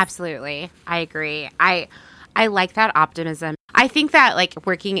it is. Absolutely. I agree. I like that optimism. I think that like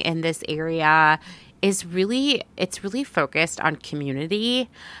working in this area it's really focused on community,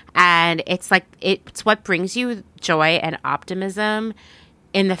 and it's what brings you joy and optimism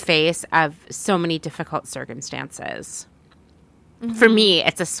in the face of so many difficult circumstances. For me,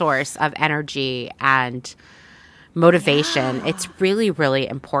 it's a source of energy and motivation. Yeah. It's really, really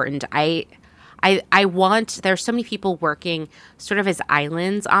important. There's so many people working sort of as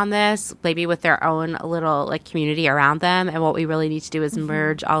islands on this, maybe with their own little like community around them. And what we really need to do is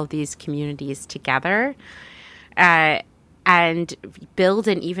merge all of these communities together and build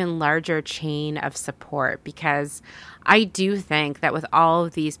an even larger chain of support. Because I do think that with all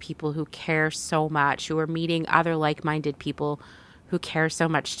of these people who care so much, who are meeting other like-minded people who care so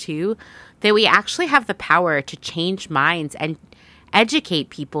much too, that we actually have the power to change minds and educate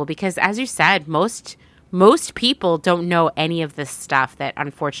people, because as you said, most people don't know any of this stuff that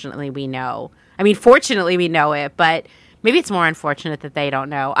unfortunately we know. I mean, fortunately we know it, but maybe it's more unfortunate that they don't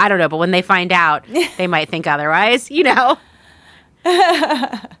know. I don't know, but when they find out, they might think otherwise, you know?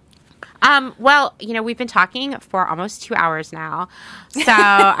 Well, you know, we've been talking for almost 2 hours now. So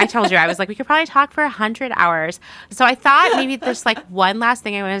I told you, I was like, we could probably talk for 100 hours. So I thought maybe there's like one last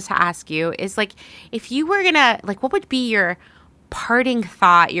thing I wanted to ask you is like, if you were gonna, like, what would be your parting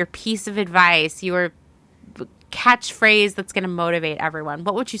thought, your piece of advice, your catchphrase that's going to motivate everyone?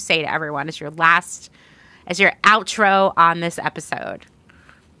 What would you say to everyone as your outro on this episode?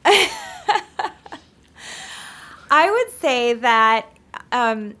 I would say that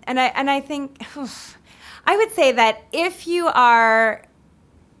I think I would say that if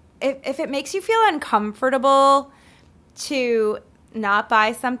it makes you feel uncomfortable to not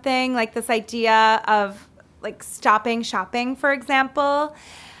buy something, like this idea of like stopping shopping, for example,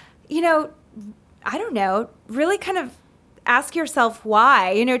 I don't know, really kind of ask yourself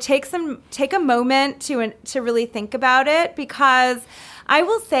why. Take a moment to really think about it, because I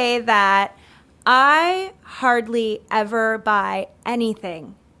will say that I hardly ever buy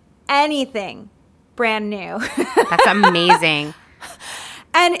anything brand new. That's amazing.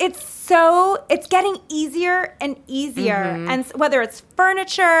 And it's getting easier and easier. And whether it's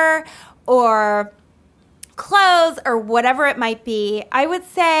furniture or clothes or whatever it might be, I would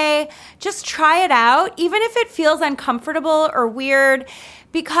say just try it out, even if it feels uncomfortable or weird,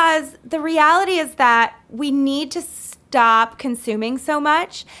 because the reality is that we need to stop consuming so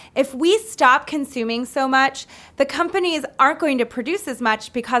much. If we stop consuming so much, the companies aren't going to produce as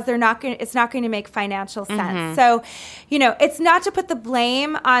much because it's not going to make financial sense. So, it's not to put the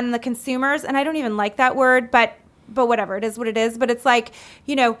blame on the consumers, and I don't even like that word, but whatever, it is what it is. But it's like,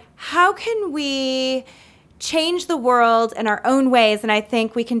 how can we change the world in our own ways? And I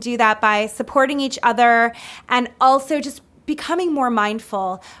think we can do that by supporting each other and also just becoming more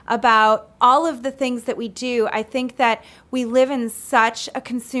mindful about all of the things that we do. I think that we live in such a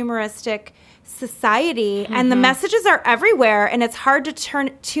consumeristic society, and the messages are everywhere, and it's hard to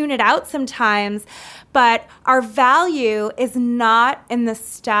tune it out sometimes. But our value is not in the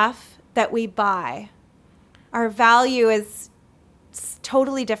stuff that we buy. Our value is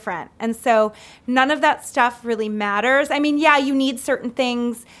totally different. And so none of that stuff really matters. I mean, yeah, you need certain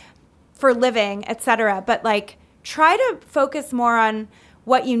things for living, etc. But like, try to focus more on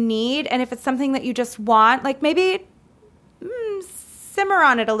what you need. And if it's something that you just want, like maybe simmer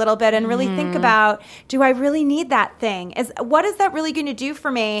on it a little bit and really think about, do I really need that thing? What is that really going to do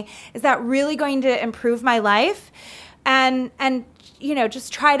for me? Is that really going to improve my life? And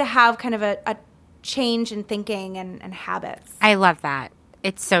just try to have kind of a change in thinking and habits. I love that.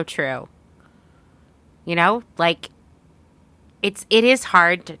 It's so true. Like it is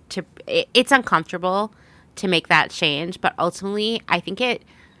hard it's uncomfortable to make that change, but ultimately I think it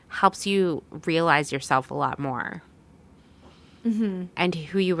helps you realize yourself a lot more and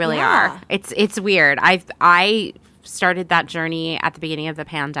who you really are. It's weird. I started that journey at the beginning of the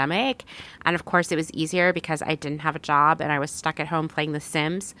pandemic, and of course it was easier because I didn't have a job and I was stuck at home playing The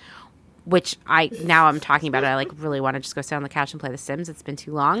Sims, which now I'm talking about it, I like really want to just go sit on the couch and play The Sims. It's been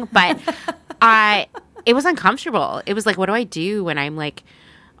too long, but it was uncomfortable. It was like, what do I do when I'm like,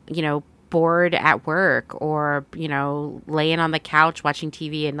 bored at work or, laying on the couch watching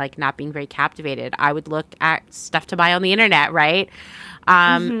TV and like not being very captivated? I would look at stuff to buy on the internet, right?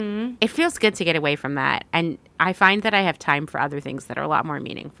 It feels good to get away from that. And I find that I have time for other things that are a lot more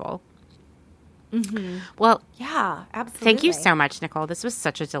meaningful. Well, yeah, absolutely. Thank you so much, Nicole. This was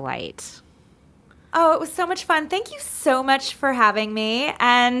such a delight. Oh, it was so much fun. Thank you so much for having me.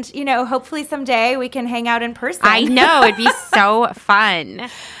 And, hopefully someday we can hang out in person. I know. It'd be so fun.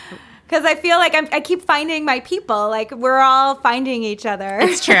 Because I feel like I keep finding my people. Like, we're all finding each other.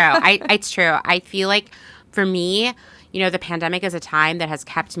 It's true. It's true. I feel like for me, the pandemic is a time that has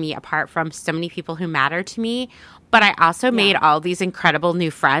kept me apart from so many people who matter to me. But I also made all these incredible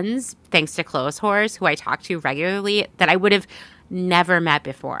new friends thanks to Clotheshorse, who I talk to regularly, that I would have never met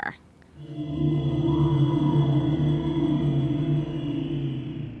before.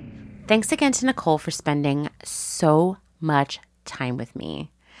 Thanks again to Nicole for spending so much time with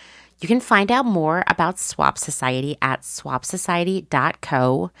me. You can find out more about Swap Society at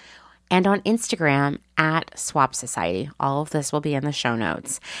swapsociety.co and on Instagram at Swap Society. All of this will be in the show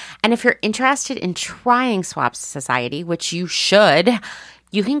notes. And if you're interested in trying Swap Society, which you should,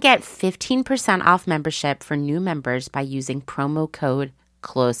 you can get 15% off membership for new members by using promo code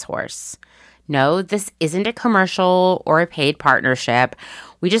Clotheshorse. No, this isn't a commercial or a paid partnership.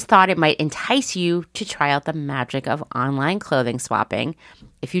 We just thought it might entice you to try out the magic of online clothing swapping.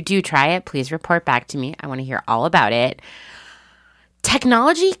 If you do try it, please report back to me. I want to hear all about it.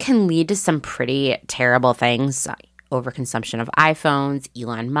 Technology can lead to some pretty terrible things. Overconsumption of iPhones,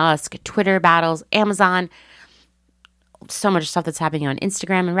 Elon Musk, Twitter battles, Amazon, so much stuff that's happening on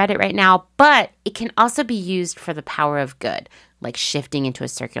Instagram and Reddit right now. But it can also be used for the power of good, like shifting into a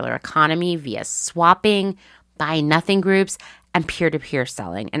circular economy via swapping, buy nothing groups, and peer-to-peer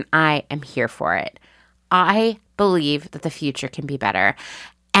selling. And I am here for it. I believe that the future can be better.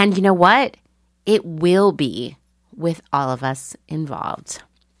 And you know what? It will be, with all of us involved.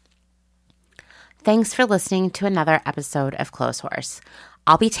 Thanks for listening to another episode of Clotheshorse.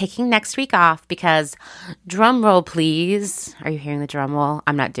 I'll be taking next week off because, drum roll please. Are you hearing the drum roll?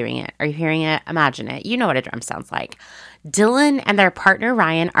 I'm not doing it. Are you hearing it? Imagine it. You know what a drum sounds like. Dylan and their partner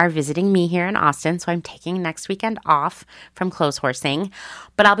Ryan are visiting me here in Austin, so I'm taking next weekend off from clothes horsing.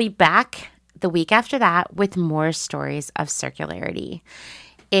 But I'll be back the week after that with more stories of circularity.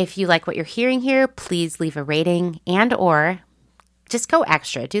 If you like what you're hearing here, please leave a rating and or just go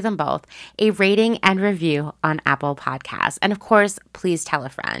extra, do them both, a rating and review on Apple Podcasts. And of course, please tell a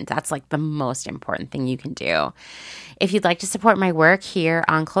friend. That's like the most important thing you can do. If you'd like to support my work here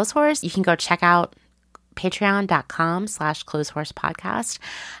on Clothes Horse, you can go check out patreon.com/clotheshorsepodcast.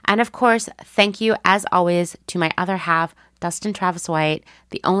 And of course, thank you as always to my other half, Dustin Travis White,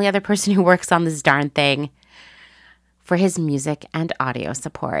 the only other person who works on this darn thing, for his music and audio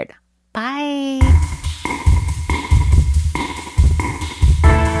support. Bye.